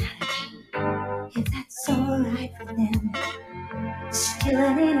 His anatomy, if that's alright for them. Still,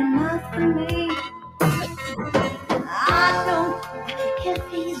 it ain't enough for me. I don't care if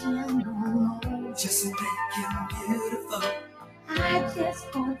he's young or old. Just make him beautiful. I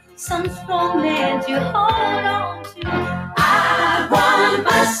just want some strong man to hold on to. I want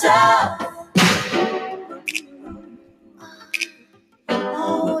myself.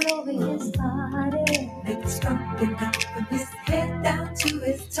 All over his body. Make it strong enough from his head down to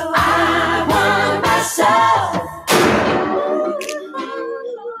his toes. I want myself.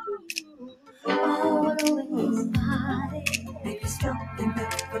 All over his body. Make it strong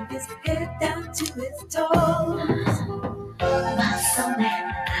enough from his head down to his toes. Muscle man,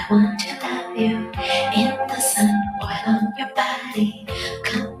 I want to love you. In the sun, oil on your body.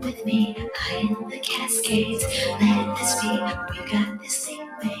 Come with me, high in the Cascades. Let this be, we got this thing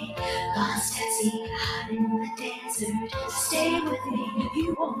made. Lost at sea, hot in the desert. Stay with me,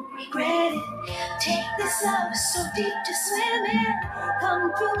 you won't regret it. Take this love so deep to swim in. Come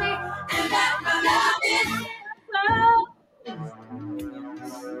to me, and I'm loving love.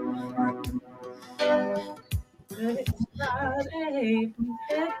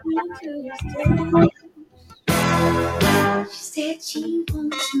 She said she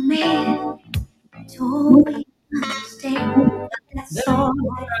wants a man to always understand, but that's all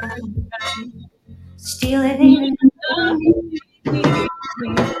right. Still, it ain't enough.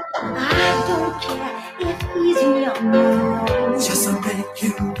 I don't care if he's young or old. Just make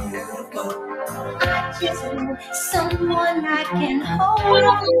him beautiful. I just want someone I can hold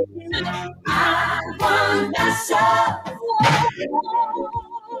on to. I want myself.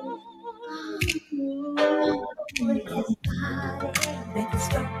 His body, make it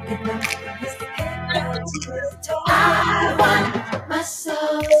strong enough from his head down to his toes. I want my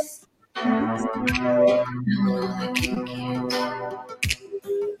soul.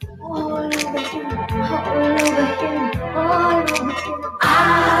 All over him, all over him, all over him. I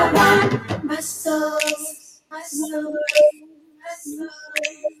want my soul, my soul, my soul,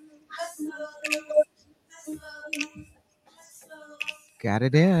 my soul, my soul. Got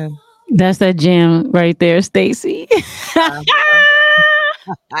it in. That's that jam right there, Stacy.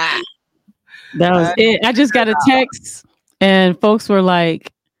 That was it. I just got a text and folks were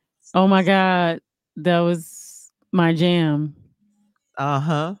like, "Oh my God, that was my jam."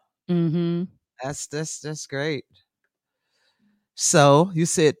 Uh-huh. Mm-hmm. That's great. So you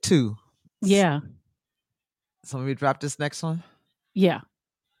said 2. Yeah. So let me drop this next one. Yeah.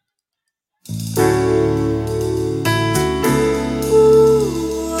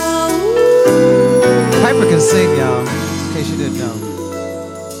 Piper can sing, y'all, in case you didn't know.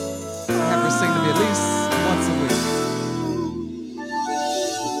 Have her sing to me at least once a week.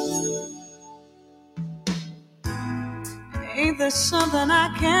 something I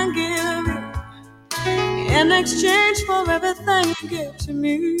can give you in exchange for everything you give to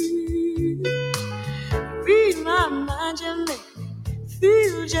me. Read my mind, you make me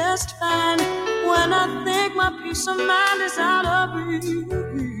feel just fine. When I think my peace of mind is out of reach,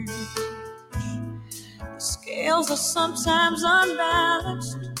 the scales are sometimes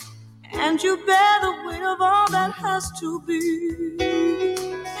unbalanced, and you bear the weight of all that has to be.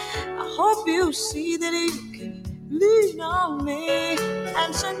 I hope you see that you can lean on me,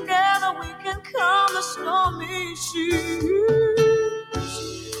 and together we can calm the stormy seas.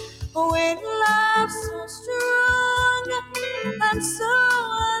 With love so strong and so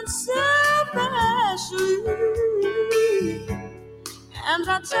unselfishly, and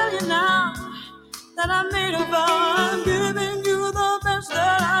I tell you now that I made a vow, I'm giving you the best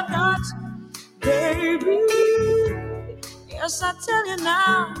that I've got, baby. Yes, I tell you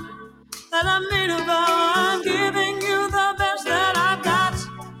now that I made a vow, I'm giving you the best that I've got,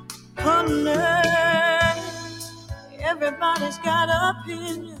 honey. Everybody's got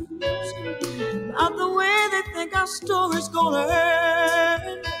opinions about the way they think our story's gonna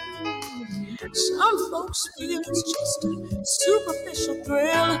end. Some folks feel it's just a superficial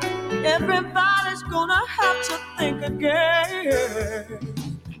thrill. Everybody's gonna have to think again.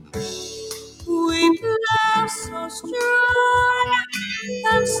 We love so strong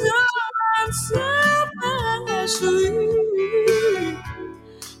and so unselfishly.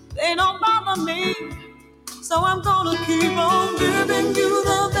 They don't bother me, so I'm gonna keep on giving you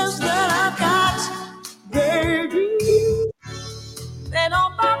the best that I've got, baby. They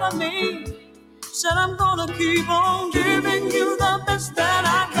don't bother me, said I'm gonna keep on giving you the best that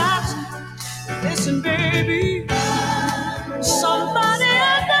I got. Listen, baby, somebody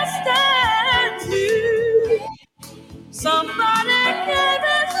understands me. Somebody gave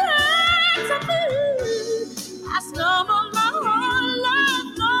his hand to me. I stumbled my whole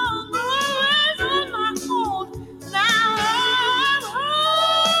life long, always on my own. Now I'm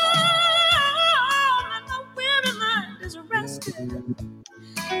home, and my weary mind is rested,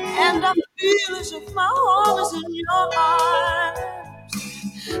 and I feel as if my home is in your arms.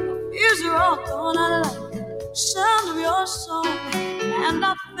 My fears are all gone, I like the sound of your song, and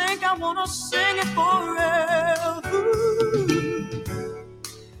I think I wanna sing it forever.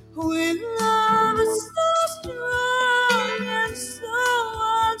 We love is so strong and so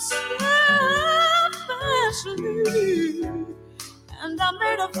unselfishly, and I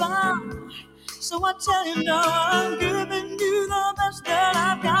made a vow, so I tell you now I'm giving you the best that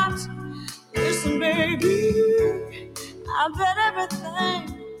I've got. Listen, baby, I bet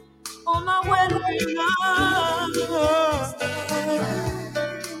everything on my wedding night.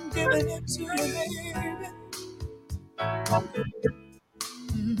 I'm giving it to you, baby.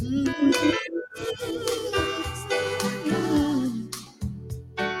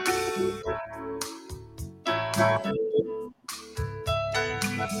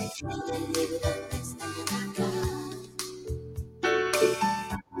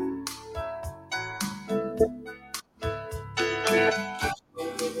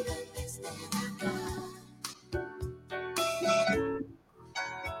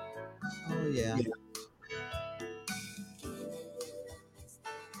 Oh yeah.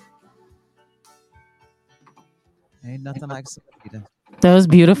 Ain't nothing like Anita. That was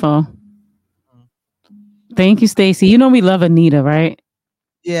beautiful. Thank you, Stacy. You know we love Anita, right?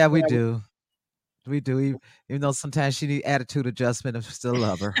 Yeah, we do. We do. Even though sometimes she need attitude adjustment, and we still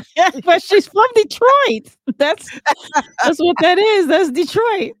love her. But she's from Detroit. That's what that is. That's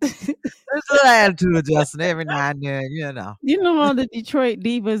Detroit. There's an attitude adjustment every now and then, you know. You know all the Detroit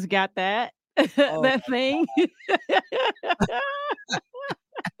divas got that that thing.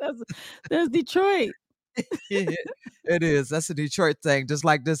 that's Detroit. It is. That's a Detroit thing, just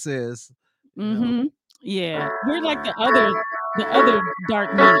like this is. Mm-hmm. Yeah, we're like the other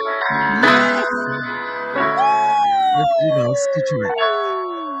dark meat. You know, it's Detroit.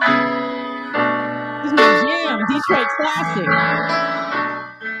 This is my jam, Detroit classic.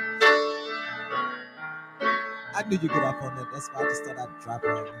 I knew you'd get off on that. That's why I just thought I'd drop it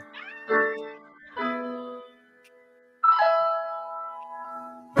on you.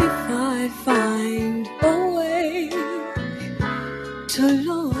 If I find a way to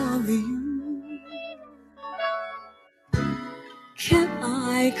love you, can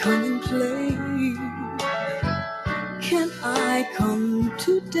I come and play? Can I come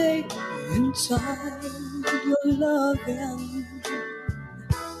today inside your loving?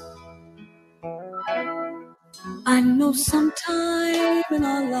 I know sometime in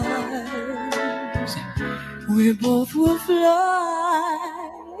our lives we both will fly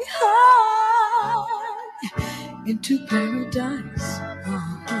high into paradise.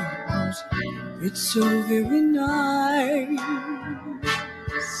 'Cause it's so very nice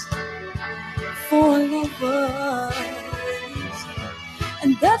for lovers,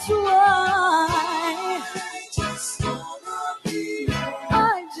 and that's why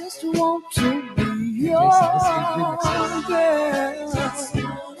I just want to be your girl.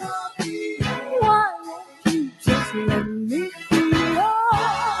 Why won't you just let me be your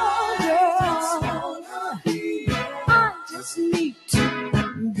girl? I just need to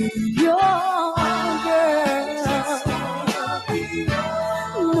be your girl.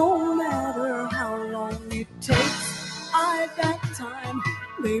 No matter how long it takes, I've got time.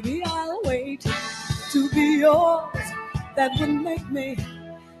 Maybe I'll wait to be yours. That would make me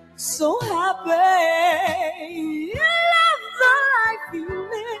so happy. You love the life you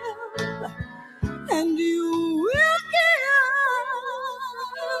live, and you will give,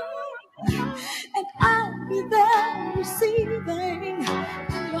 and I'll be there receiving.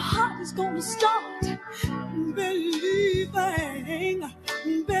 Your heart is gonna start believing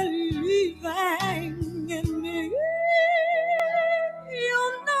in me. You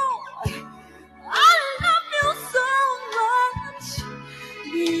know I love you so much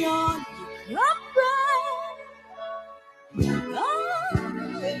beyond compare. Oh,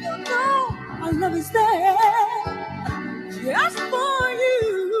 you know my love is there just for you.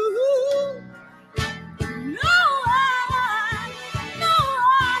 No, I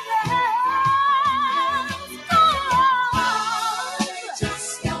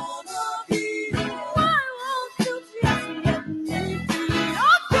just wanna be. Why won't you just let me be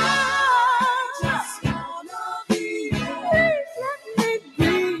your girl? Just wanna be. Please let me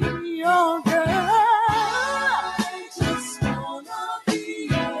be your girl. Just wanna be.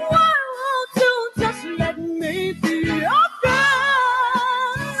 Why won't you just let me be your girl?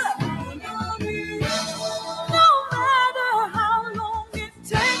 No matter how long it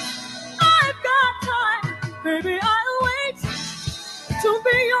takes, I've got time. Baby, I'll wait to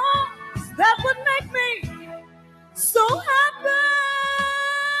be yours. That would make me so happy.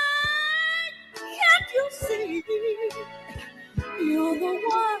 Can't you see? You're the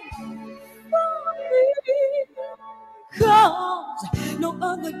one for me. 'Cause no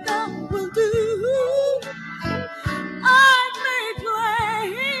other girl will do. I've made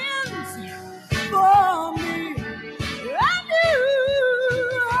plans for me and you.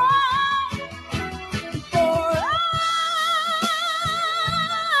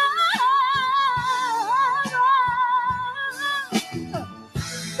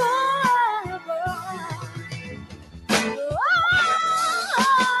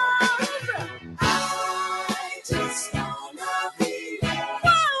 I just wanna be.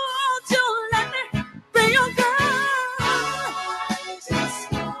 Why won't you let me be your girl? I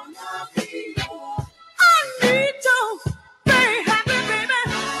just wanna be. I need to be happy, baby. I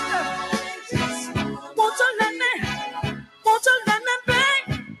just won't you let me be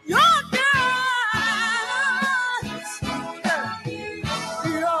your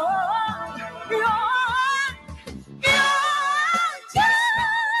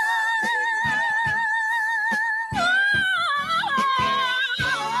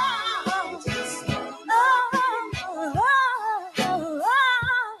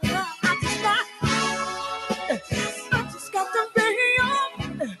I just got to be your.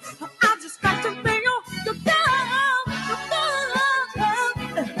 I just got to be your girl.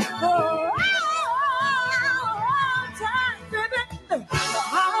 Time, baby.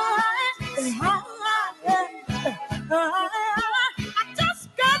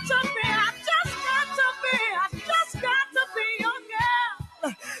 I just got to be your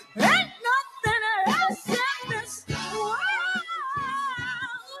girl. Ain't nothing else in this world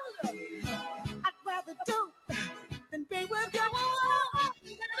I'd rather do than be with you.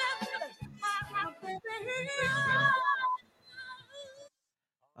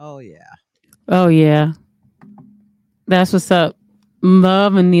 Oh yeah. Oh yeah. That's what's up.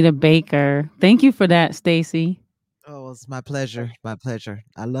 Love Anita Baker. Thank you for that, Stacy. Oh, it's my pleasure. My pleasure.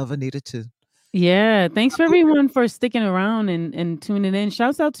 I love Anita too. Yeah, thanks for everyone for sticking around and tuning in.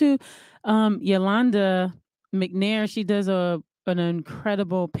 Shouts out to Yolanda McNair. She does an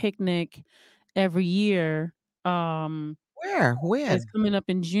incredible picnic every year. Where? When? It's coming up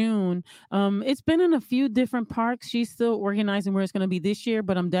in June. It's been in a few different parks. She's still organizing where it's going to be this year,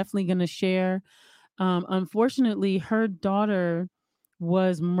 but I'm definitely going to share. Unfortunately, her daughter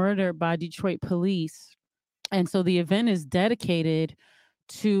was murdered by Detroit police. And so the event is dedicated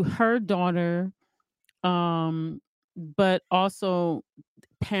to her daughter, but also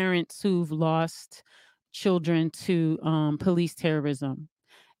parents who've lost children to police terrorism.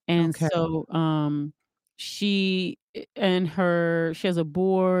 And Okay. so she has a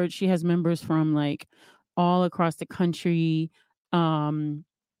board. She has members from like all across the country. And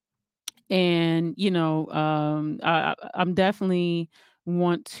I'm definitely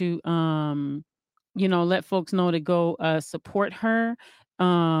want to let folks know to go support her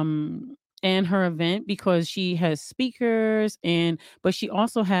and her event, because she has speakers, but she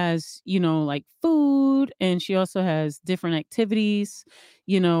also has like food, and she also has different activities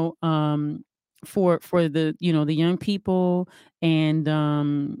for the the young people.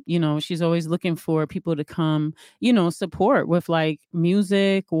 And she's always looking for people to come support with like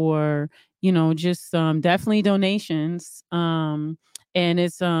music, or just definitely donations. And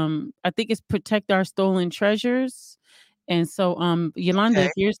it's I think it's Protect Our Stolen Treasures. And so Yolanda, Okay.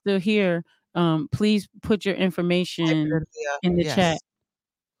 if you're still here, please put your information in the chat.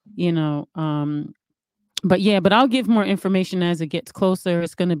 Yes. But I'll give more information as it gets closer.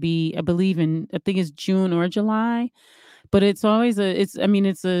 It's going to be, I think it's June or July. But it's always it's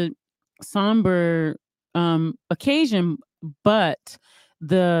a somber occasion, but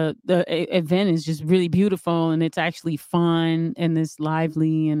the event is just really beautiful, and it's actually fun, and it's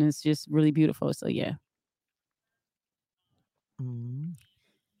lively, and it's just really beautiful. So yeah.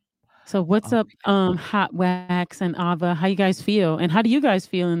 So what's up, Hot Wax and Ava? How you guys feel, and how do you guys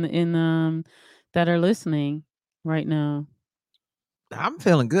feel in that are listening right now? I'm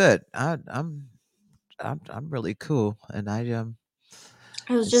feeling good. I'm really cool, and I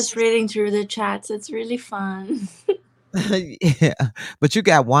was just reading through the chats. It's really fun. yeah, but you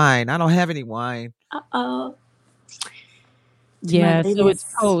got wine. I don't have any wine. Uh-oh. Yeah, so it's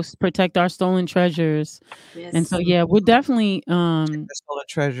Post Protect Our Stolen Treasures. Yes. And so yeah, we're definitely Stolen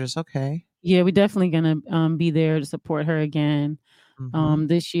Treasures. Okay. Yeah, we're definitely gonna be there to support her again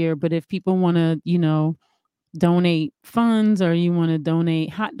this year. But if people want to donate funds, or you want to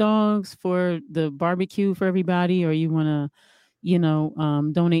donate hot dogs for the barbecue for everybody, or you want to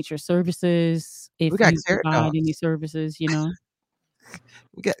donate your services, if We got you carrot provide dogs. any services, We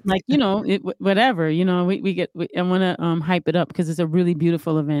get like whatever, we get. I want to hype it up, because it's a really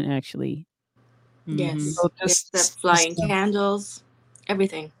beautiful event, actually. Yes. So The flying candles,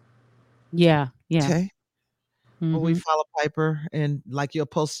 everything. Yeah. Okay. Well, we follow Piper, and like you'll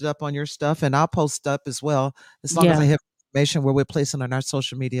post it up on your stuff, and I'll post up as well, as long as I have information where we're placing on our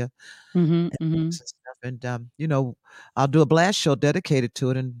social media and stuff. And I'll do a blast show dedicated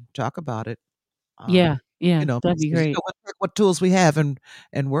to it and talk about it. Yeah, that'd be great. We'll take what tools we have and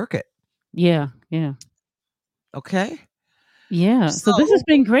work it. Yeah. Okay. Yeah. So this has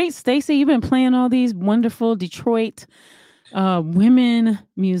been great, Stacey. You've been playing all these wonderful Detroit women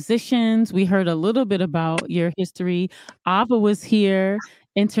musicians. We heard a little bit about your history. Ava was here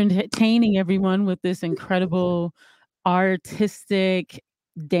entertaining everyone with this incredible artistic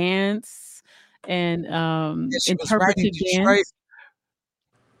dance and interpretive dance.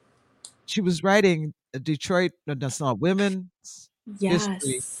 She was writing Detroit, that's not women's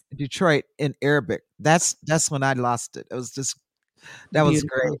history in Detroit in Arabic. That's when I lost it. It was just was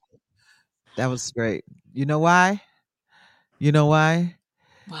great. That was great. You know why?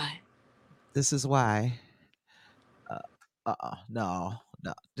 Why? This is why. No.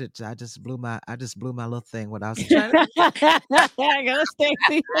 I just blew my little thing when I was trying to. I go,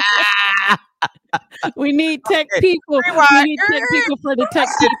 Stacey. We need tech people. We need tech people for the tech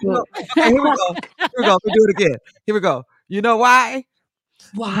people. Okay, here we go. Let me do it again. Here we go. You know why?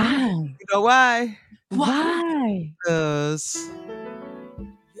 Why? You know why? Why? Because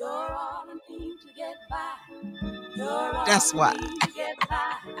You're all I need to get by. That's why.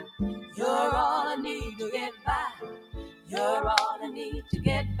 You're all I need to get by. You're all I need to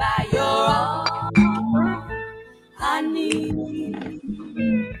get by. You're all I need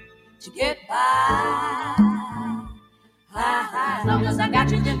to get by. As long as I got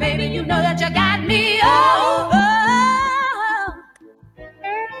you, then baby, you know that you got me.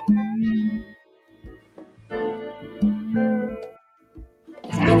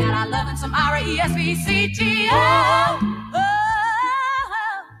 We got our love and some R-E-S-P-C-T.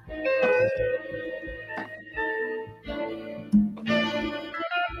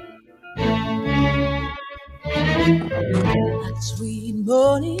 That sweet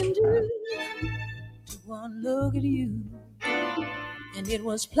morning dew, took one look at you, and it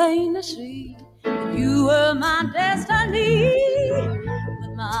was plain to see that you were my destiny.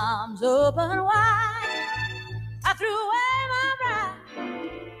 With my arms open wide, I threw away my pride.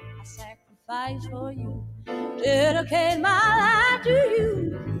 I sacrificed for you, dedicate my life to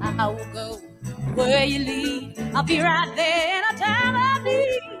you. I will go where you lead. I'll be right there in a time of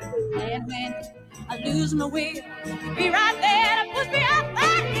need. And when I lose my will, you'll be right there to push me up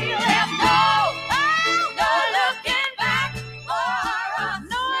that hill. There's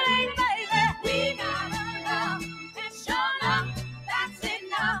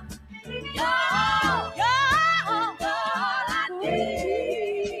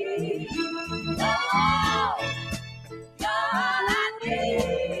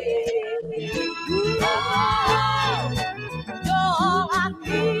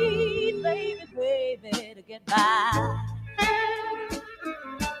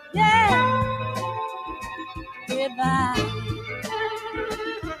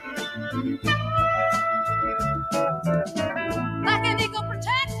Like an eagle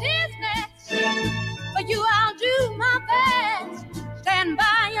protects his nest, for you I'll do my best. Stand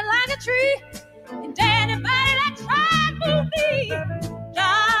by you like a tree, and anybody that tried move me.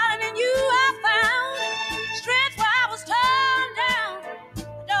 Darling, in you I found strength where I was torn down. I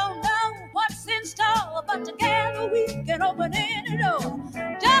don't know what's in store, but together we can open any door.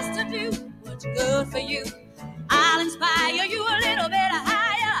 Just to do what's good for you. I'll inspire you a little bit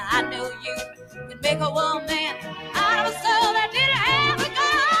higher. I know you can make a woman out of a soul that didn't have a goal.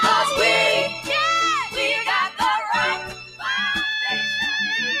 'Cause we got the right foundation.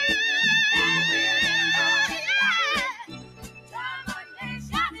 And we're in the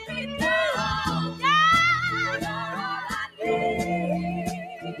domination we do. Yeah, all I need.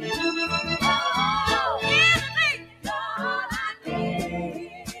 Oh, give me all I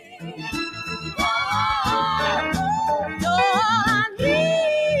need. All I need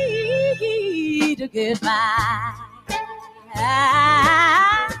to get by.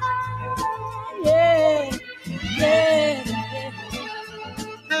 Yeah.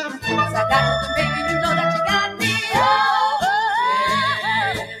 'Cause I got you, baby, you know that you got me.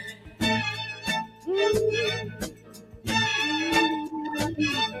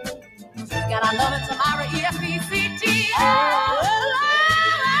 We got our love and tomorrow, EFECT.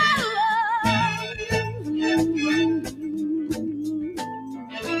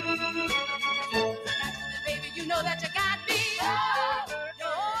 Baby, you know that you got me.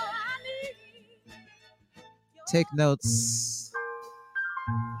 Take notes.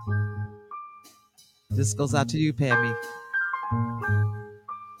 This goes out to you, Pammy.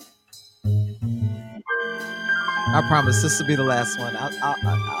 I promise this will be the last one.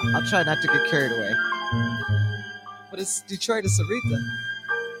 I'll try not to get carried away. But it's Detroit, it's Aretha.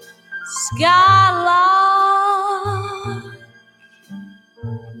 Skylark,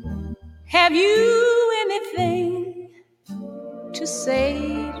 have you anything to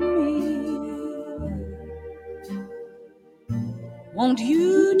say to me? Won't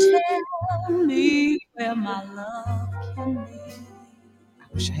you tell me where my love can be? I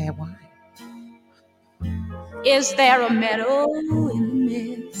wish I had wine. Is there a meadow in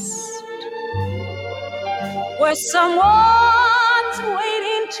the mist where someone's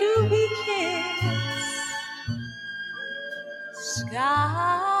waiting to be kissed? Skylark,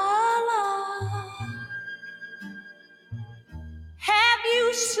 have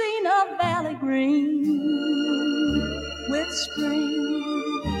you seen a valley green with spring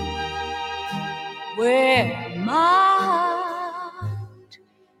where my heart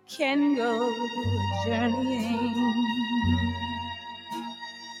can go journeying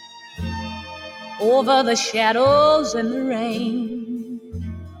over the shadows and the rain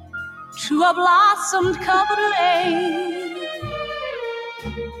to a blossom covered lane?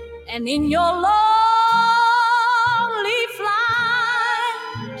 And in your lonely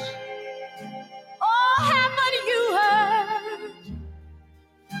flight, oh, haven't you heard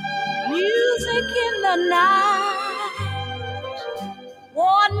music in the night?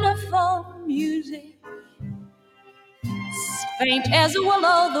 Wonderful music, faint as a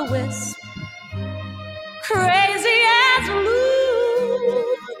will-o'-the-wisp, crazy as a loon,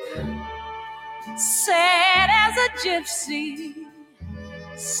 sad as a gypsy,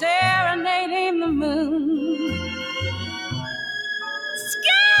 serenading the moon.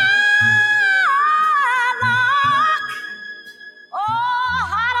 Skylark, oh,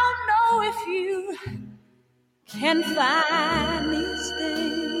 I don't know if you can find these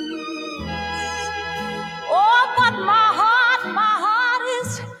things. Oh, but my heart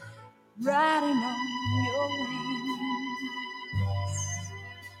is riding on your wings.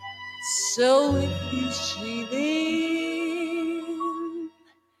 So if you see them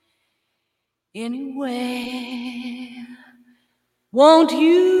anywhere, won't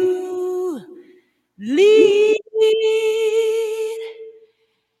you lead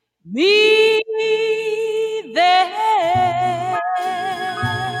me there?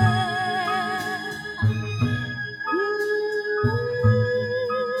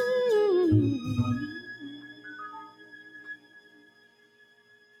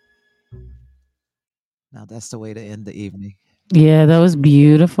 Now that's the way to end the evening. Yeah, that was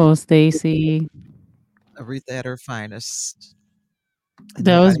beautiful, Stacy. Aretha at her finest.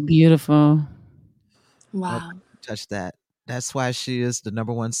 That was beautiful. Wow. Touch that. That's why she is the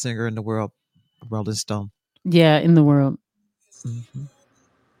number one singer in the world, Rolling Stone. Yeah, in the world. Mm-hmm.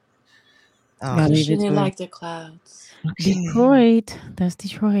 Gotta leave it Shouldn't to her. like the clouds. Detroit. That's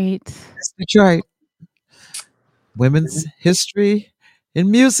Detroit. That's Detroit. Women's history in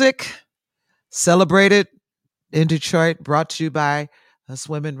music, celebrated in Detroit, brought to you by Us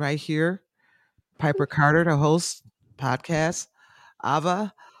women right here. Piper Carter, the host, podcast.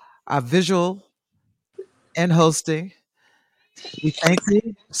 Ava, our visual and hosting. We thank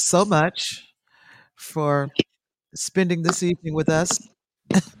you so much for spending this evening with us.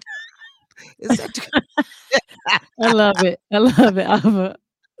 Is that I love it. I love it, Ava.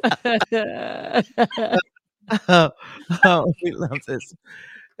 oh, we love this.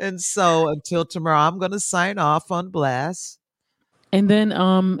 And so until tomorrow, I'm going to sign off on Blast. And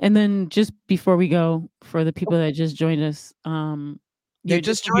then just before we go, for the people that just joined us, They your-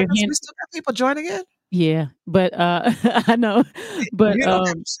 just your joined us. hand- We still got people joining in. yeah, but I know, but You don't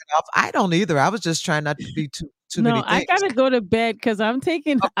have to sign off. I don't either. I was just trying not to be too no, many I things. gotta go to bed because I'm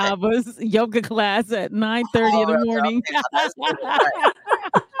taking Ava's yoga class at 9:30 in the morning.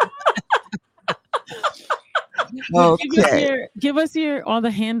 But give us your all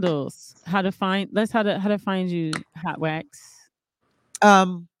the handles. How to find how to find you, Hot Wax.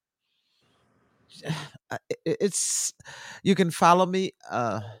 It's you can follow me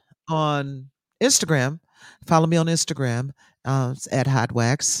on Instagram. Follow me on Instagram. It's at Hot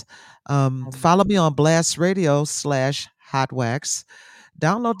Wax. Follow me on Blast Radio /Hot Wax.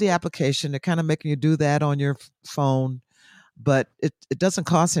 Download the application. They're kind of making you do that on your phone, but it doesn't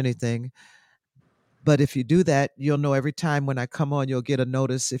cost anything. But if you do that, you'll know every time when I come on, you'll get a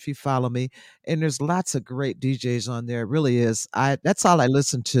notice if you follow me. And there's lots of great DJs on there. It really is. That's all I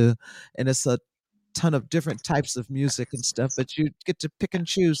listen to. And it's a ton of different types of music and stuff, but you get to pick and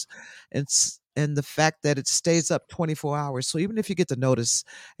choose. And the fact that it stays up 24 hours. So even if you get the notice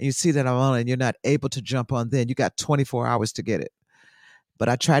and you see that I'm on and you're not able to jump on then, you got 24 hours to get it. But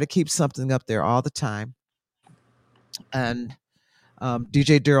I try to keep something up there all the time. And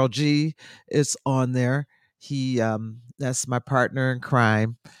DJ Daryl G is on there. He that's my partner in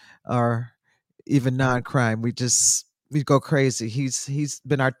crime, or even non-crime. We go crazy. He's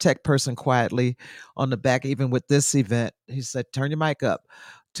been our tech person quietly on the back, even with this event. He said, "Turn your mic up.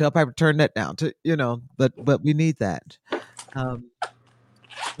 Tell Piper turn that down." But we need that.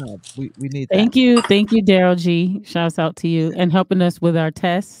 We need that. Thank you, Daryl G. Shouts out to you and helping us with our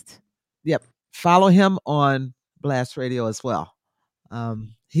test. Yep. Follow him on Blast Radio as well.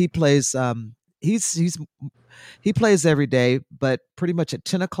 He plays he plays every day, but pretty much at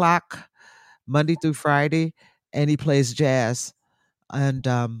 10 o'clock Monday through Friday, and he plays jazz and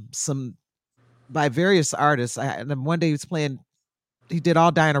some by various artists. And then one day he did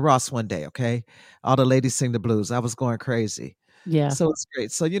all Diana Ross one day. Okay, all the ladies sing the blues. I was going crazy. Yeah. So it's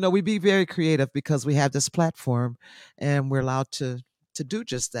great. So we be very creative because we have this platform, and we're allowed to do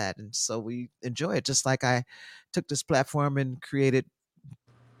just that. And so we enjoy it. Just like I took this platform and created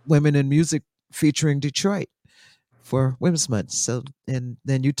Women in Music featuring Detroit for Women's Month. So, and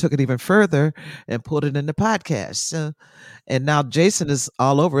then you took it even further and put it in the podcast. So, and now Jason is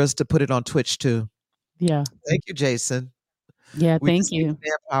all over us to put it on Twitch too. Yeah. Thank you, Jason. Yeah, We thank just need you.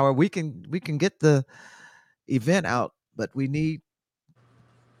 manpower. We can get the event out, but we need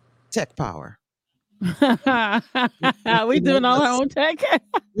tech power. We doing all our own tech.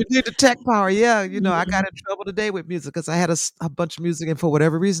 We need the tech power. Yeah, I got in trouble today with music because I had a bunch of music, and for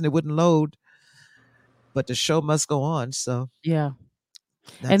whatever reason, it wouldn't load. But the show must go on. So Yeah.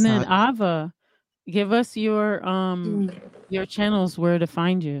 that's And then how Ava, give us your channels where to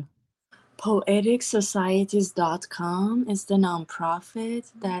find you. PoeticSocieties.com is the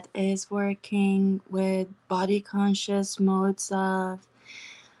nonprofit that is working with body conscious modes of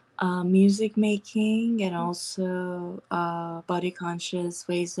music making and also body conscious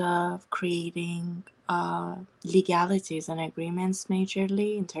ways of creating legalities and agreements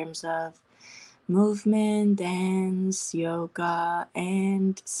majorly in terms of movement, dance, yoga,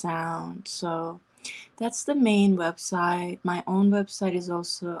 and sound. So that's the main website. My own website is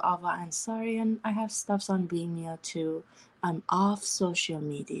also Ava Ansari, and I have stuffs on Vimeo too. I'm off social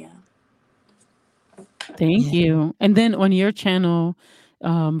media. Thank you. And then on your channel,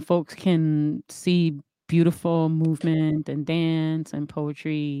 folks can see beautiful movement and dance and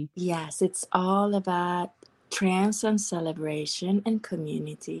poetry. Yes, it's all about trance and celebration and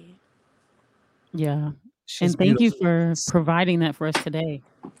community. Yeah. She's And thank you beautiful. for providing that for us today.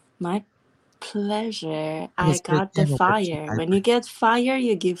 My pleasure. I Yes, good got the demo, fire. Piper. When you get fire,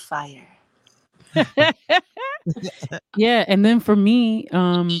 you give fire. Yeah, and then for me,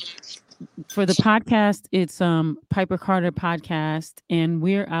 for the podcast, it's Piper Carter Podcast, and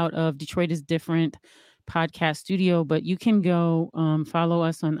we're out of Detroit is Different podcast studio. But you can go follow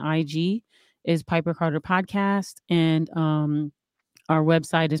us on IG is Piper Carter Podcast, and our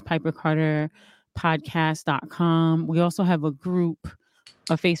website is pipercarterpodcast.com. We also have a group,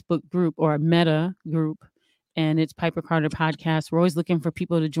 a Facebook group or a Meta group, and it's Piper Carter Podcast. We're always looking for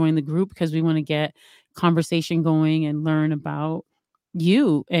people to join the group because we want to get conversation going and learn about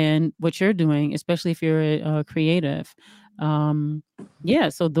you and what you're doing, especially if you're a creative. Yeah,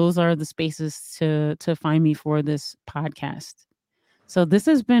 so those are the spaces to find me for this podcast. So this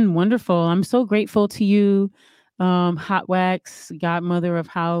has been wonderful. I'm so grateful to you, Hot Wax, godmother of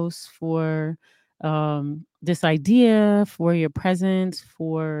house, for this idea, for your presence,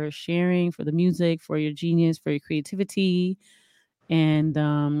 for sharing, for the music, for your genius, for your creativity. And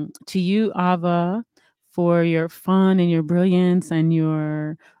to you, Ava, for your fun and your brilliance and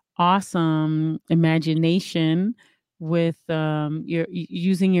your awesome imagination with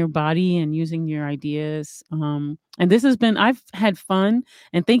using your body and using your ideas. And this has been, I've had fun.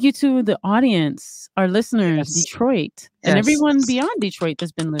 And thank you to the audience, our listeners, Yes. Detroit, and Yes. everyone beyond Detroit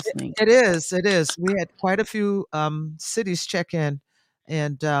that's been listening. It is. It is. We had quite a few cities check in,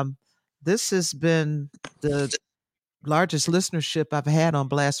 and this has been the largest listenership I've had on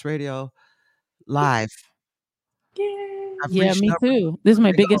Blast Radio live. I've Yeah, reached me numbers. too. This is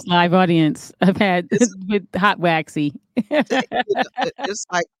my biggest live audience I've had It's- with Hot Waxy.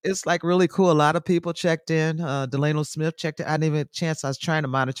 It's like really cool. A lot of people checked in. Delano Smith checked in. I didn't even have a chance. I was trying to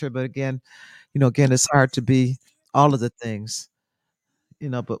monitor, but again, it's hard to be all of the things,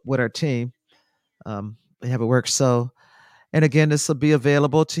 but with our team, we have it work. So, and again, this will be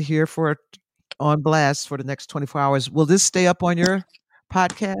available to hear for on Blast for the next 24 hours. Will this stay up on your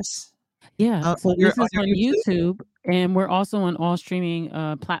podcast? Yeah, so on your, this is on on your YouTube, and we're also on all streaming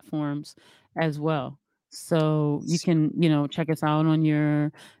platforms as well. So you can, check us out on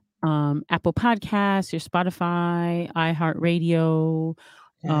your Apple Podcasts, your Spotify, iHeartRadio.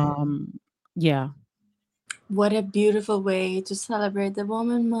 Yeah. What a beautiful way to celebrate the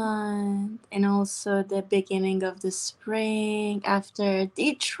Woman Month and also the beginning of the spring after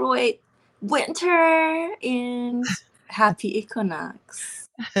Detroit winter and happy equinox.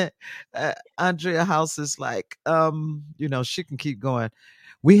 Andrea House is like, she can keep going.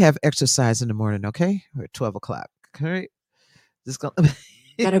 We have exercise in the morning, okay? We're at 12 o'clock. All right. Just gonna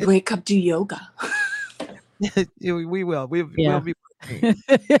Gotta wake up to yoga. we will. We'll Yeah. be working.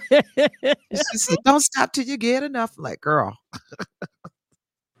 She said, don't stop till you get enough. I'm like, girl.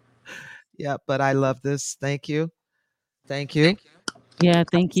 Yeah, but I love this. Thank you. Thank you. Yeah,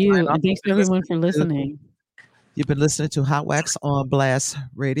 thank you. Sign off. And thanks to You've been everyone for listening. You've been listening to Hot Wax on Blast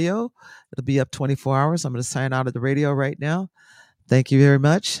Radio. It'll be up 24 hours. I'm going to sign out of the radio right now. Thank you very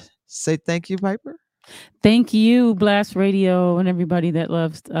much. Say thank you, Piper. Thank you, Blast Radio, and everybody that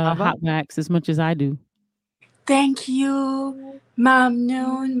loves Ava? Hot Wax as much as I do. Thank you.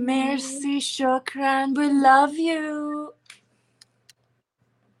 Mamnoon, merci, shukran. We love you.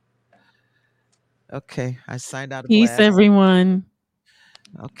 Okay, I signed out of Peace, Blast. everyone.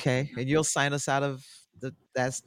 Okay, and you'll sign us out of that's